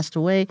he passed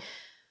away,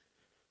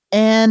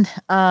 and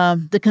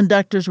the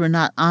conductors were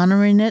not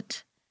honoring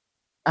it.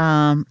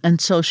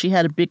 And so she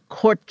had a big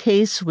court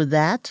case with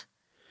that.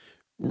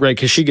 Right,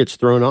 because she gets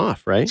thrown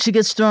off, right? She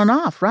gets thrown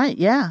off, right,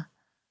 yeah.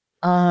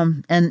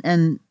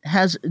 And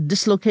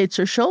dislocates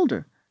her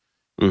shoulder.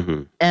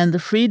 Mm-hmm. And the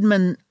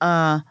Freedman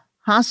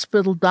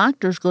Hospital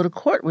doctors go to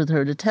court with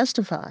her to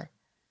testify.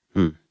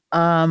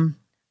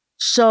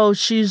 So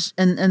she's,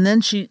 and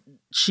then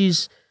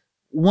she's,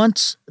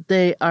 once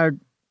they are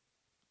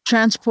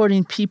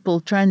transporting people,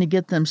 trying to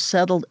get them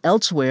settled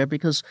elsewhere,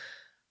 because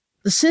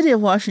the city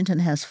of Washington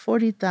has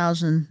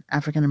 40,000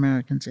 African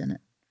Americans in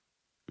it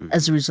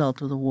as a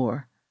result of the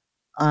war.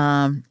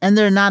 And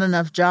there are not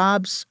enough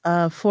jobs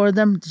for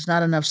them. There's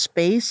not enough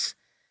space.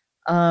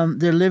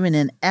 They're living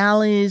in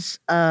alleys.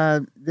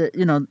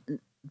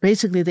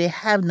 Basically they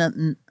have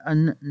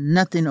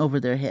nothing over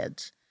their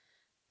heads.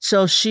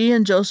 So she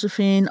and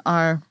Josephine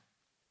are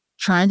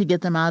trying to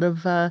get them out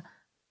of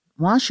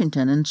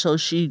Washington. And so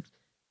she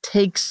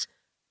takes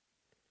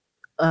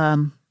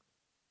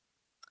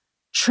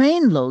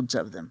train loads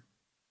of them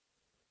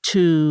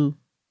to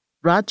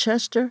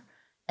Rochester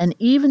and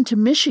even to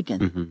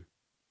Michigan.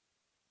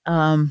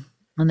 And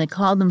they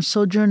call them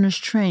Sojourner's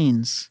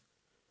trains.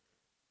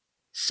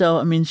 So,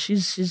 I mean,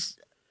 she's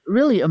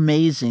really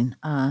amazing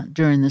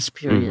during this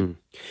period.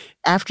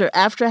 After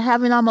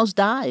having almost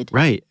died.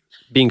 Right.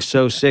 Being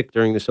so sick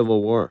during the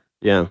Civil War.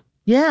 Yeah.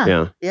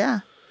 Yeah.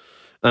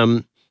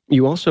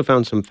 You also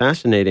found some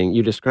fascinating,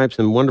 you described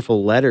some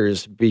wonderful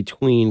letters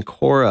between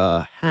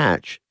Cora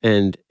Hatch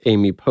and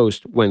Amy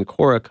Post when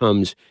Cora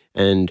comes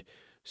and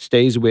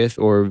stays with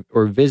or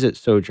visits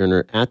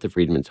Sojourner at the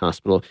Freedmen's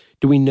Hospital.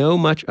 Do we know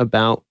much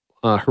about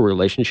her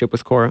relationship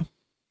with Cora?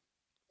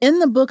 In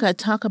the book, I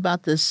talk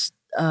about this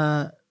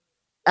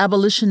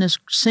abolitionist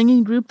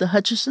singing group, the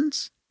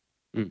Hutchisons.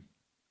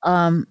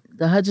 The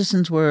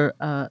Hutchisons were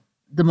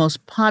the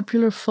most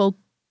popular folk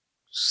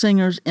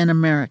singers in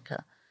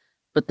America,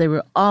 but they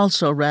were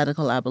also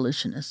radical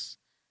abolitionists,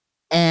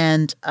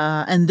 and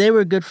they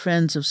were good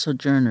friends of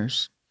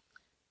Sojourners.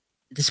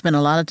 They spent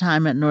a lot of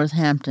time at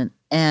Northampton,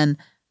 and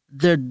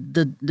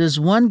there's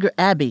one girl,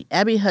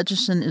 Abby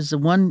Hutchison is the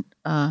one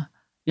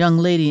young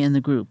lady in the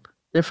group.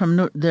 They're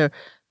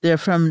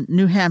from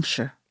New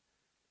Hampshire,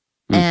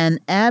 and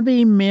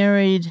Abby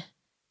married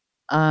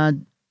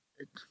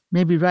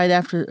maybe right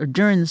after or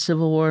during the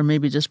Civil War,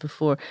 maybe just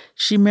before.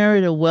 She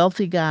married a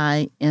wealthy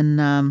guy in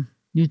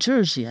New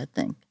Jersey, I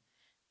think.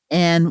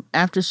 And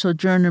after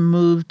Sojourner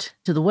moved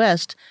to the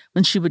West,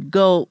 when she would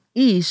go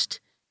east,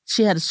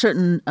 she had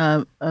certain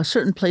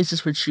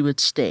places where she would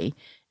stay,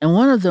 and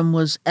one of them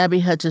was Abby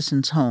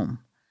Hutchison's home.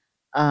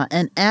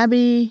 And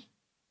Abby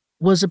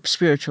was a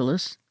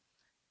spiritualist,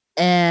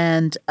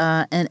 and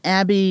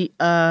Abby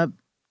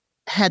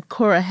had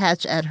Cora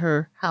Hatch at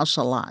her house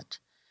a lot,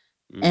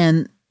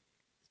 and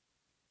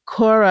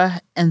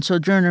Cora and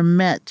Sojourner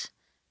met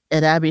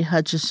at Abby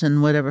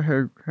Hutchison, whatever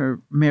her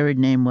married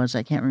name was,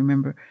 I can't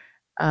remember,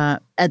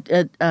 at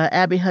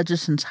Abby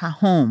Hutchison's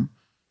home.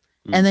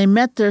 And they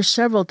met there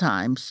several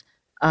times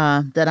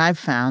that I've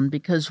found,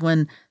 because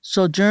when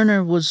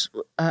Sojourner was,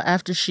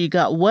 after she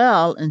got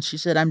well and she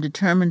said, I'm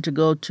determined to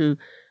go to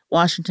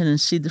Washington and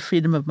see the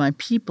freedom of my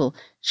people,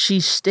 she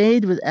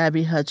stayed with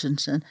Abby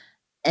Hutchinson,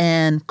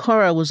 and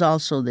Cora was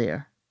also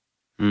there.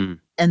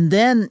 And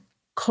then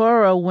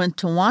Cora went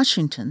to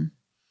Washington,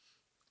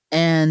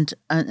 and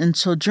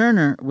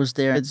Sojourner was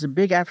there. It's a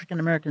big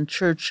African-American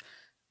church,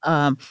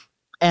 and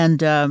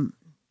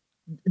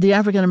the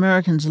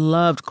African-Americans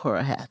loved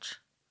Cora Hatch.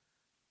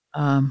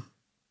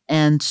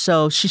 And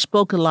so she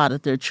spoke a lot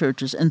at their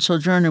churches, and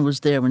Sojourner was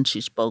there when she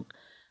spoke.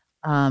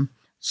 Then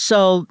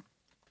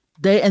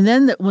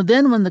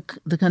when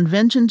the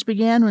conventions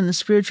began, when the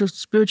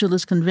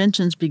spiritualist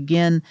conventions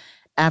began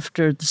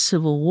after the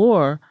Civil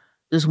War,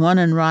 there's one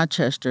in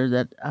Rochester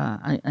that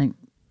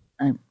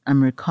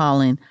I'm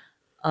recalling.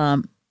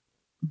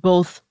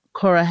 Both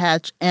Cora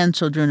Hatch and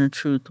Sojourner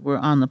Truth were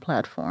on the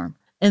platform.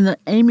 In the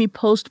Amy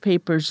Post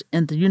papers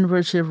at the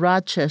University of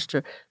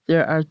Rochester,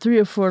 there are 3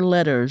 or 4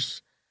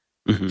 letters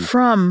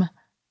from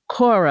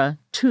Cora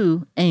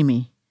to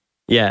Amy.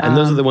 Yeah, and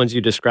those are the ones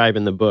you describe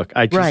in the book.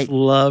 I just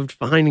loved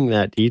finding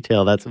that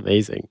detail. That's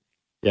amazing.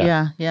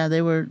 Yeah,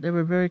 they were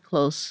very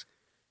close.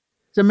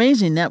 It's an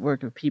amazing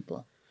network of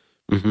people.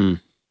 In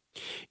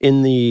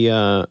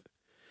the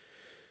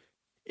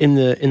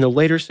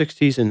later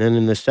 60s and then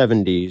in the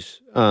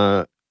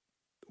 70s,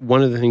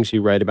 one of the things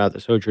you write about that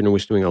Sojourner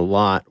was doing a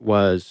lot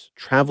was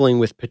traveling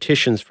with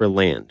petitions for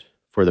land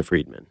for the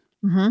freedmen.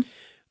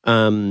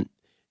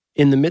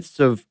 In the midst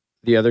of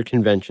the other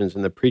conventions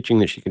and the preaching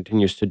that she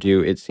continues to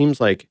do, it seems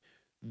like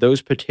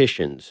those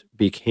petitions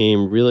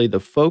became really the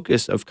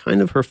focus of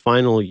kind of her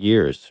final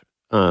years,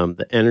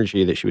 the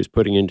energy that she was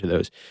putting into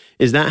those.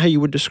 Is that how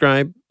you would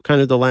describe kind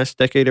of the last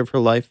decade of her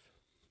life?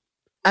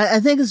 I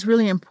think it's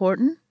really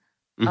important.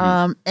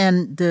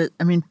 And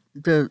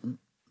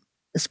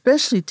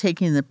especially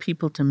taking the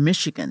people to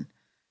Michigan,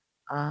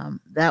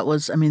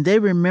 they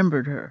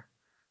remembered her.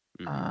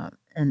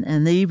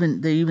 And they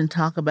even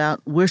talk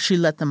about where she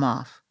let them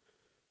off,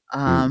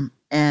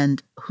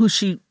 and who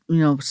she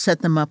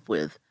set them up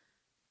with,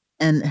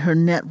 and her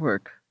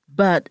network.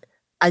 But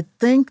I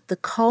think the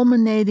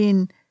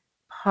culminating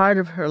part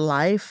of her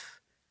life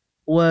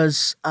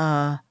was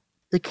the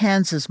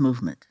Kansas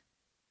movement.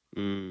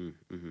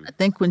 I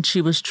think when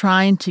she was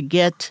trying to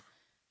get,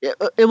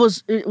 it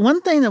was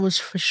one thing that was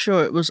for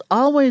sure. It was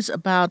always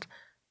about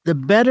the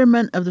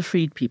betterment of the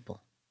freed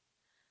people.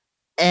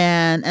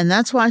 And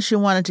that's why she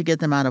wanted to get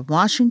them out of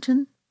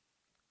Washington.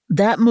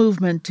 That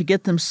movement to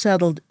get them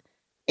settled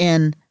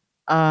in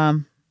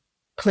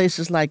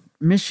places like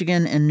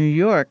Michigan and New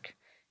York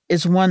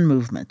is one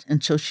movement.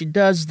 And so she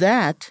does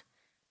that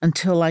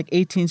until like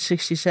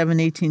 1867,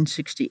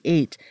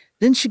 1868.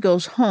 Then she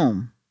goes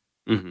home.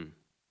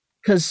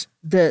 Because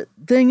the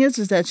thing is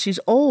that she's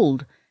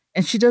old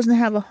and she doesn't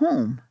have a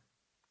home.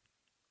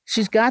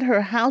 She's got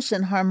her house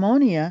in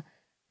Harmonia,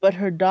 but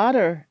her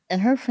daughter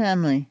and her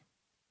family,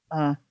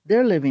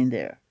 they're living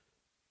there.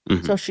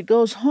 So she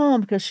goes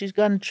home because she's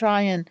going to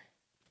try and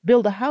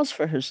build a house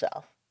for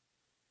herself.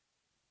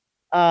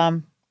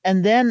 And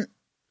then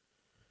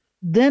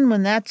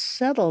when that's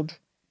settled,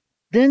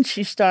 then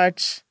she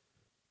starts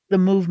the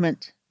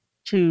movement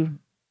to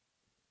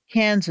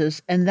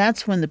Kansas, and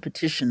that's when the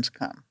petitions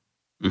come.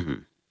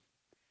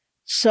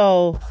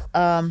 So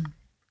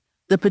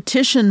the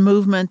petition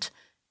movement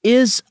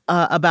is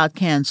about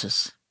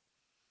Kansas.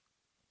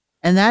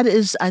 And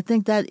I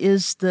think that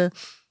is the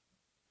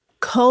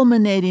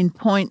culminating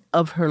point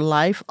of her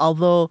life,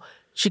 although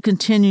she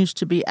continues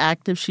to be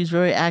active. She's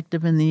very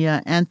active in the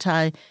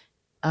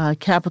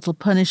anti-capital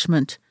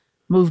punishment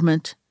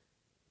movement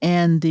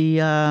and the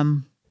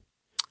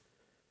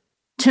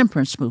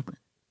temperance movement.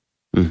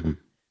 Mm-hmm.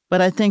 But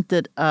I think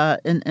that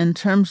in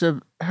terms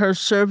of her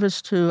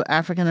service to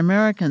African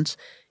Americans,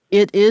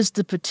 it is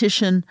the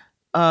petition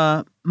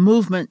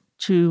movement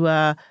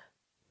to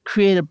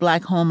create a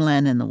black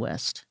homeland in the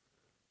West.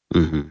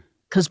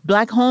 Because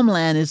black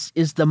homeland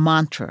is the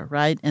mantra,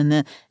 right? And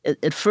then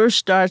it first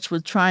starts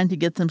with trying to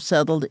get them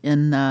settled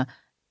in the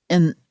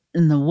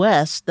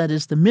West, that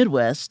is the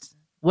Midwest,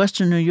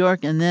 Western New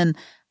York, and then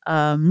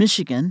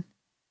Michigan.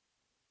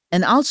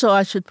 And also,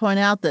 I should point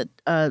out that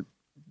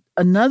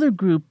another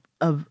group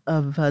of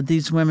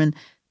these women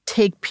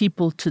take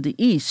people to the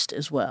East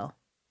as well.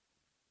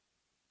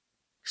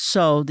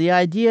 So the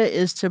idea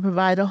is to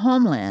provide a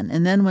homeland.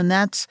 And then when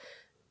that's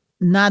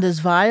not as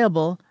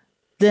viable,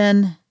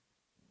 then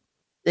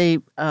they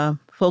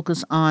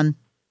focus on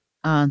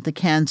the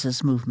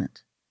Kansas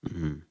movement.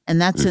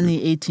 And that's in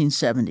the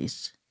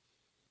 1870s.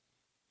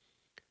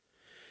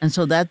 And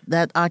so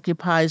that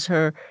occupies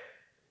her,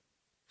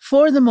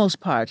 for the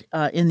most part,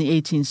 in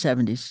the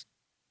 1870s.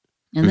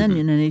 And then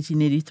in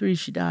 1883,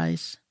 she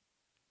dies.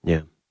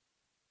 Yeah.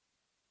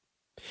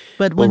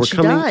 But when she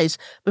dies,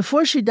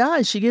 before she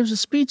dies, she gives a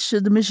speech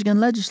to the Michigan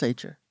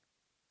legislature.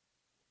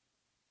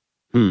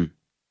 And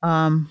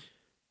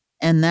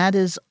that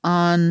is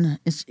on.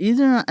 It's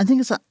either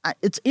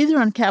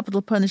on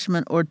capital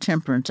punishment or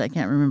temperance. I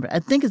can't remember. I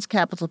think it's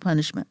capital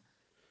punishment.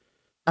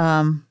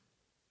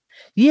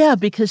 Yeah,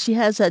 because she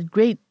has that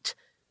great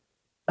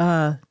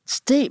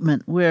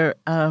statement where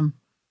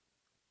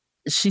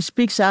she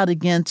speaks out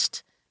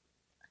against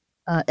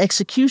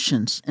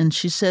executions, and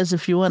she says,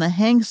 if you want to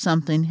hang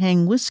something,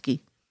 hang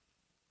whiskey,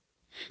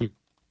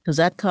 because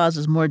that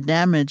causes more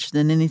damage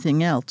than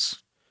anything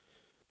else.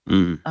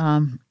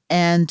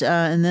 And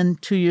then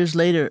 2 years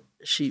later,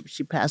 she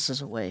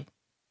passes away.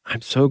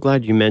 I'm so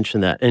glad you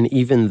mentioned that, and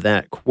even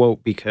that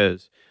quote,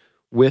 because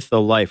with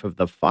the life of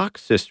the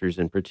Fox sisters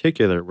in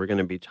particular, we're going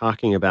to be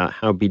talking about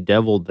how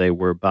bedeviled they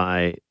were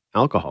by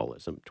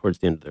alcoholism towards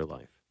the end of their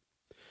life.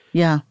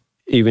 Yeah.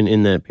 Even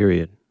in that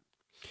period.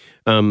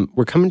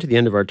 We're coming to the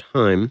end of our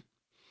time.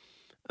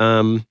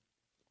 The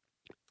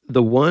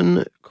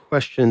one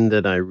question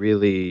that I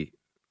really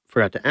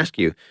forgot to ask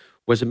you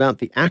was about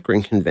the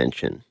Akron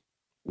Convention,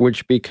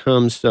 which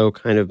becomes so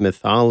kind of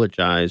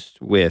mythologized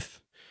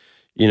with,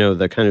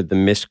 the kind of the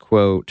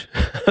misquote,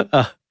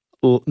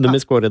 the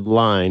misquoted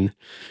line.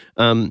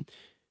 Can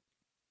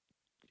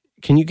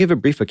you give a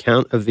brief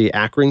account of the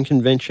Akron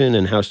Convention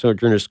and how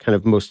Sojourner's kind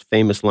of most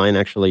famous line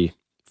actually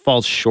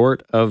falls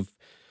short of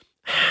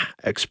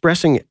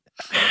expressing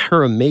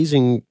her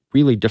amazing,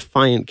 really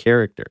defiant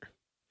character?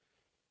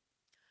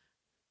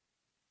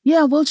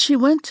 Yeah, well, she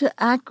went to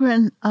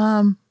Akron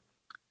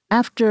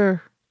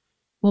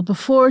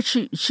before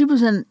she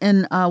was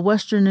in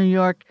Western New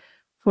York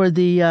for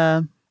the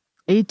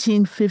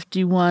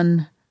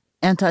 1851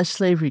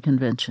 Anti-Slavery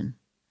Convention,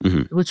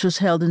 which was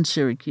held in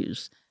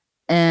Syracuse.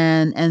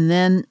 And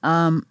then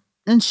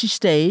she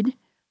stayed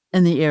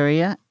in the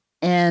area,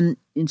 and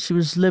she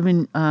was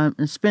living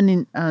and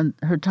spending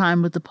her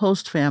time with the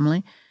Post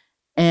family.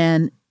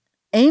 And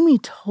Amy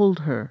told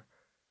her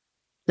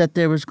that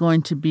there was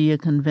going to be a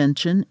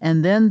convention,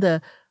 and then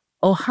the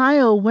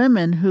Ohio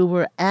women who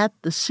were at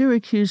the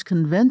Syracuse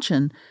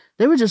convention,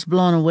 they were just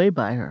blown away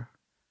by her.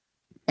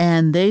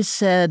 And they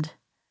said,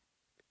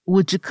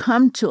 would you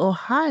come to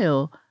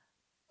Ohio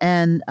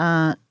and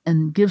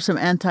give some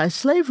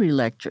anti-slavery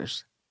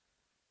lectures?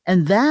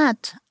 And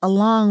that,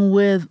 along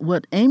with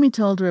what Amy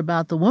told her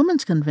about the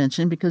women's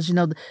convention, because,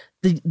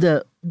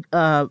 the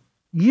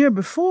year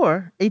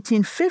before,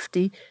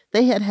 1850,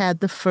 they had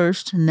the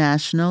first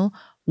national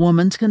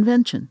women's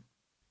convention.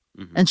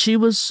 And she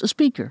was a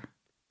speaker.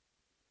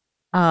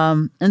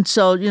 And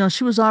so,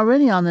 she was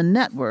already on the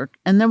network,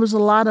 and there was a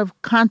lot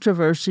of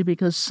controversy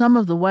because some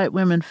of the white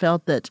women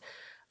felt that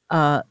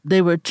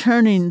they were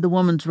turning the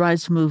women's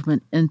rights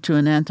movement into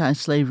an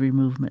anti-slavery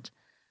movement.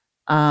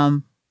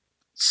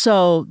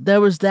 So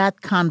there was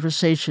that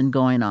conversation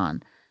going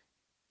on.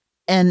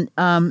 And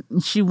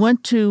she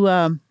went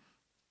to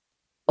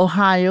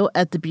Ohio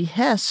at the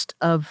behest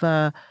of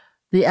the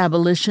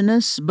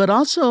abolitionists, but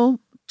also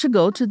to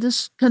go to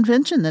this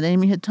convention that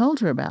Amy had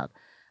told her about.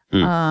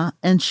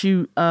 And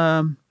she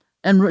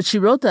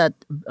wrote that,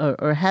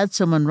 or had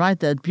someone write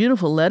that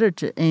beautiful letter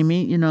to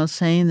Amy,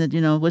 saying that,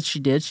 what she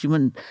did. She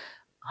went and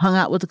hung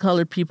out with the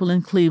colored people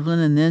in Cleveland,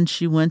 and then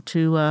she went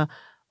to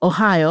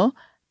Ohio,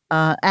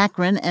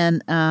 Akron,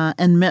 and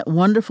met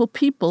wonderful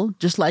people,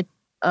 just like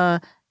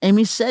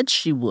Amy said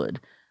she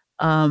would.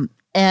 And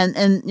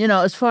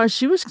as far as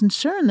she was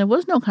concerned, there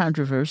was no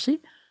controversy.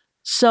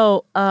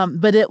 So,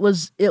 but it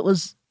was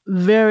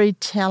very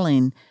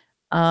telling,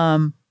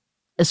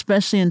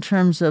 especially in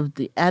terms of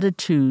the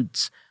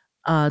attitudes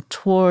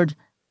toward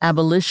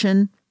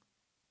abolition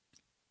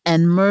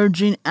and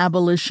merging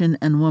abolition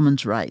and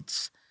women's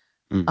rights,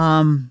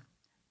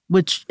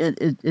 which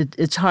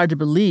it's hard to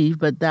believe,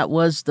 but that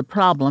was the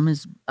problem,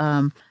 is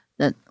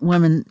that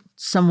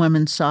some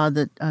women saw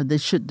that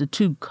the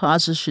two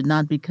causes should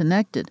not be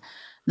connected.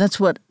 That's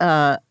what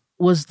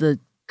was the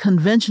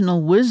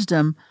conventional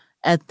wisdom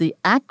at the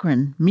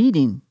Akron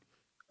meeting,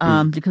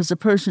 because the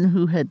person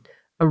who had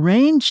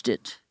arranged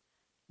it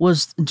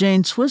was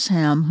Jane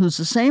Swisham, who's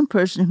the same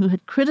person who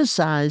had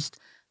criticized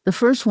the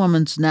first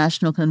women's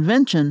national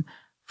convention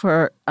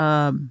for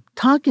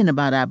talking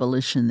about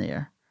abolition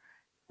there.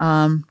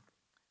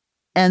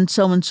 And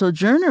so when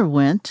Sojourner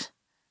went,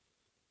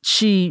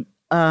 she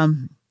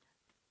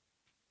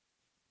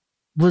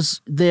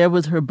was there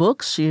with her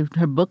books.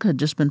 Her book had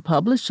just been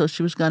published, so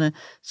she was going to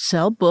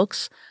sell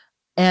books.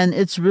 And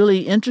it's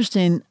really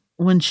interesting,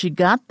 when she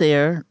got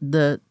there,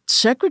 the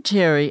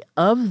secretary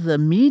of the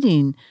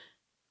meeting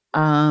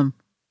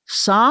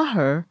saw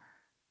her,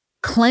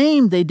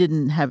 claimed they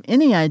didn't have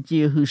any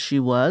idea who she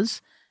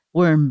was,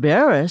 were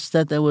embarrassed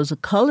that there was a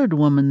colored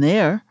woman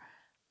there.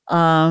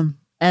 And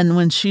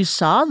when she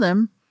saw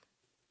them,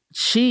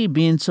 she,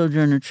 being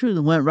Sojourner Truth,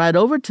 went right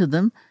over to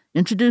them,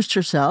 introduced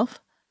herself,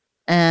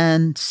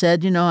 and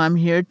said, I'm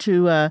here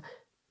to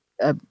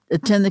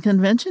attend the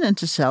convention and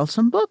to sell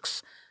some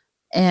books.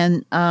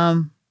 And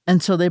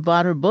so they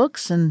bought her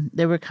books, and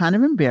they were kind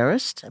of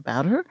embarrassed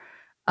about her.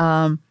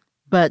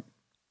 But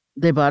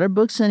they bought her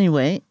books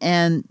anyway.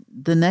 And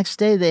the next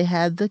day they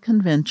had the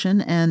convention.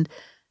 And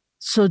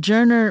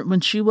Sojourner, when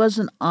she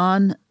wasn't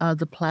on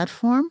the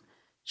platform,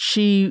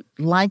 she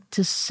liked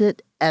to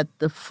sit at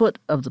the foot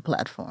of the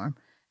platform.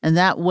 And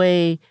that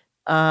way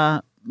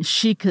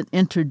she could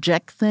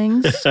interject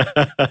things.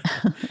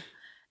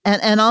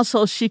 and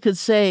also she could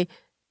say,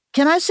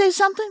 "Can I say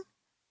something?"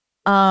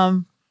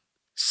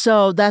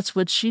 So that's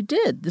what she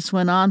did. This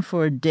went on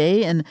for a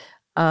day, and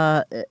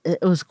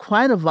it was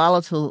quite a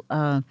volatile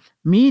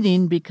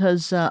meeting,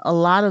 because there were a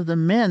lot of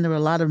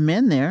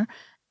men there,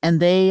 and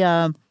they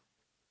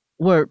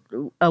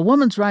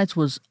women's rights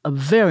was a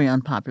very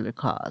unpopular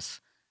cause.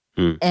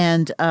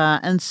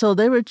 And so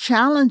they were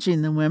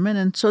challenging the women,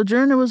 and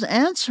Sojourner was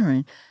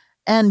answering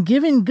and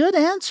giving good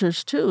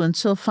answers too. And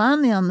so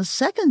finally on the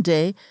second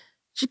day,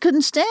 she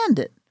couldn't stand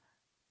it.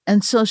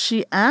 And so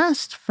she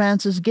asked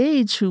Frances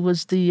Gage, who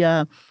was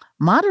the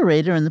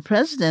moderator and the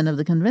president of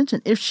the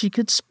convention, if she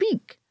could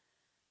speak.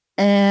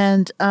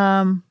 And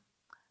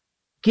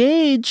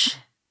Gage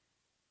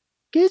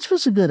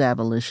was a good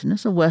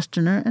abolitionist, a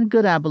Westerner, and a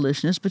good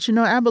abolitionist. But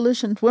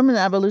women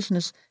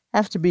abolitionists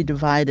have to be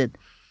divided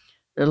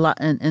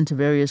into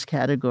various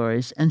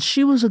categories. And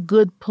she was a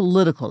good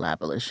political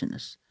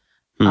abolitionist,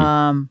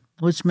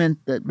 which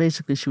meant that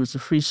basically she was a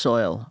free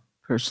soil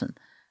person.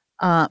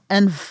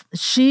 And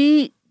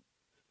she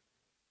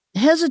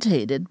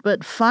hesitated,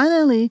 but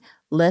finally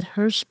let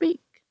her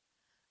speak.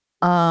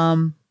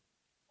 And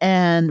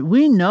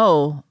we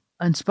know,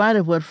 in spite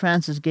of what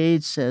Frances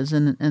Gage says,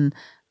 and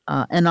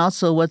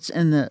also what's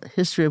in the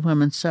history of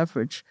women's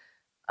suffrage,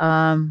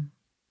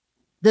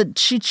 that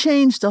she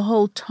changed the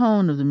whole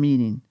tone of the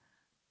meeting.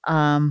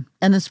 And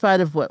in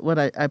spite of what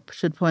I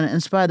should point out,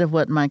 in spite of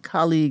what my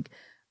colleague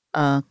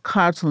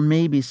Carlton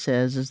Maybe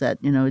says, is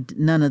that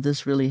none of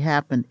this really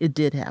happened. It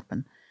did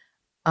happen,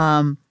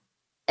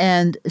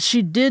 and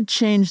she did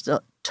change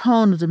the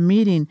tone of the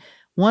meeting.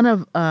 One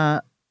of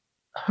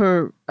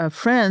her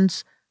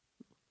friends,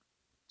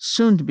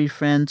 soon to be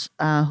friends,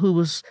 who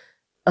was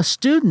a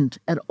student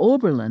at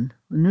Oberlin,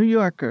 a New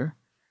Yorker,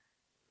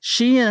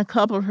 she and a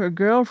couple of her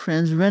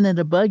girlfriends rented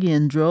a buggy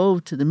and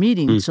drove to the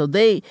meeting. So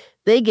they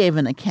gave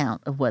an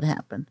account of what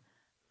happened.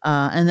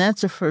 And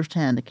that's a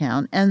firsthand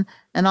account. And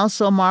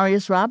also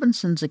Marius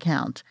Robinson's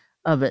account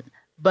of it.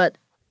 But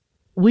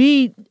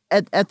we,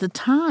 at the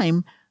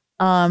time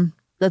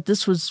that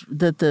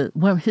the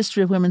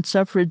history of women's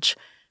suffrage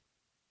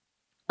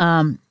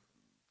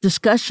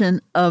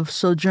discussion of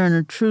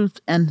Sojourner Truth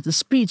and the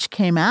speech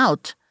came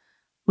out,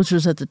 which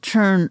was at the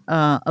turn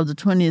of the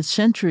 20th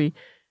century,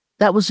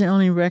 that was the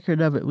only record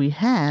of it we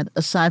had,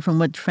 aside from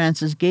what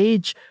Frances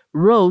Gage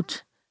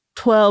wrote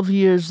 12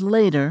 years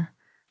later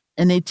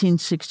in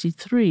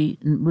 1863,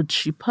 which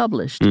she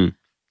published.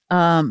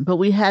 But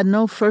we had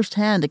no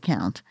firsthand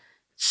account.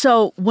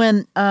 So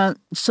when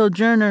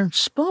Sojourner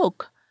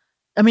spoke,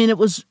 I mean, it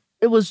was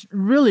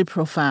really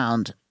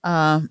profound.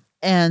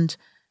 And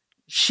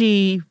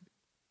she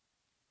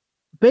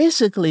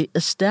basically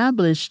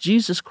established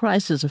Jesus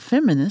Christ as a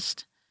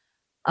feminist,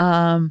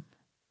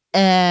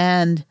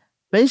 and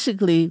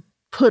basically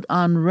put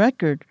on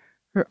record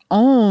her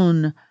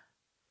own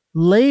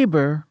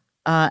labor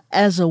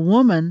as a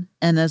woman,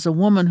 and as a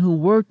woman who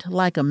worked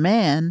like a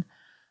man,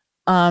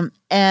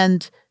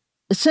 and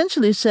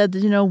essentially said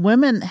that,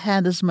 women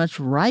had as much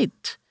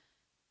right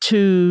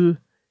to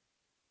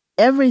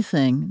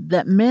everything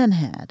that men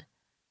had.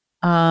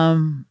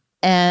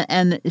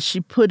 And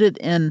she put it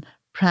in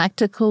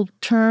practical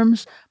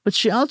terms, but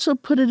she also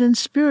put it in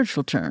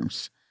spiritual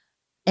terms.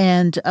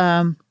 And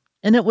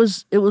it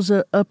was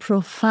a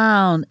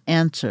profound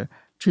answer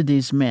to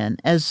these men.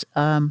 As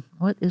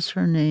what is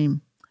her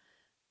name?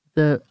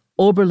 The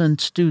Oberlin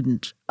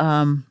student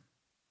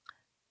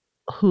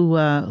who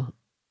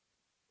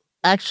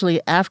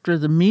actually after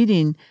the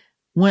meeting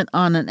went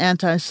on an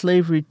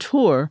anti-slavery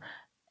tour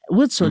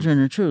with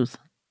Sojourner Truth.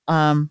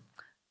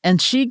 And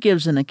she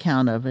gives an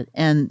account of it.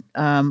 And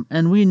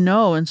we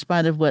know, in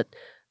spite of what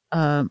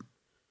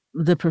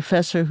the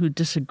professor who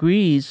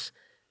disagrees,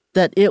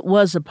 that it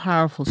was a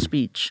powerful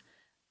speech.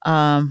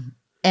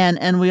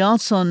 And we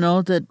also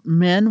know that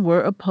men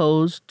were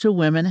opposed to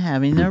women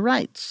having their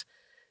rights.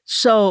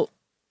 So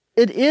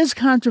it is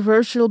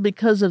controversial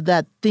because of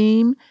that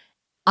theme,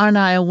 "Aren't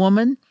I a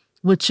woman?"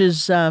 which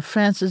is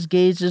Frances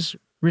Gage's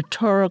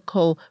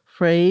rhetorical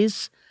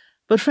phrase.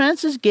 But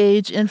Frances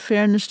Gage, in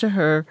fairness to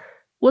her,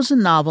 was a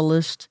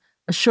novelist,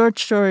 a short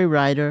story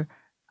writer,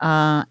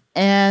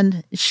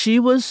 and she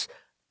was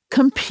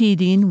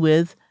competing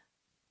with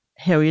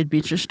Harriet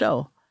Beecher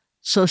Stowe.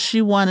 So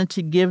she wanted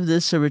to give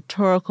this a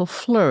rhetorical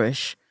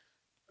flourish.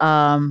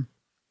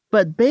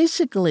 But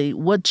basically,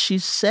 what she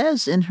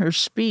says in her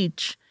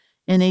speech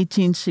in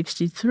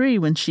 1863,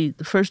 when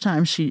the first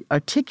time she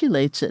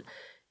articulates it,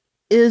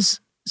 is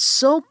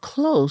so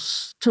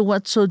close to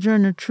what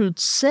Sojourner Truth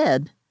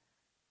said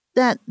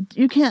that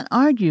you can't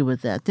argue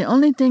with that. The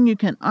only thing you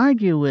can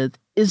argue with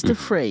is the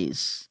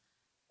phrase,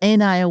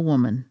 "Ain't I a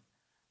woman?"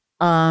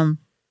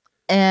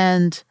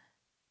 And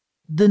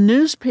the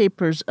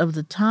newspapers of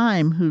the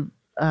time who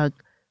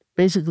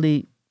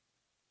basically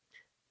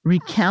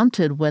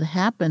recounted what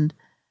happened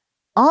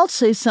all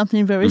say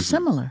something very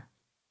similar.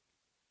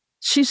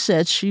 She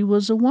said she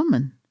was a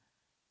woman.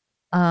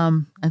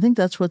 I think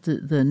that's what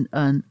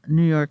the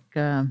New York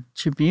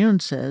Tribune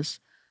says.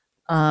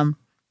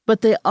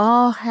 But they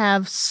all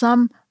have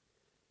some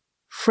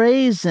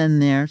phrase in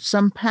there,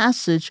 some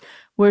passage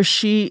where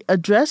she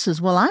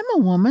addresses, well, I'm a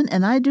woman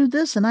and I do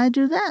this and I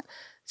do that.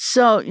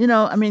 So,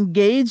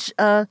 Gage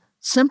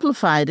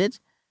simplified it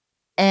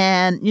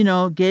and,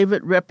 gave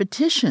it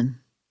repetition.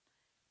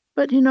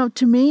 But,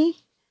 to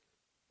me,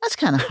 that's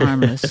kind of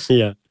harmless.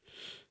 Yeah.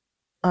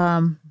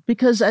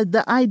 Because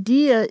the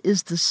idea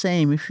is the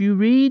same. If you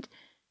read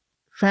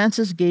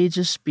Frances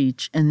Gage's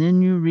speech and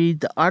then you read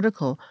the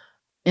article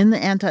in the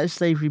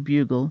Anti-Slavery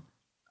Bugle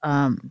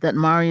that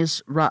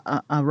Marius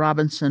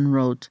Robinson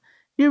wrote,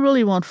 you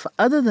really won't,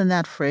 other than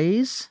that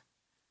phrase,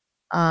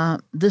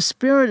 the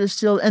spirit is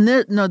still, and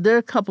there are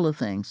a couple of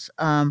things.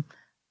 And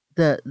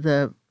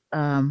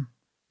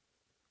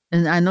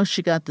I know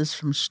she got this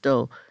from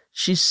Stowe.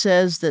 She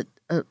says that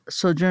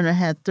Sojourner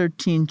had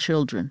 13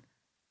 children.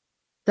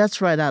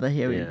 That's right out of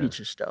Harriet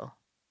Beecher Stowe.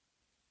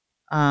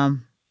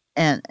 And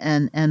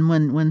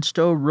when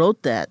Stowe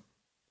wrote that,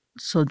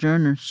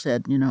 Sojourner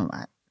said,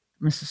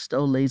 Mrs.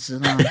 Stowe lays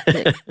it on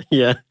thick.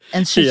 Yeah.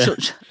 And so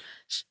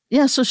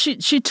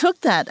she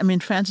took that.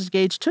 Frances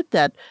Gage took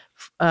that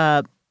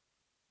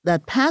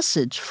that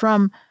passage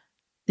from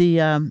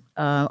the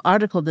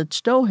article that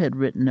Stowe had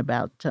written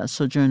about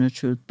Sojourner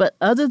Truth. But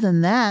other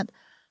than that,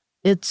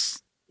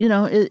 it's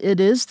it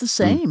is the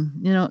same.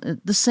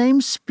 The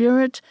same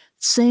spirit,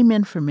 same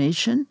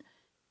information.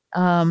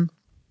 But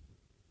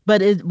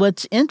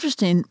what's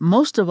interesting,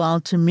 most of all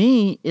to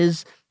me,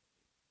 is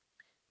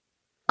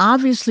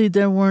obviously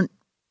there weren't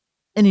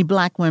any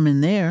black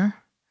women there.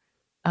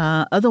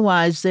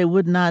 Otherwise, they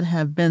would not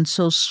have been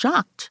so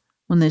shocked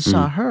when they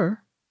saw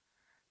her.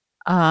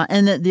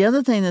 And the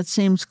other thing that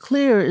seems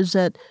clear is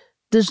that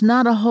wasn't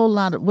not a whole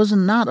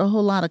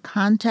lot of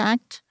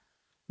contact,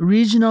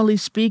 regionally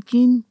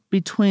speaking,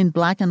 between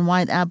black and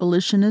white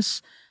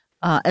abolitionists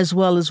as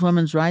well as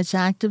women's rights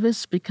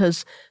activists,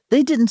 because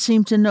they didn't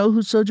seem to know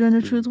who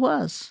Sojourner Truth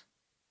was.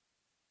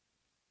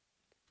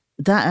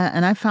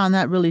 And I found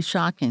that really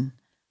shocking.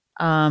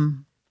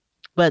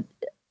 But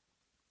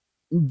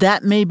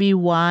that may be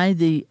why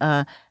the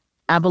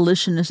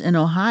abolitionists in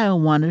Ohio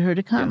wanted her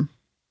to come. Yeah.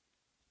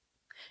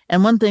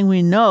 And one thing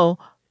we know,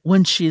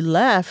 when she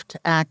left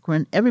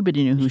Akron,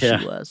 everybody knew who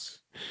she was.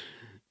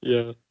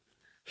 Yeah.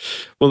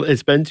 Well,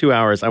 it's been 2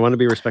 hours. I want to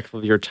be respectful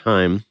of your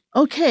time.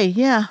 Okay,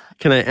 yeah.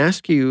 Can I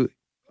ask you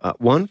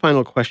one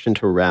final question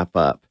to wrap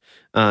up?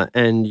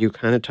 And you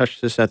kind of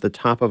touched this at the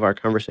top of our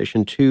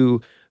conversation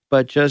too,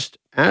 but just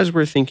as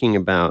we're thinking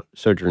about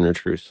Sojourner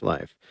Truth's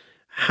life,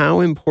 how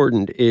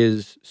important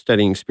is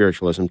studying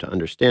spiritualism to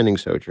understanding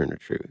Sojourner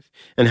Truth?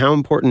 And how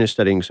important is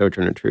studying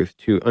Sojourner Truth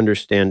to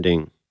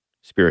understanding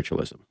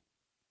spiritualism?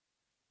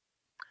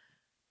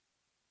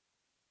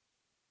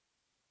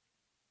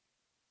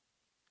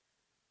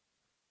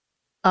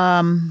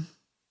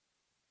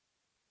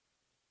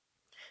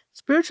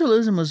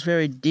 Spiritualism was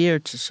very dear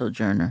to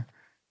Sojourner.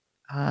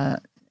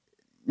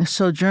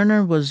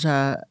 Sojourner was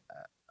a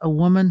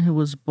woman who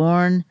was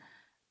born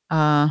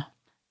at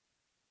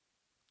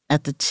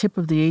the tip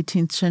of the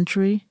 18th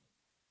century,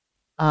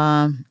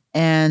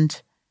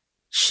 and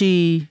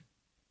she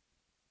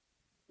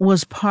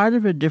was part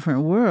of a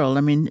different world.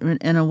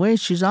 In a way,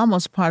 she's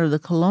almost part of the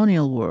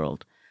colonial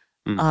world.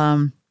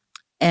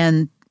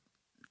 And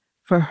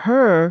for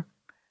her,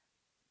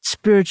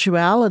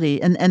 spirituality,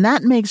 and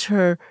that makes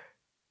her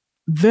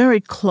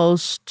very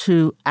close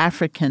to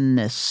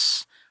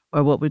Africanness,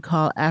 or what we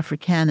call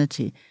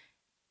Africanity.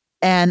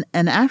 And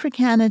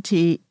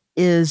Africanity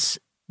is,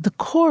 the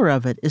core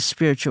of it is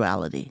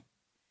spirituality.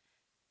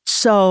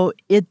 So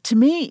to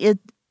me,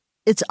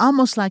 it's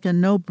almost like a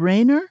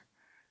no-brainer.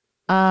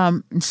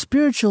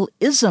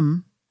 Spiritualism,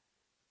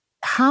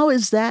 how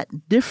is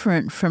that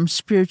different from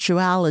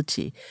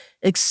spirituality?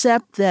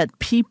 Except that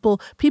people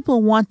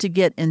want to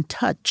get in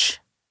touch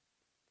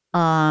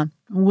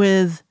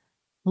with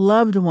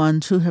loved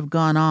ones who have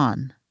gone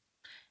on.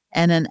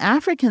 And in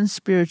African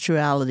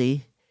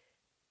spirituality,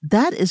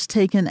 that is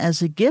taken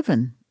as a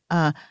given,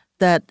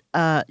 that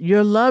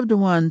your loved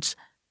ones,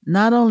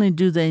 not only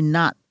do they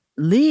not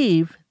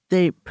leave,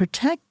 they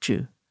protect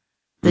you.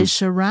 They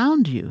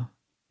surround you.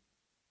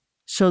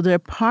 So they're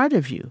part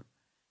of you.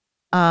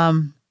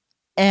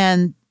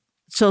 And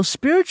so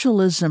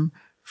spiritualism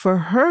for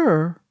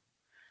her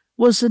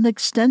was an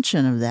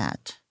extension of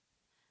that.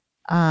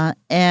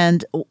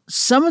 And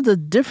some of the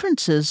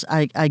differences,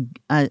 I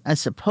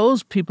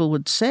suppose people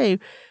would say,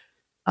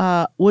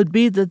 would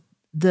be that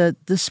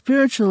the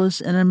spiritualists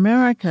in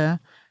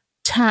America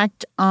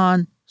tacked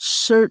on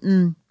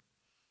certain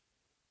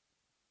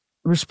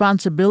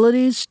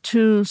responsibilities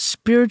to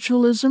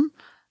spiritualism,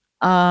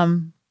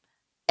 and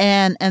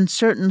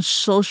certain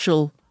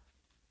social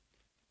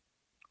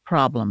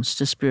problems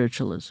to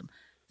spiritualism.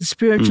 The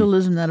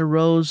spiritualism that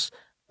arose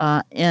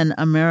in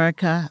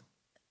America,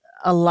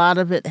 a lot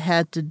of it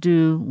had to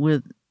do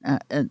with,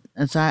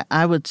 as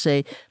I would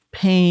say,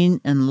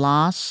 pain and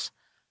loss.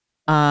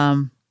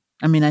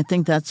 I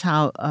think that's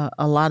how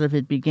a lot of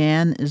it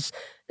began, is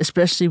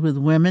especially with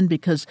women,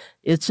 because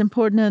it's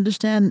important to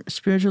understand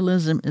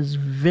spiritualism is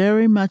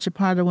very much a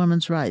part of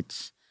women's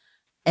rights.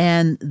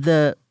 And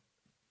the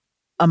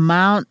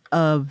amount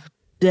of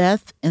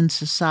death in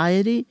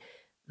society,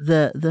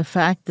 the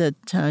fact that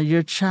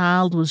your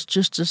child was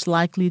just as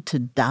likely to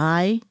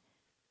die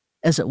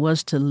as it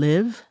was to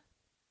live.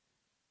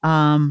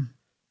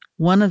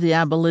 One of the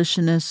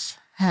abolitionists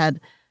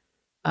had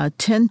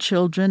 10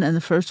 children, and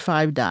the first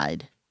 5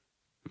 died.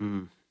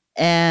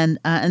 And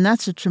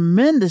that's a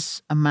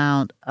tremendous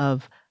amount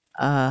of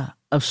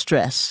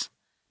stress.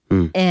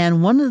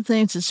 And one of the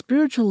things that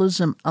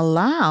spiritualism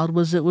allowed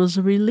was it was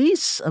a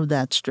release of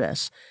that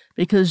stress,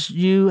 because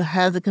you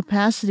had the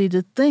capacity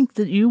to think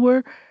that you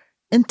were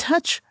in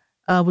touch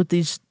with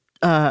these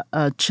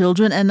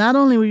children, and not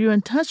only were you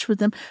in touch with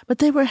them, but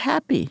they were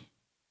happy.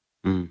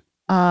 No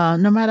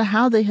matter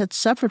how they had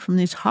suffered from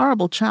these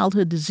horrible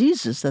childhood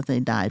diseases that they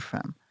died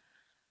from.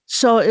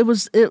 So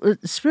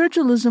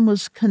spiritualism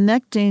was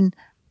connecting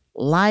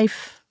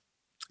life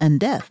and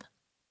death.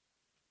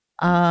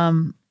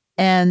 And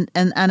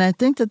I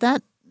think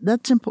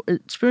that's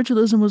important.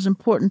 Spiritualism was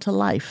important to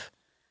life.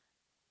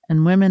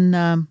 And women,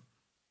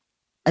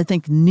 I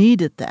think,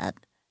 needed that.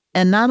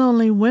 And not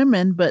only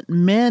women, but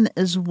men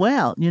as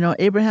well. You know,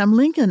 Abraham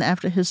Lincoln,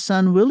 after his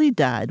son Willie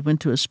died, went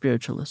to a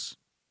spiritualist.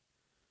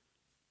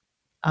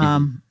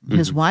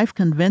 His wife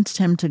convinced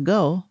him to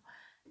go,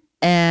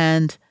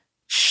 and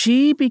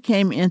she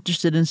became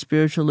interested in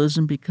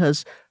spiritualism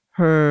because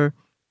her,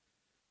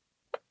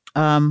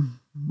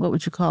 what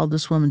would you call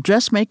this woman?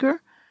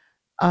 Dressmaker.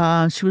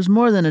 She was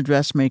more than a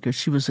dressmaker.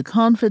 She was a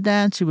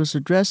confidante. She was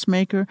a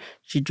dressmaker.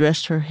 She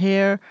dressed her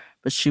hair,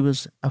 but she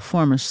was a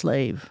former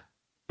slave.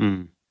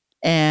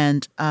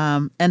 And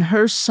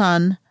her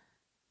son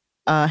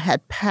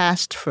had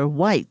passed for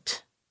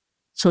white,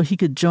 so he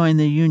could join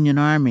the Union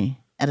Army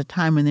at a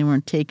time when they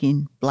weren't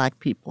taking black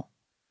people.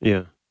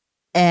 Yeah.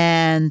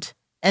 And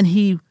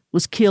he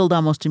was killed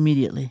almost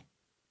immediately.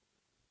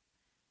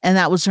 And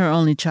that was her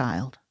only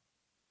child.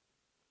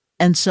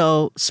 And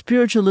so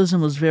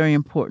spiritualism was very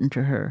important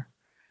to her.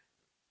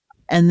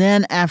 And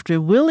then after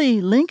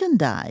Willie Lincoln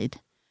died,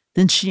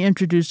 then she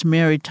introduced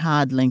Mary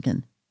Todd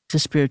Lincoln to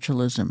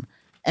spiritualism.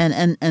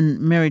 And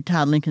Mary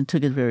Todd Lincoln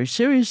took it very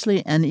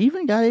seriously, and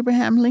even got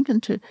Abraham Lincoln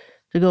to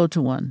go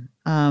to one.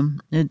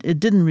 It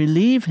didn't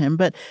relieve him,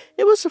 but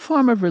it was a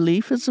form of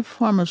relief. It's a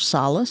form of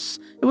solace.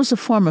 It was a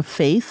form of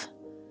faith.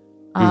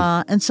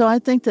 And so I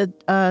think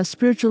that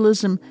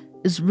spiritualism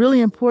is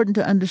really important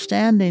to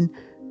understanding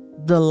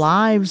the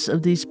lives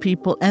of these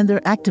people and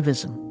their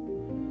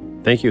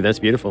activism. Thank you. That's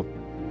beautiful.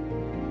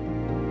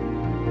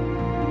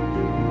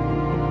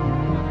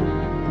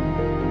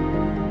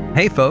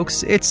 Hey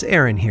folks, it's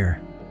Aaron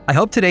here. I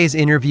hope today's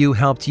interview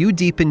helped you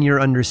deepen your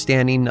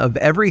understanding of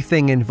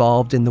everything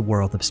involved in the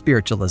world of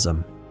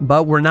spiritualism.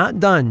 But we're not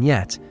done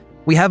yet.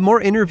 We have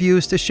more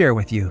interviews to share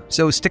with you,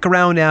 so stick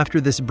around after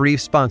this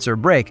brief sponsor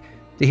break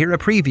to hear a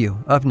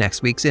preview of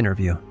next week's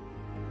interview.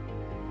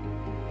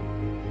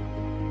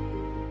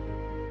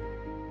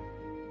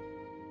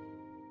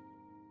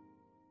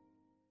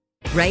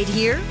 Right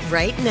here,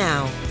 right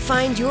now.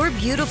 Find your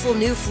beautiful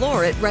new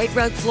floor at Right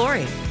Rug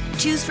Flooring.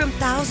 Choose from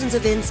thousands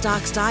of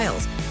in-stock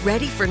styles,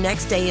 ready for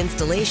next day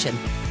installation,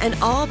 and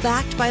all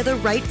backed by the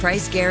right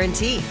price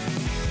guarantee.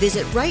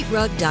 Visit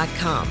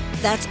rightrug.com.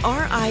 That's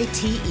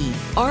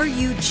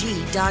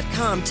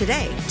RITERUG.com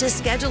today to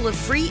schedule a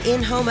free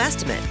in-home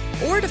estimate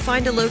or to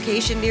find a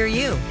location near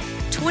you.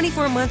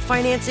 24-month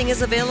financing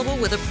is available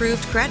with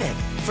approved credit.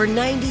 For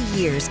 90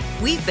 years,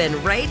 we've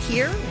been right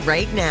here,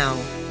 right now.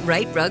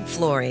 Right Rug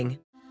Flooring.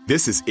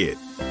 This is it.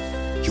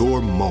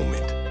 Your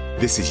moment.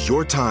 This is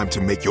your time to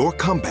make your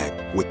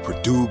comeback with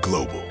Purdue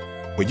Global.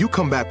 When you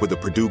come back with a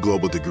Purdue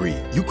Global degree,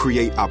 you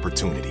create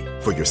opportunity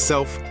for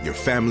yourself, your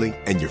family,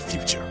 and your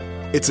future.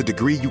 It's a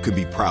degree you can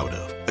be proud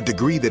of, a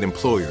degree that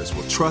employers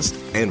will trust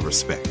and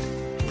respect.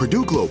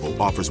 Purdue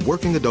Global offers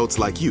working adults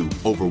like you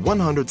over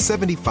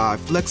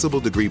 175 flexible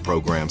degree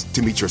programs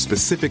to meet your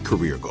specific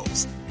career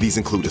goals. These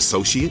include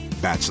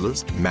associate,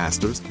 bachelor's,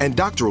 master's, and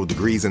doctoral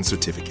degrees and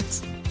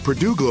certificates.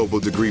 Purdue Global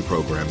degree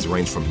programs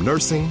range from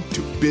nursing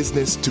to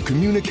business to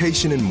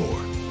communication and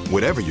more.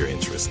 Whatever your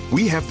interest,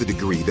 we have the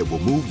degree that will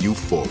move you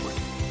forward.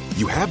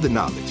 You have the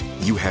knowledge,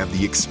 you have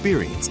the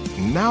experience.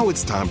 Now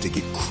it's time to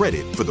get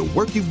credit for the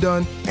work you've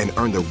done and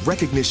earn the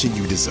recognition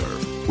you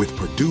deserve with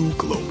Purdue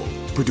Global,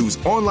 Purdue's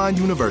online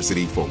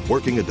university for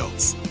working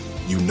adults.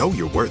 You know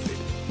you're worth it.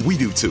 We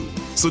do too.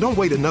 So don't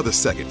wait another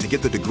second to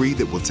get the degree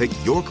that will take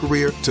your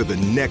career to the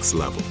next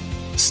level.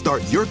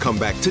 Start your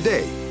comeback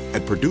today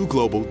at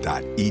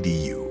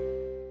purdueglobal.edu.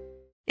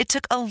 It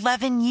took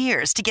 11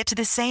 years to get to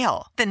this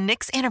sale. The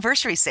Knix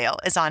Anniversary Sale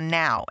is on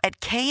now at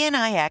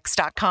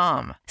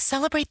knix.com.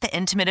 Celebrate the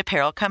intimate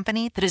apparel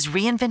company that has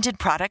reinvented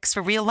products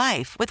for real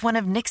life with one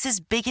of Knix's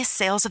biggest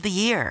sales of the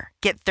year.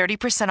 Get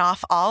 30%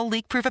 off all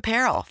leak-proof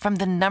apparel from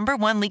the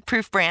 #1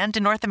 leak-proof brand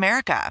in North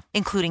America,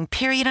 including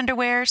period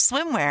underwear,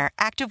 swimwear,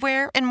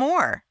 activewear, and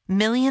more.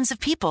 Millions of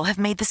people have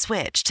made the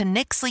switch to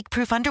Knix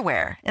leak-proof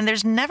underwear, and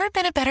there's never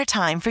been a better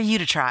time for you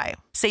to try.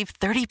 Save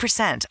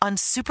 30% on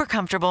super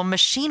comfortable,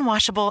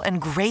 machine-washable,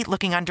 and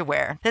great-looking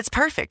underwear that's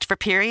perfect for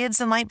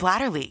periods and light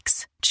bladder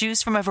leaks.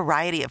 Choose from a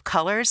variety of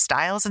colors,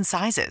 styles, and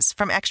sizes,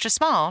 from extra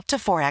small to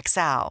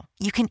 4XL.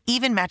 You can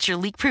even match your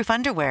leak-proof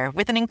underwear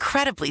with an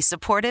incredibly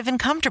supportive and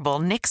comfortable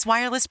Knix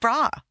wireless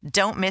bra.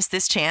 Don't miss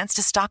this chance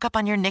to stock up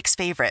on your Knix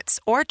favorites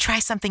or try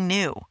something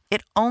new.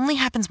 It only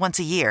happens once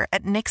a year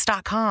at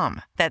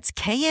Knix.com. That's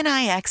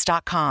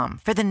KNIX.com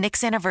for the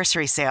Knix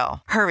Anniversary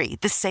Sale. Hurry,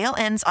 the sale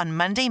ends on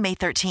Monday, May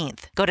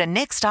 13th. Go to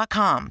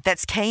Knix.com.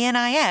 That's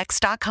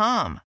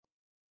KNIX.com.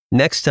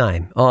 Next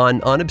time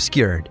on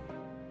Unobscured.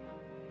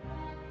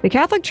 The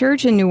Catholic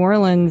Church in New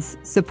Orleans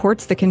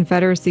supports the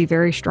Confederacy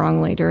very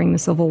strongly during the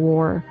Civil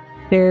War.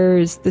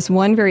 There's this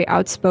one very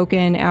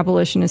outspoken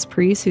abolitionist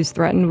priest who's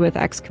threatened with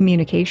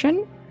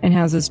excommunication and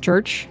has his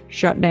church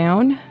shut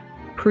down.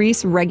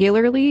 Priests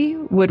regularly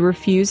would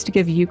refuse to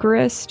give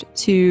Eucharist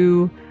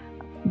to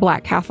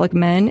Black Catholic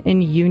men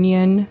in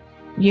Union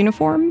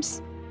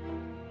uniforms.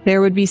 There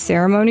would be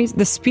ceremonies.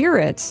 The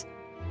spirits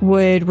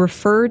would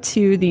refer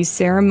to these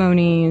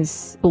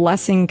ceremonies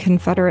blessing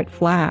Confederate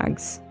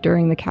flags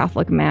during the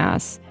Catholic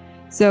Mass.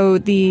 So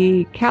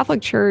the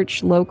Catholic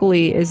Church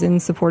locally is in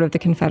support of the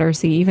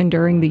Confederacy even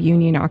during the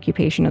Union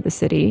occupation of the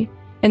city.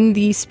 And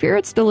the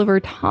spirits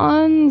deliver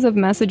tons of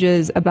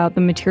messages about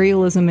the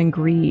materialism and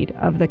greed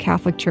of the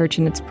Catholic Church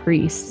and its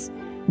priests.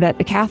 That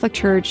the Catholic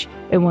Church,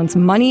 it wants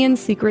money and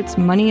secrets,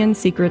 money and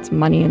secrets,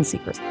 money and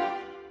secrets.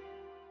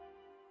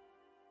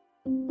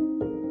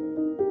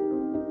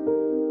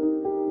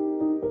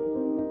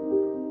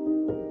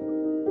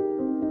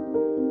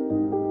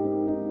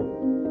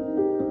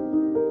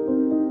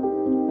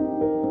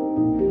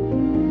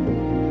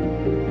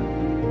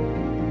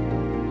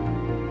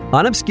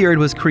 Unobscured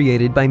was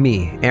created by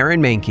me,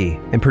 Aaron Mahnke,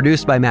 and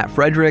produced by Matt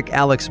Frederick,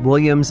 Alex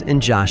Williams,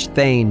 and Josh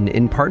Thane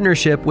in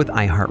partnership with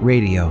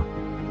iHeartRadio.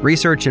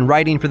 Research and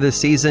writing for this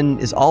season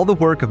is all the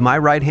work of my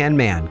right-hand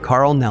man,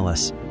 Carl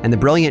Nellis, and the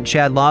brilliant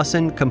Chad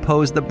Lawson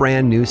composed the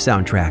brand new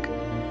soundtrack.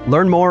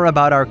 Learn more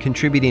about our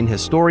contributing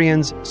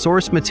historians,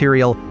 source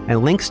material,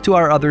 and links to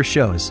our other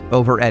shows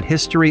over at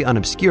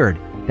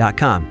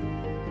historyunobscured.com.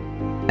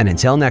 And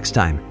until next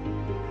time,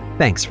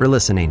 thanks for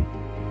listening.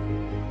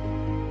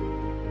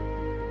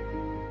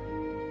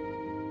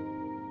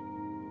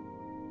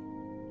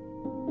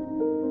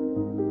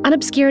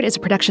 Unobscured is a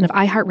production of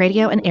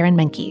iHeartRadio and Aaron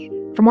Mahnke.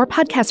 For more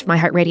podcasts from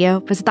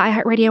iHeartRadio, visit the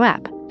iHeartRadio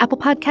app, Apple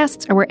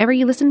Podcasts, or wherever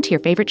you listen to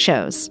your favorite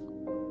shows.